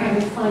what your kind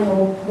of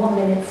final 1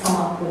 minute sum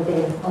up will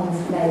be on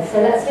this debate.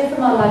 So let's hear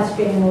from our live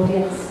streaming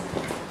audience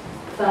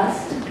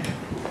first.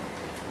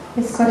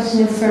 This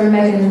question is from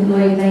Megan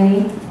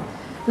Lloyd-Laney.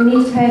 We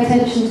need to pay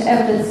attention to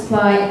evidence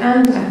supply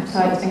and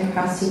appetite and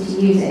capacity to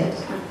use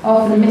it,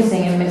 often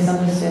missing and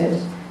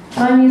misunderstood.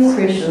 Timing is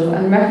crucial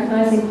and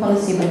recognising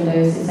policy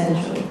windows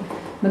essential.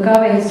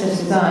 Mugabe has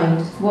just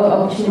resigned. What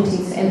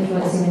opportunities for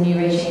influencing the new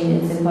regime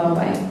in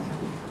Zimbabwe?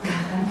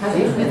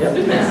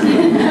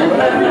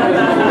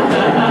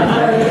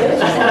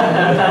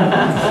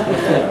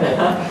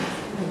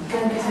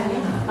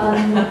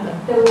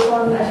 There was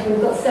one, actually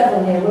we've got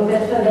several here, we'll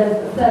get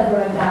further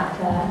row back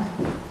there.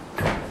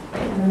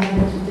 And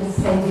remember to just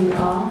say who you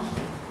are.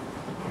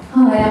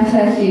 Hi, I'm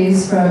Claire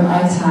Hughes from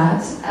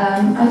Itad.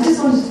 I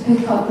just wanted to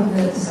pick up on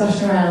the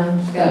discussion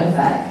around girl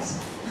effect.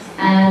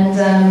 And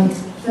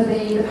for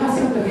the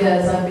past couple of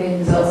years, I've been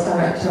results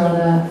director on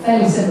a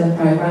fairly similar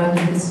programme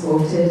we've been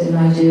supported in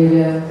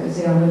Nigeria,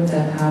 focusing on women's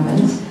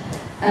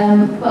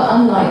empowerment. But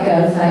unlike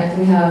girl effect,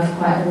 we have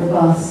quite a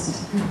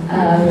robust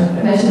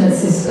measurement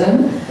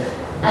system.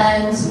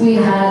 And we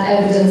had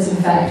evidence, in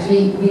fact,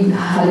 we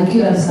had a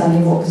good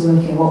understanding of what was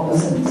working and what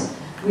wasn't.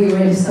 We were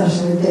in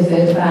discussion with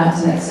David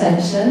about an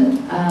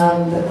extension.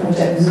 The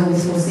project was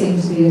always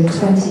foreseen to be a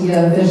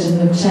 20-year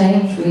vision of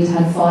change. We'd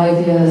had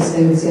 5 years,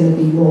 there was going to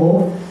be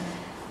more.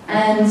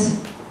 And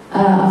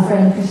our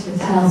friend Krishna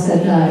Patel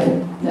said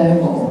no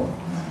more.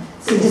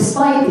 So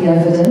despite the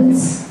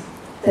evidence,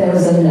 there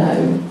was a no,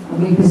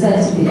 and we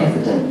presented the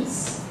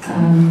evidence.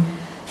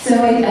 So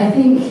I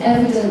think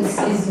evidence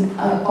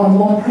on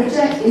one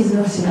project is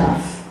not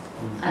enough.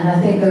 And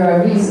I think there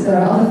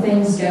are other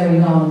things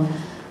going on.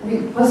 I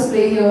think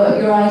possibly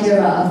your idea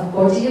about a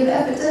body of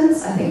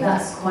evidence, I think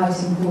that's quite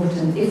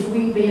important. If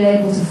we've been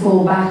able to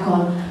fall back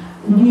on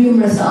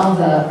numerous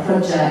other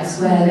projects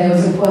where there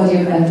was a body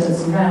of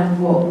evidence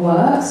around what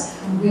works,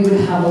 we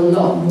would have a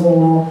lot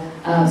more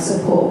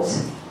support.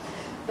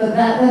 But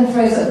that then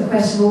throws up the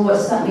question, well, what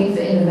does that mean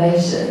for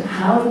innovation?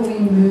 How do we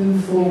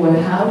move forward?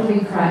 How do we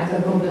crack the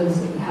problems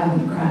that we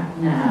haven't cracked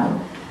now?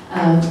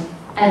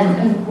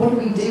 And what do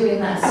we do in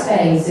that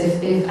space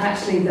if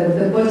actually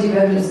the body of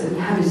evidence that we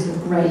have is the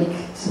brake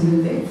to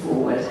moving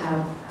forward?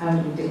 How do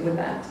we deal with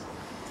that?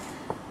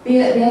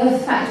 The other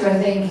factor, I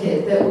think,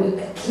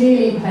 that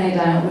clearly played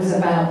out was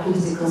about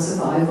political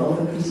survival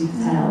for Priti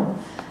Patel.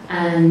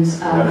 And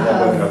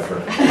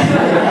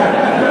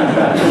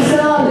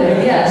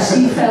bizarrely, yeah,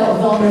 she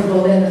felt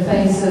vulnerable in the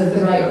face of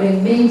the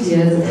right-wing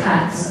media's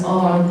attacks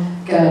on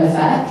girl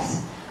effect.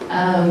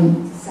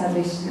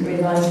 Sadly, she didn't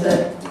realise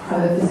that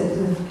private visits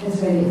with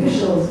Israeli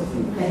officials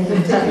made her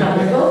particularly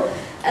vulnerable.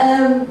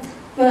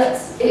 But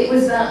it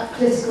was that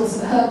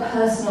her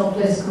personal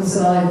political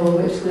survival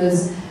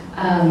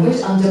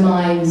which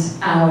undermined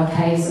our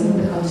case and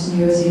the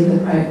continuity of the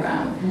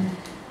programme.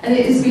 And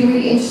it has been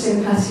really interesting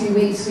the past few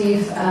weeks.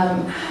 We've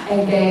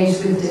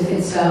engaged with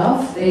DFID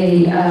staff,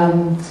 the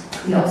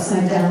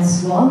upside down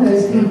swan,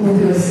 those people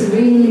who are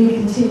serenely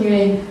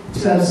continuing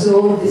to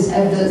absorb this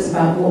evidence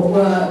about what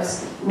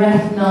works,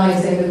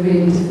 recognising the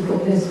really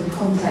difficult political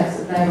context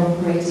that they're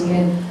operating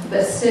in,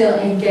 but still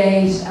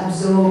engaged,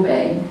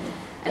 absorbing.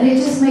 And it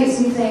just makes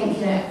me think,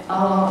 in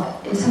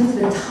terms of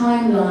the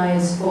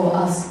timelines for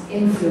us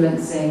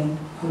influencing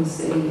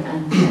policy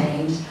and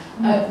change,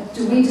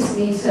 do we just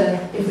need to,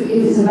 if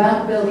it's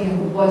about building up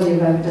a body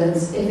of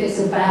evidence, if it's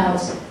about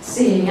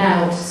seeing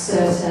out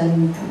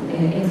certain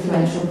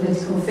influential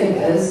political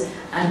figures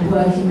and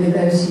working with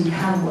those you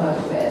can work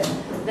with,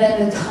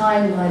 then the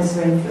timelines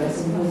for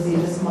influencing policy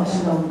are just much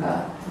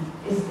longer.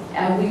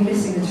 Are we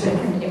missing the trick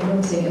in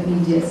wanting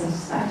immediate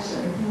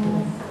satisfaction?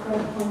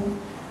 Great point.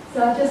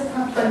 So I've just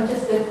touched on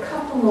just a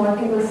couple more. I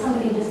think there was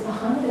somebody just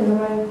behind in the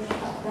row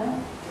up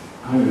there.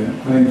 Hi there,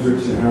 my name is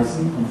Richard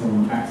Harrison. I'm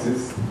from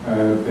Axis,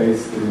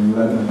 based in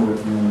Lebanon,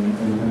 working on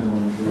independent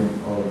monitoring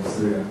of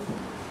Syria.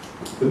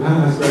 The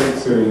panel has great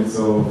experience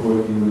of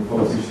working with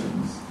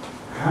politicians.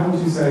 How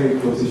would you say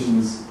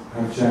politicians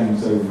have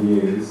changed over the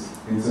years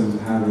in terms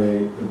of how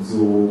they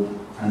absorb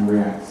and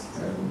react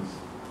to evidence?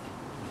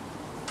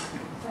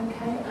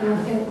 Okay, and I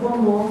think one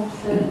more.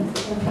 So,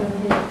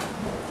 here.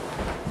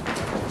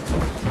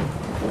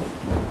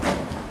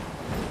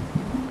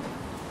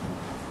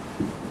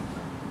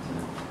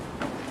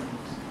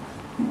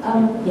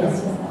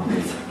 Yes.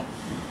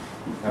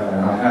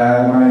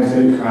 My name is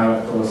Luke.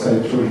 I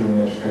also Children in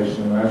the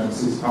Education and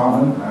Emergencies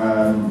Department,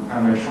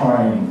 and we're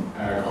trying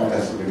quite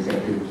desperately to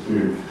get people to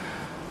do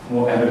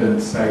more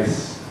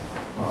evidence-based,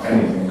 well,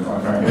 anything,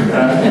 quite frankly,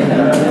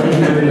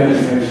 within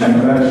education and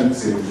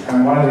emergencies.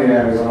 And one of the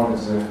areas I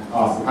wanted to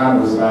ask the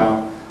panel was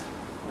about,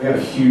 we have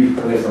a huge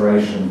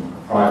proliferation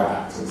of private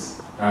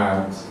actors,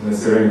 and the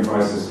Syrian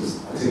crisis was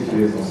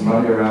particularly, there's lots of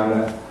money around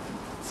there.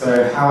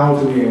 So how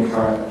do we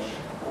encourage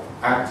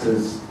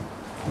actors,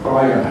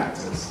 private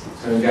actors,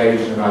 to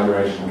engage in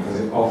evaluation, because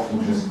it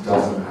often just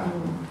doesn't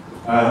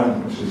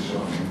happen, which is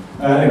shocking.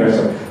 Anyway,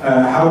 so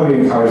how do we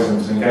encourage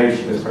them to engage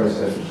in this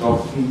process, which is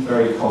often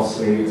very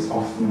costly? It's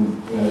often,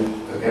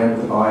 again,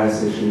 the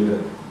bias issue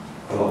that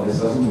a lot of this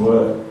doesn't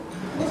work.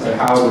 So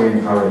how do we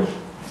encourage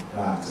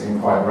that in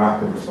quite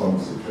rapid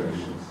response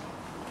situations?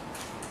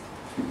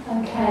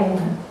 Okay,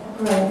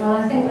 great. Well,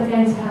 I think we're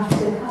going to have to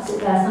cut it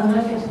there. So I'm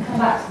going to come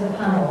back to the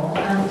panel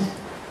and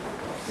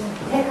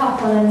pick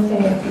up on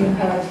anything that you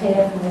heard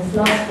here from this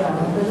last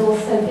round, but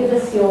also give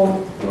us your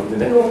 1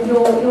 minute.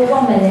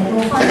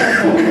 We'll find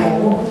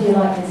out what would you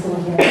like this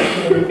audience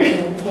to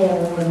hear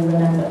or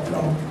remember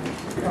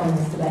from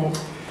this debate?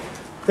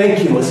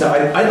 Thank you, Melissa.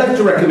 I'd like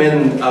to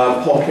recommend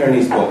Paul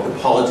Kearney's book, The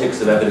Politics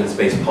of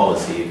Evidence-Based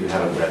Policy, if you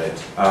haven't read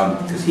it,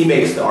 because he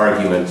makes the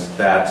argument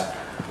that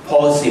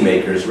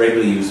policymakers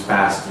regularly use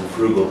fast and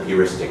frugal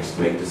heuristics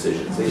to make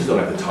decisions. They just don't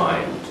have the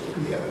time to look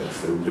at the evidence.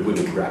 They're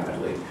moving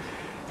rapidly.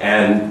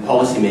 And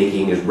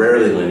policymaking is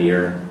rarely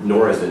linear,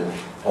 nor is it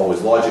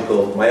always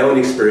logical. My own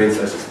experience,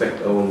 I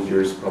suspect Owen's,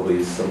 yours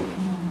probably some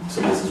of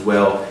this as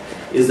well,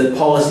 is that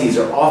policies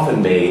are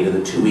often made in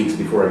the 2 weeks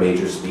before a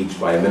major speech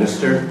by a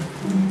minister.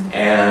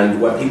 And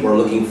what people are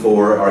looking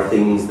for are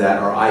things that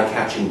are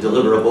eye-catching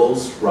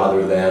deliverables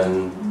rather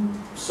than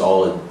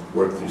solid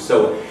work through.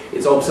 So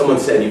it's someone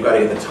said you've got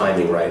to get the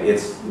timing right.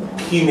 It's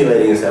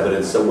accumulating this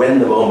evidence so when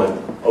the moment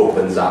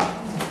opens up,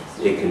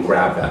 it can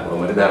grab that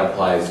moment, and that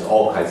applies to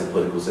all kinds of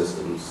political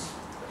systems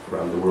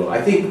around the world. I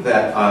think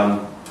that,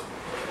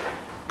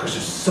 because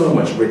there's so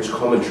much rich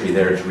commentary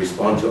there to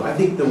respond to, I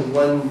think the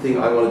one thing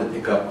I wanted to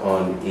pick up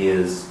on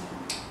is,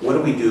 what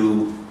do we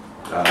do,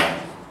 it's kind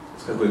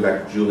of going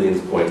back to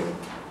Julian's point,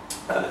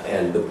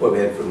 and the point we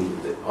had from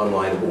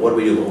online, but what do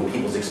we do when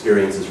people's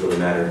experiences really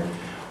matter?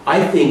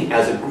 I think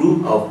as a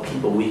group of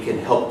people we can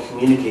help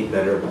communicate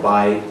better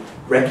by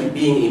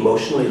being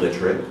emotionally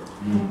literate,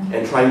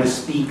 and trying to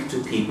speak to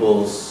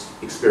people's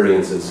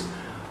experiences.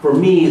 For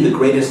me, the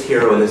greatest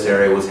hero in this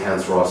area was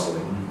Hans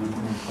Rosling.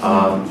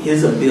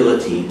 His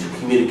ability to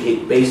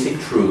communicate basic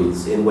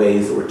truths in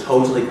ways that were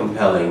totally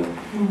compelling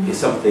is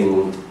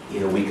something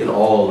we can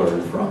all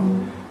learn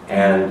from.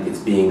 And it's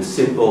being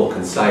simple,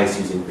 concise,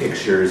 using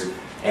pictures,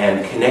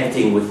 and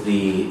connecting with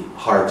the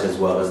heart as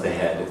well as the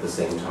head at the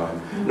same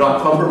time.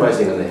 Not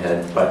compromising on the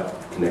head, but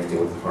connecting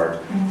with the heart.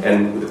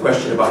 And the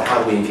question about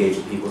how do we engage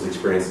with people's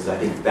experiences, I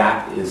think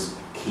that is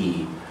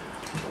key.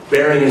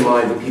 Bearing in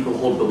mind that people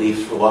hold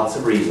beliefs for lots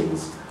of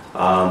reasons.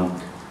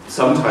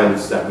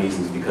 Sometimes that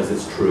reason is because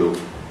it's true.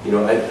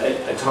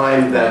 A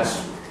time that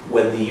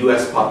when the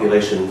US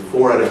population,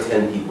 4 out of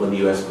 10 people in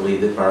the US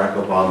believed that Barack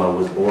Obama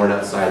was born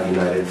outside the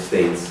United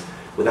States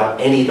without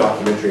any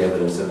documentary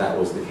evidence that that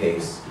was the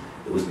case.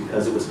 It was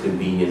because it was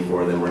convenient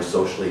for them or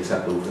socially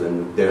acceptable for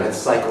them. They had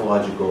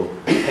psychological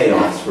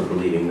payoffs for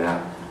believing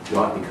that,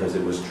 not because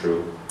it was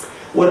true.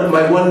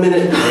 My 1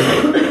 minute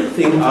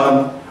thing,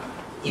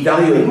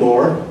 evaluate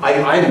more.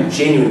 I'm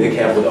genuinely in the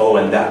camp with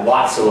Owen that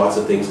lots and lots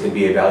of things can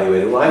be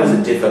evaluated. When I was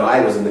at DFID,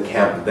 I was in the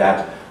camp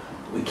that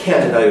we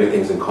can't evaluate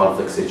things in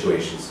conflict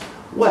situations.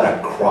 What a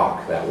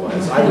crock that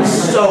was. I was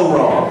so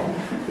wrong.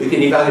 We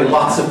can evaluate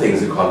lots of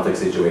things in conflict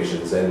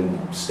situations, and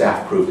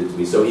staff proved it to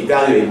me. So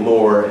evaluate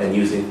more and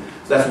using,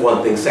 so that's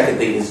one thing. Second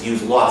thing is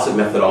use lots of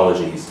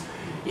methodologies.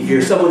 If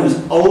you're someone who's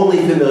only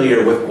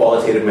familiar with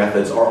qualitative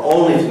methods or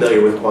only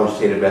familiar with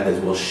quantitative methods,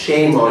 well,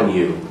 shame on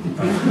you.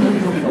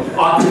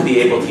 Ought to be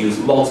able to use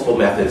multiple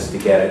methods to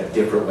get at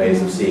different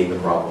ways of seeing the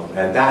problem.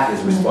 And that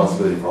is a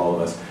responsibility for all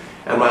of us.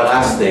 And my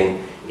last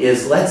thing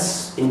is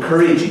let's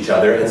encourage each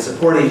other and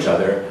support each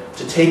other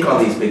to take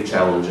on these big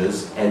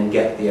challenges and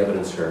get the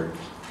evidence heard.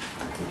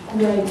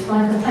 Great,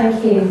 Michael,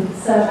 thank you.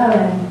 So,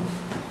 Owen,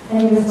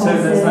 any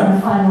responses and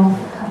a final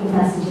couple of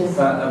messages?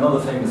 Another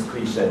famous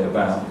cliche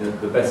about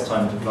the best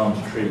time to plant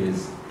a tree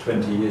is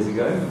 20 years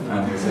ago,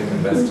 and the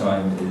second best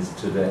time is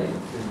today.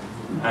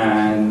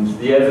 And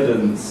the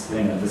evidence,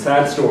 the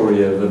sad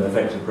story of an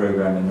effective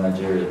program in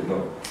Nigeria that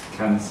got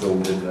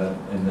cancelled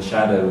in the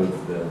shadow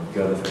of the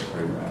Girl Effect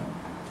program.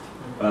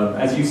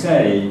 As you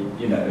say,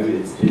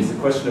 it's a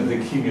question of the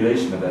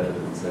accumulation of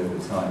evidence over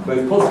time,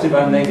 both positive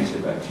and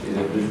negative, actually.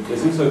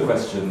 There's also a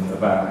question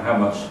about how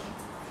much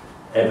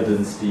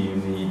evidence do you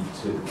need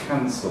to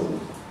cancel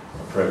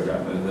a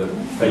program. There's a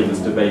famous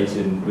debate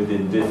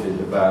within DFID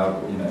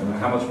about,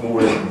 how much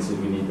more evidence do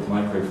we need that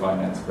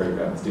microfinance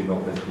programs do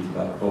not lift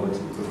people out of poverty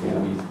before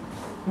we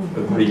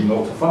agree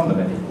not to fund them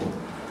anymore.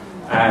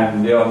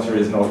 And the answer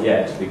is not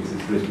yet, because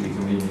it's politically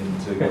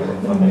convenient to go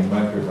on funding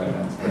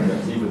microfinance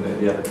programs, even though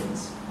the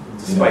evidence...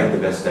 Despite the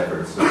best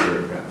efforts of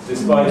bureaucrats.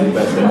 Despite the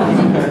best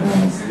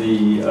efforts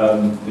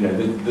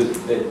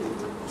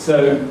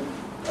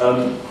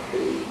of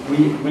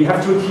we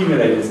have to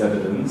accumulate this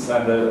evidence,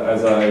 and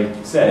as I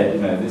said,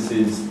 this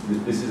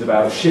is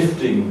about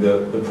shifting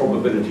the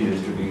probability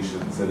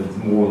distribution so that it's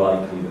more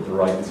likely that the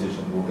right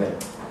decision will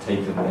get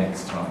taken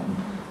next time.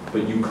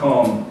 But you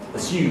can't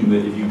assume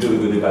that if you do a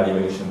good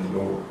evaluation that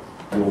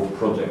your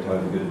project,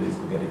 however good it is,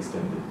 will get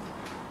extended.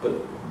 But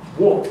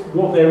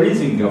what there is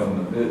in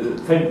government,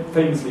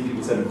 famously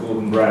people said of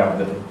Gordon Brown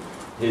that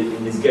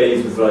his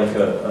gaze was like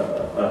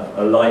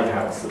a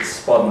lighthouse that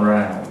spun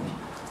round,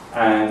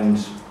 and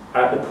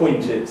at the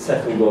point it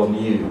settled on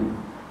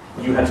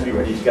you had to be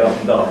ready to get up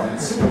and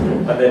dance,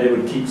 and then it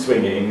would keep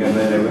swinging, and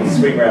then it would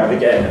swing round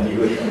again, and you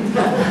would...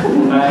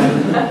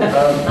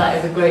 that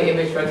is a great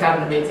image for a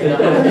cabinet meeting.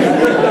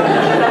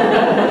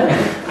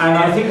 And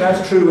I think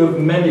that's true of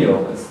many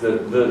of us,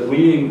 that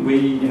we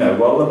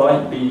while the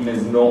light beam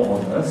is not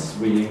on us,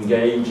 we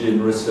engage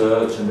in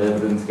research and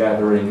evidence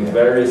gathering of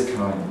various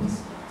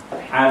kinds,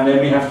 and then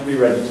we have to be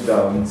ready to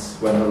dance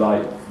when the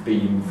light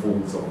beam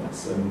falls on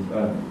us. And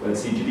at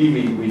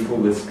CGD we call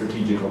this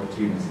strategic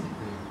opportunity.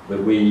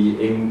 That we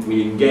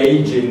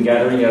engage in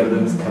gathering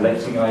evidence,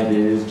 collecting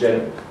ideas,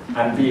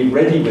 and being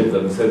ready with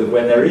them, so that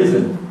when there is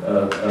a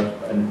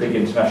big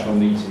international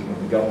meeting and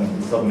the government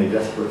is suddenly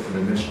desperate for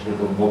an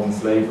initiative on modern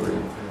slavery,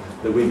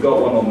 that we've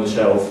got one on the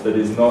shelf that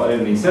is not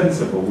only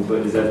sensible, but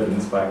is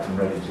evidence-backed and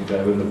ready to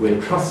go, and that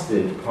we're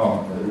trusted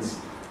partners,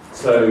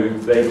 so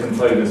they can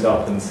phone us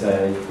up and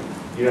say,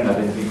 you don't have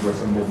anything for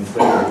us on modern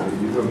slavery,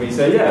 do you? And we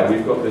say, yeah,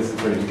 we've got this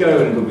ready to go,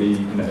 and it'll be,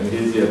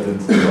 here's the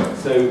evidence.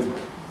 So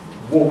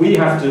what we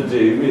have to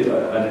do,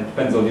 and it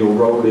depends on your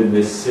role in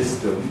this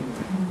system,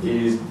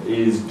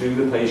 is do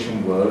the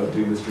patient work,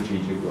 do the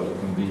strategic work,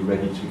 and be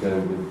ready to go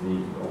with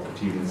the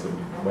opportunism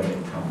when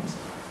it comes.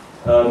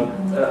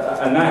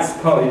 And that's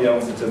partly the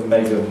answer to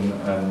Megan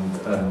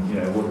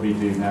and what do we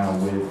do now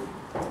with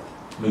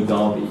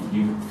Mugabe.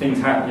 Things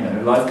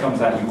happen, life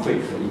comes at you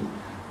quickly,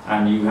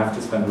 and you have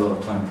to spend a lot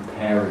of time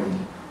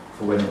preparing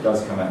for when it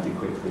does come at you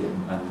quickly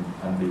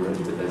and be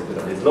ready with those good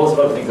ideas. Lots of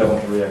other things I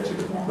want to react to,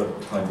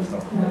 but time is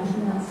not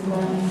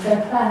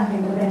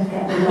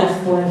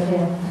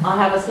I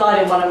have a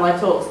slide in one of my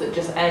talks that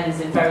just ends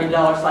in very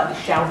large, slightly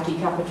shouty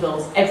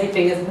capitals,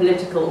 everything is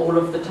political all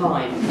of the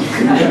time.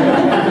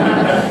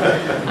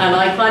 And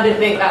I kind of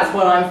think that's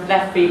what I'm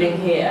left feeling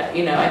here.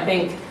 I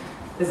think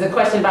there's a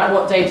question about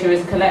what data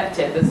is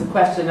collected. There's a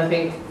question, I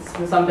think,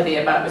 from somebody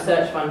about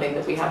research funding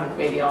that we haven't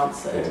really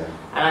answered. Yeah.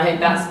 And I think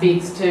that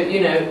speaks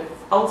to,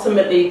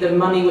 ultimately the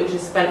money which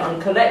is spent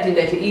on collecting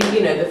data,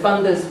 the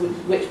funders,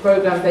 which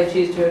programs they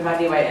choose to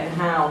evaluate and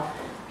how,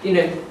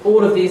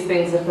 all of these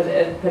things are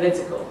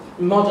political.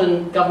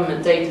 Modern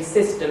government data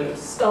systems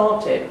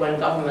started when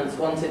governments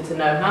wanted to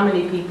know how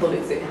many people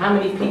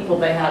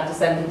they had to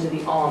send into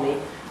the army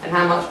and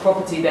how much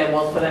property there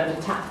was for them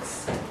to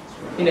tax.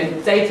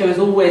 Data has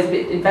always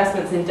been,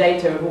 investments in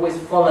data have always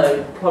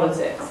followed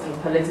politics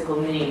and political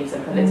needs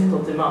and political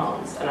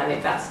demands, and I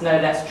think that's no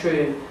less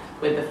true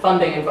with the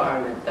funding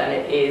environment than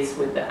it is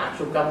with the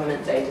actual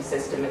government data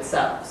system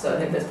itself. So I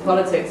think there's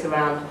politics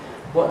around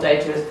what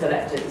data is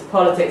collected. There's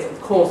politics,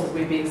 of course, as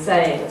we've been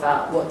saying,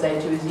 about what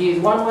data is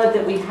used. One word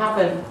that we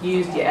haven't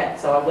used yet,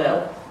 so I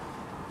will,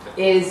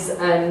 is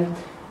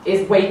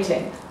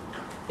weighting.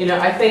 You know,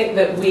 I think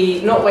that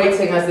not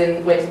waiting as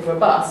in waiting for a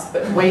bus,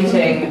 but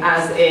waiting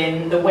as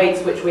in the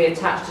weights which we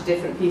attach to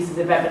different pieces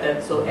of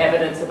evidence or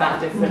evidence about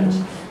different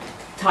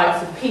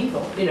types of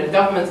people. You know,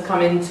 governments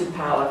come into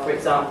power, for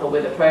example,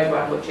 with a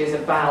program which is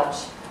about,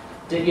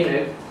 you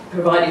know,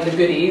 providing the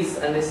goodies,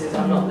 and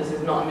I'm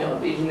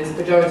not using this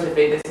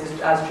pejoratively, this is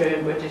as true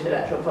in British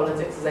electoral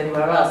politics as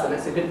anywhere else, and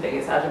it's a good thing,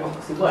 it's how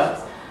democracy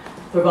works.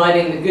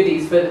 Providing the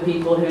goodies for the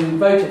people who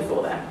voted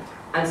for them.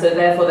 And so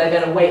therefore they're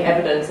going to weigh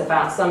evidence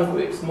about some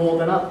groups more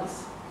than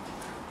others.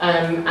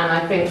 And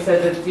I think so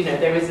that, you know,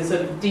 there is a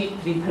sort of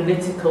deeply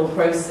political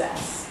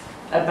process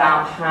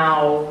about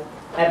how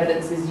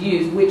evidence is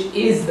used, which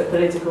is the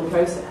political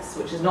process,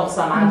 which is not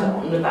some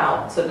add-on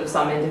about sort of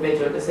some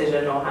individual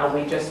decision or how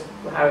we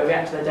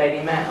react to the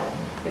Daily Mail.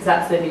 It's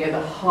absolutely at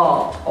the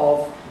heart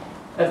of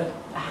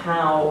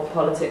how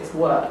politics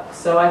works.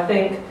 So I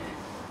think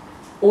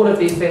all of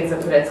these things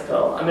are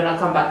political. I mean, I'll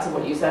come back to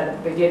what you said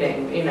at the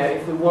beginning. You know,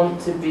 if we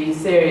want to be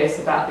serious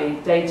about the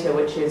data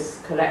which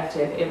is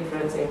collected,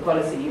 influencing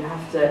policy, you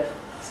have to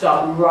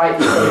start right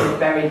from the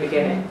very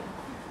beginning.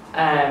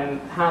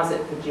 How's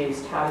it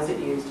produced? How is it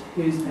used?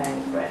 Who's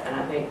paying for it? And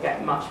I think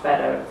get much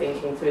better at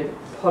thinking through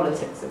the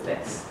politics of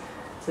this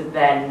to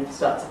then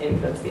start to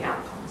influence the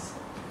outcomes.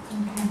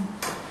 Okay.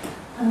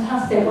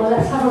 Fantastic. Well,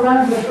 let's have a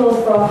round of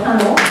applause for our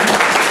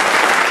panel.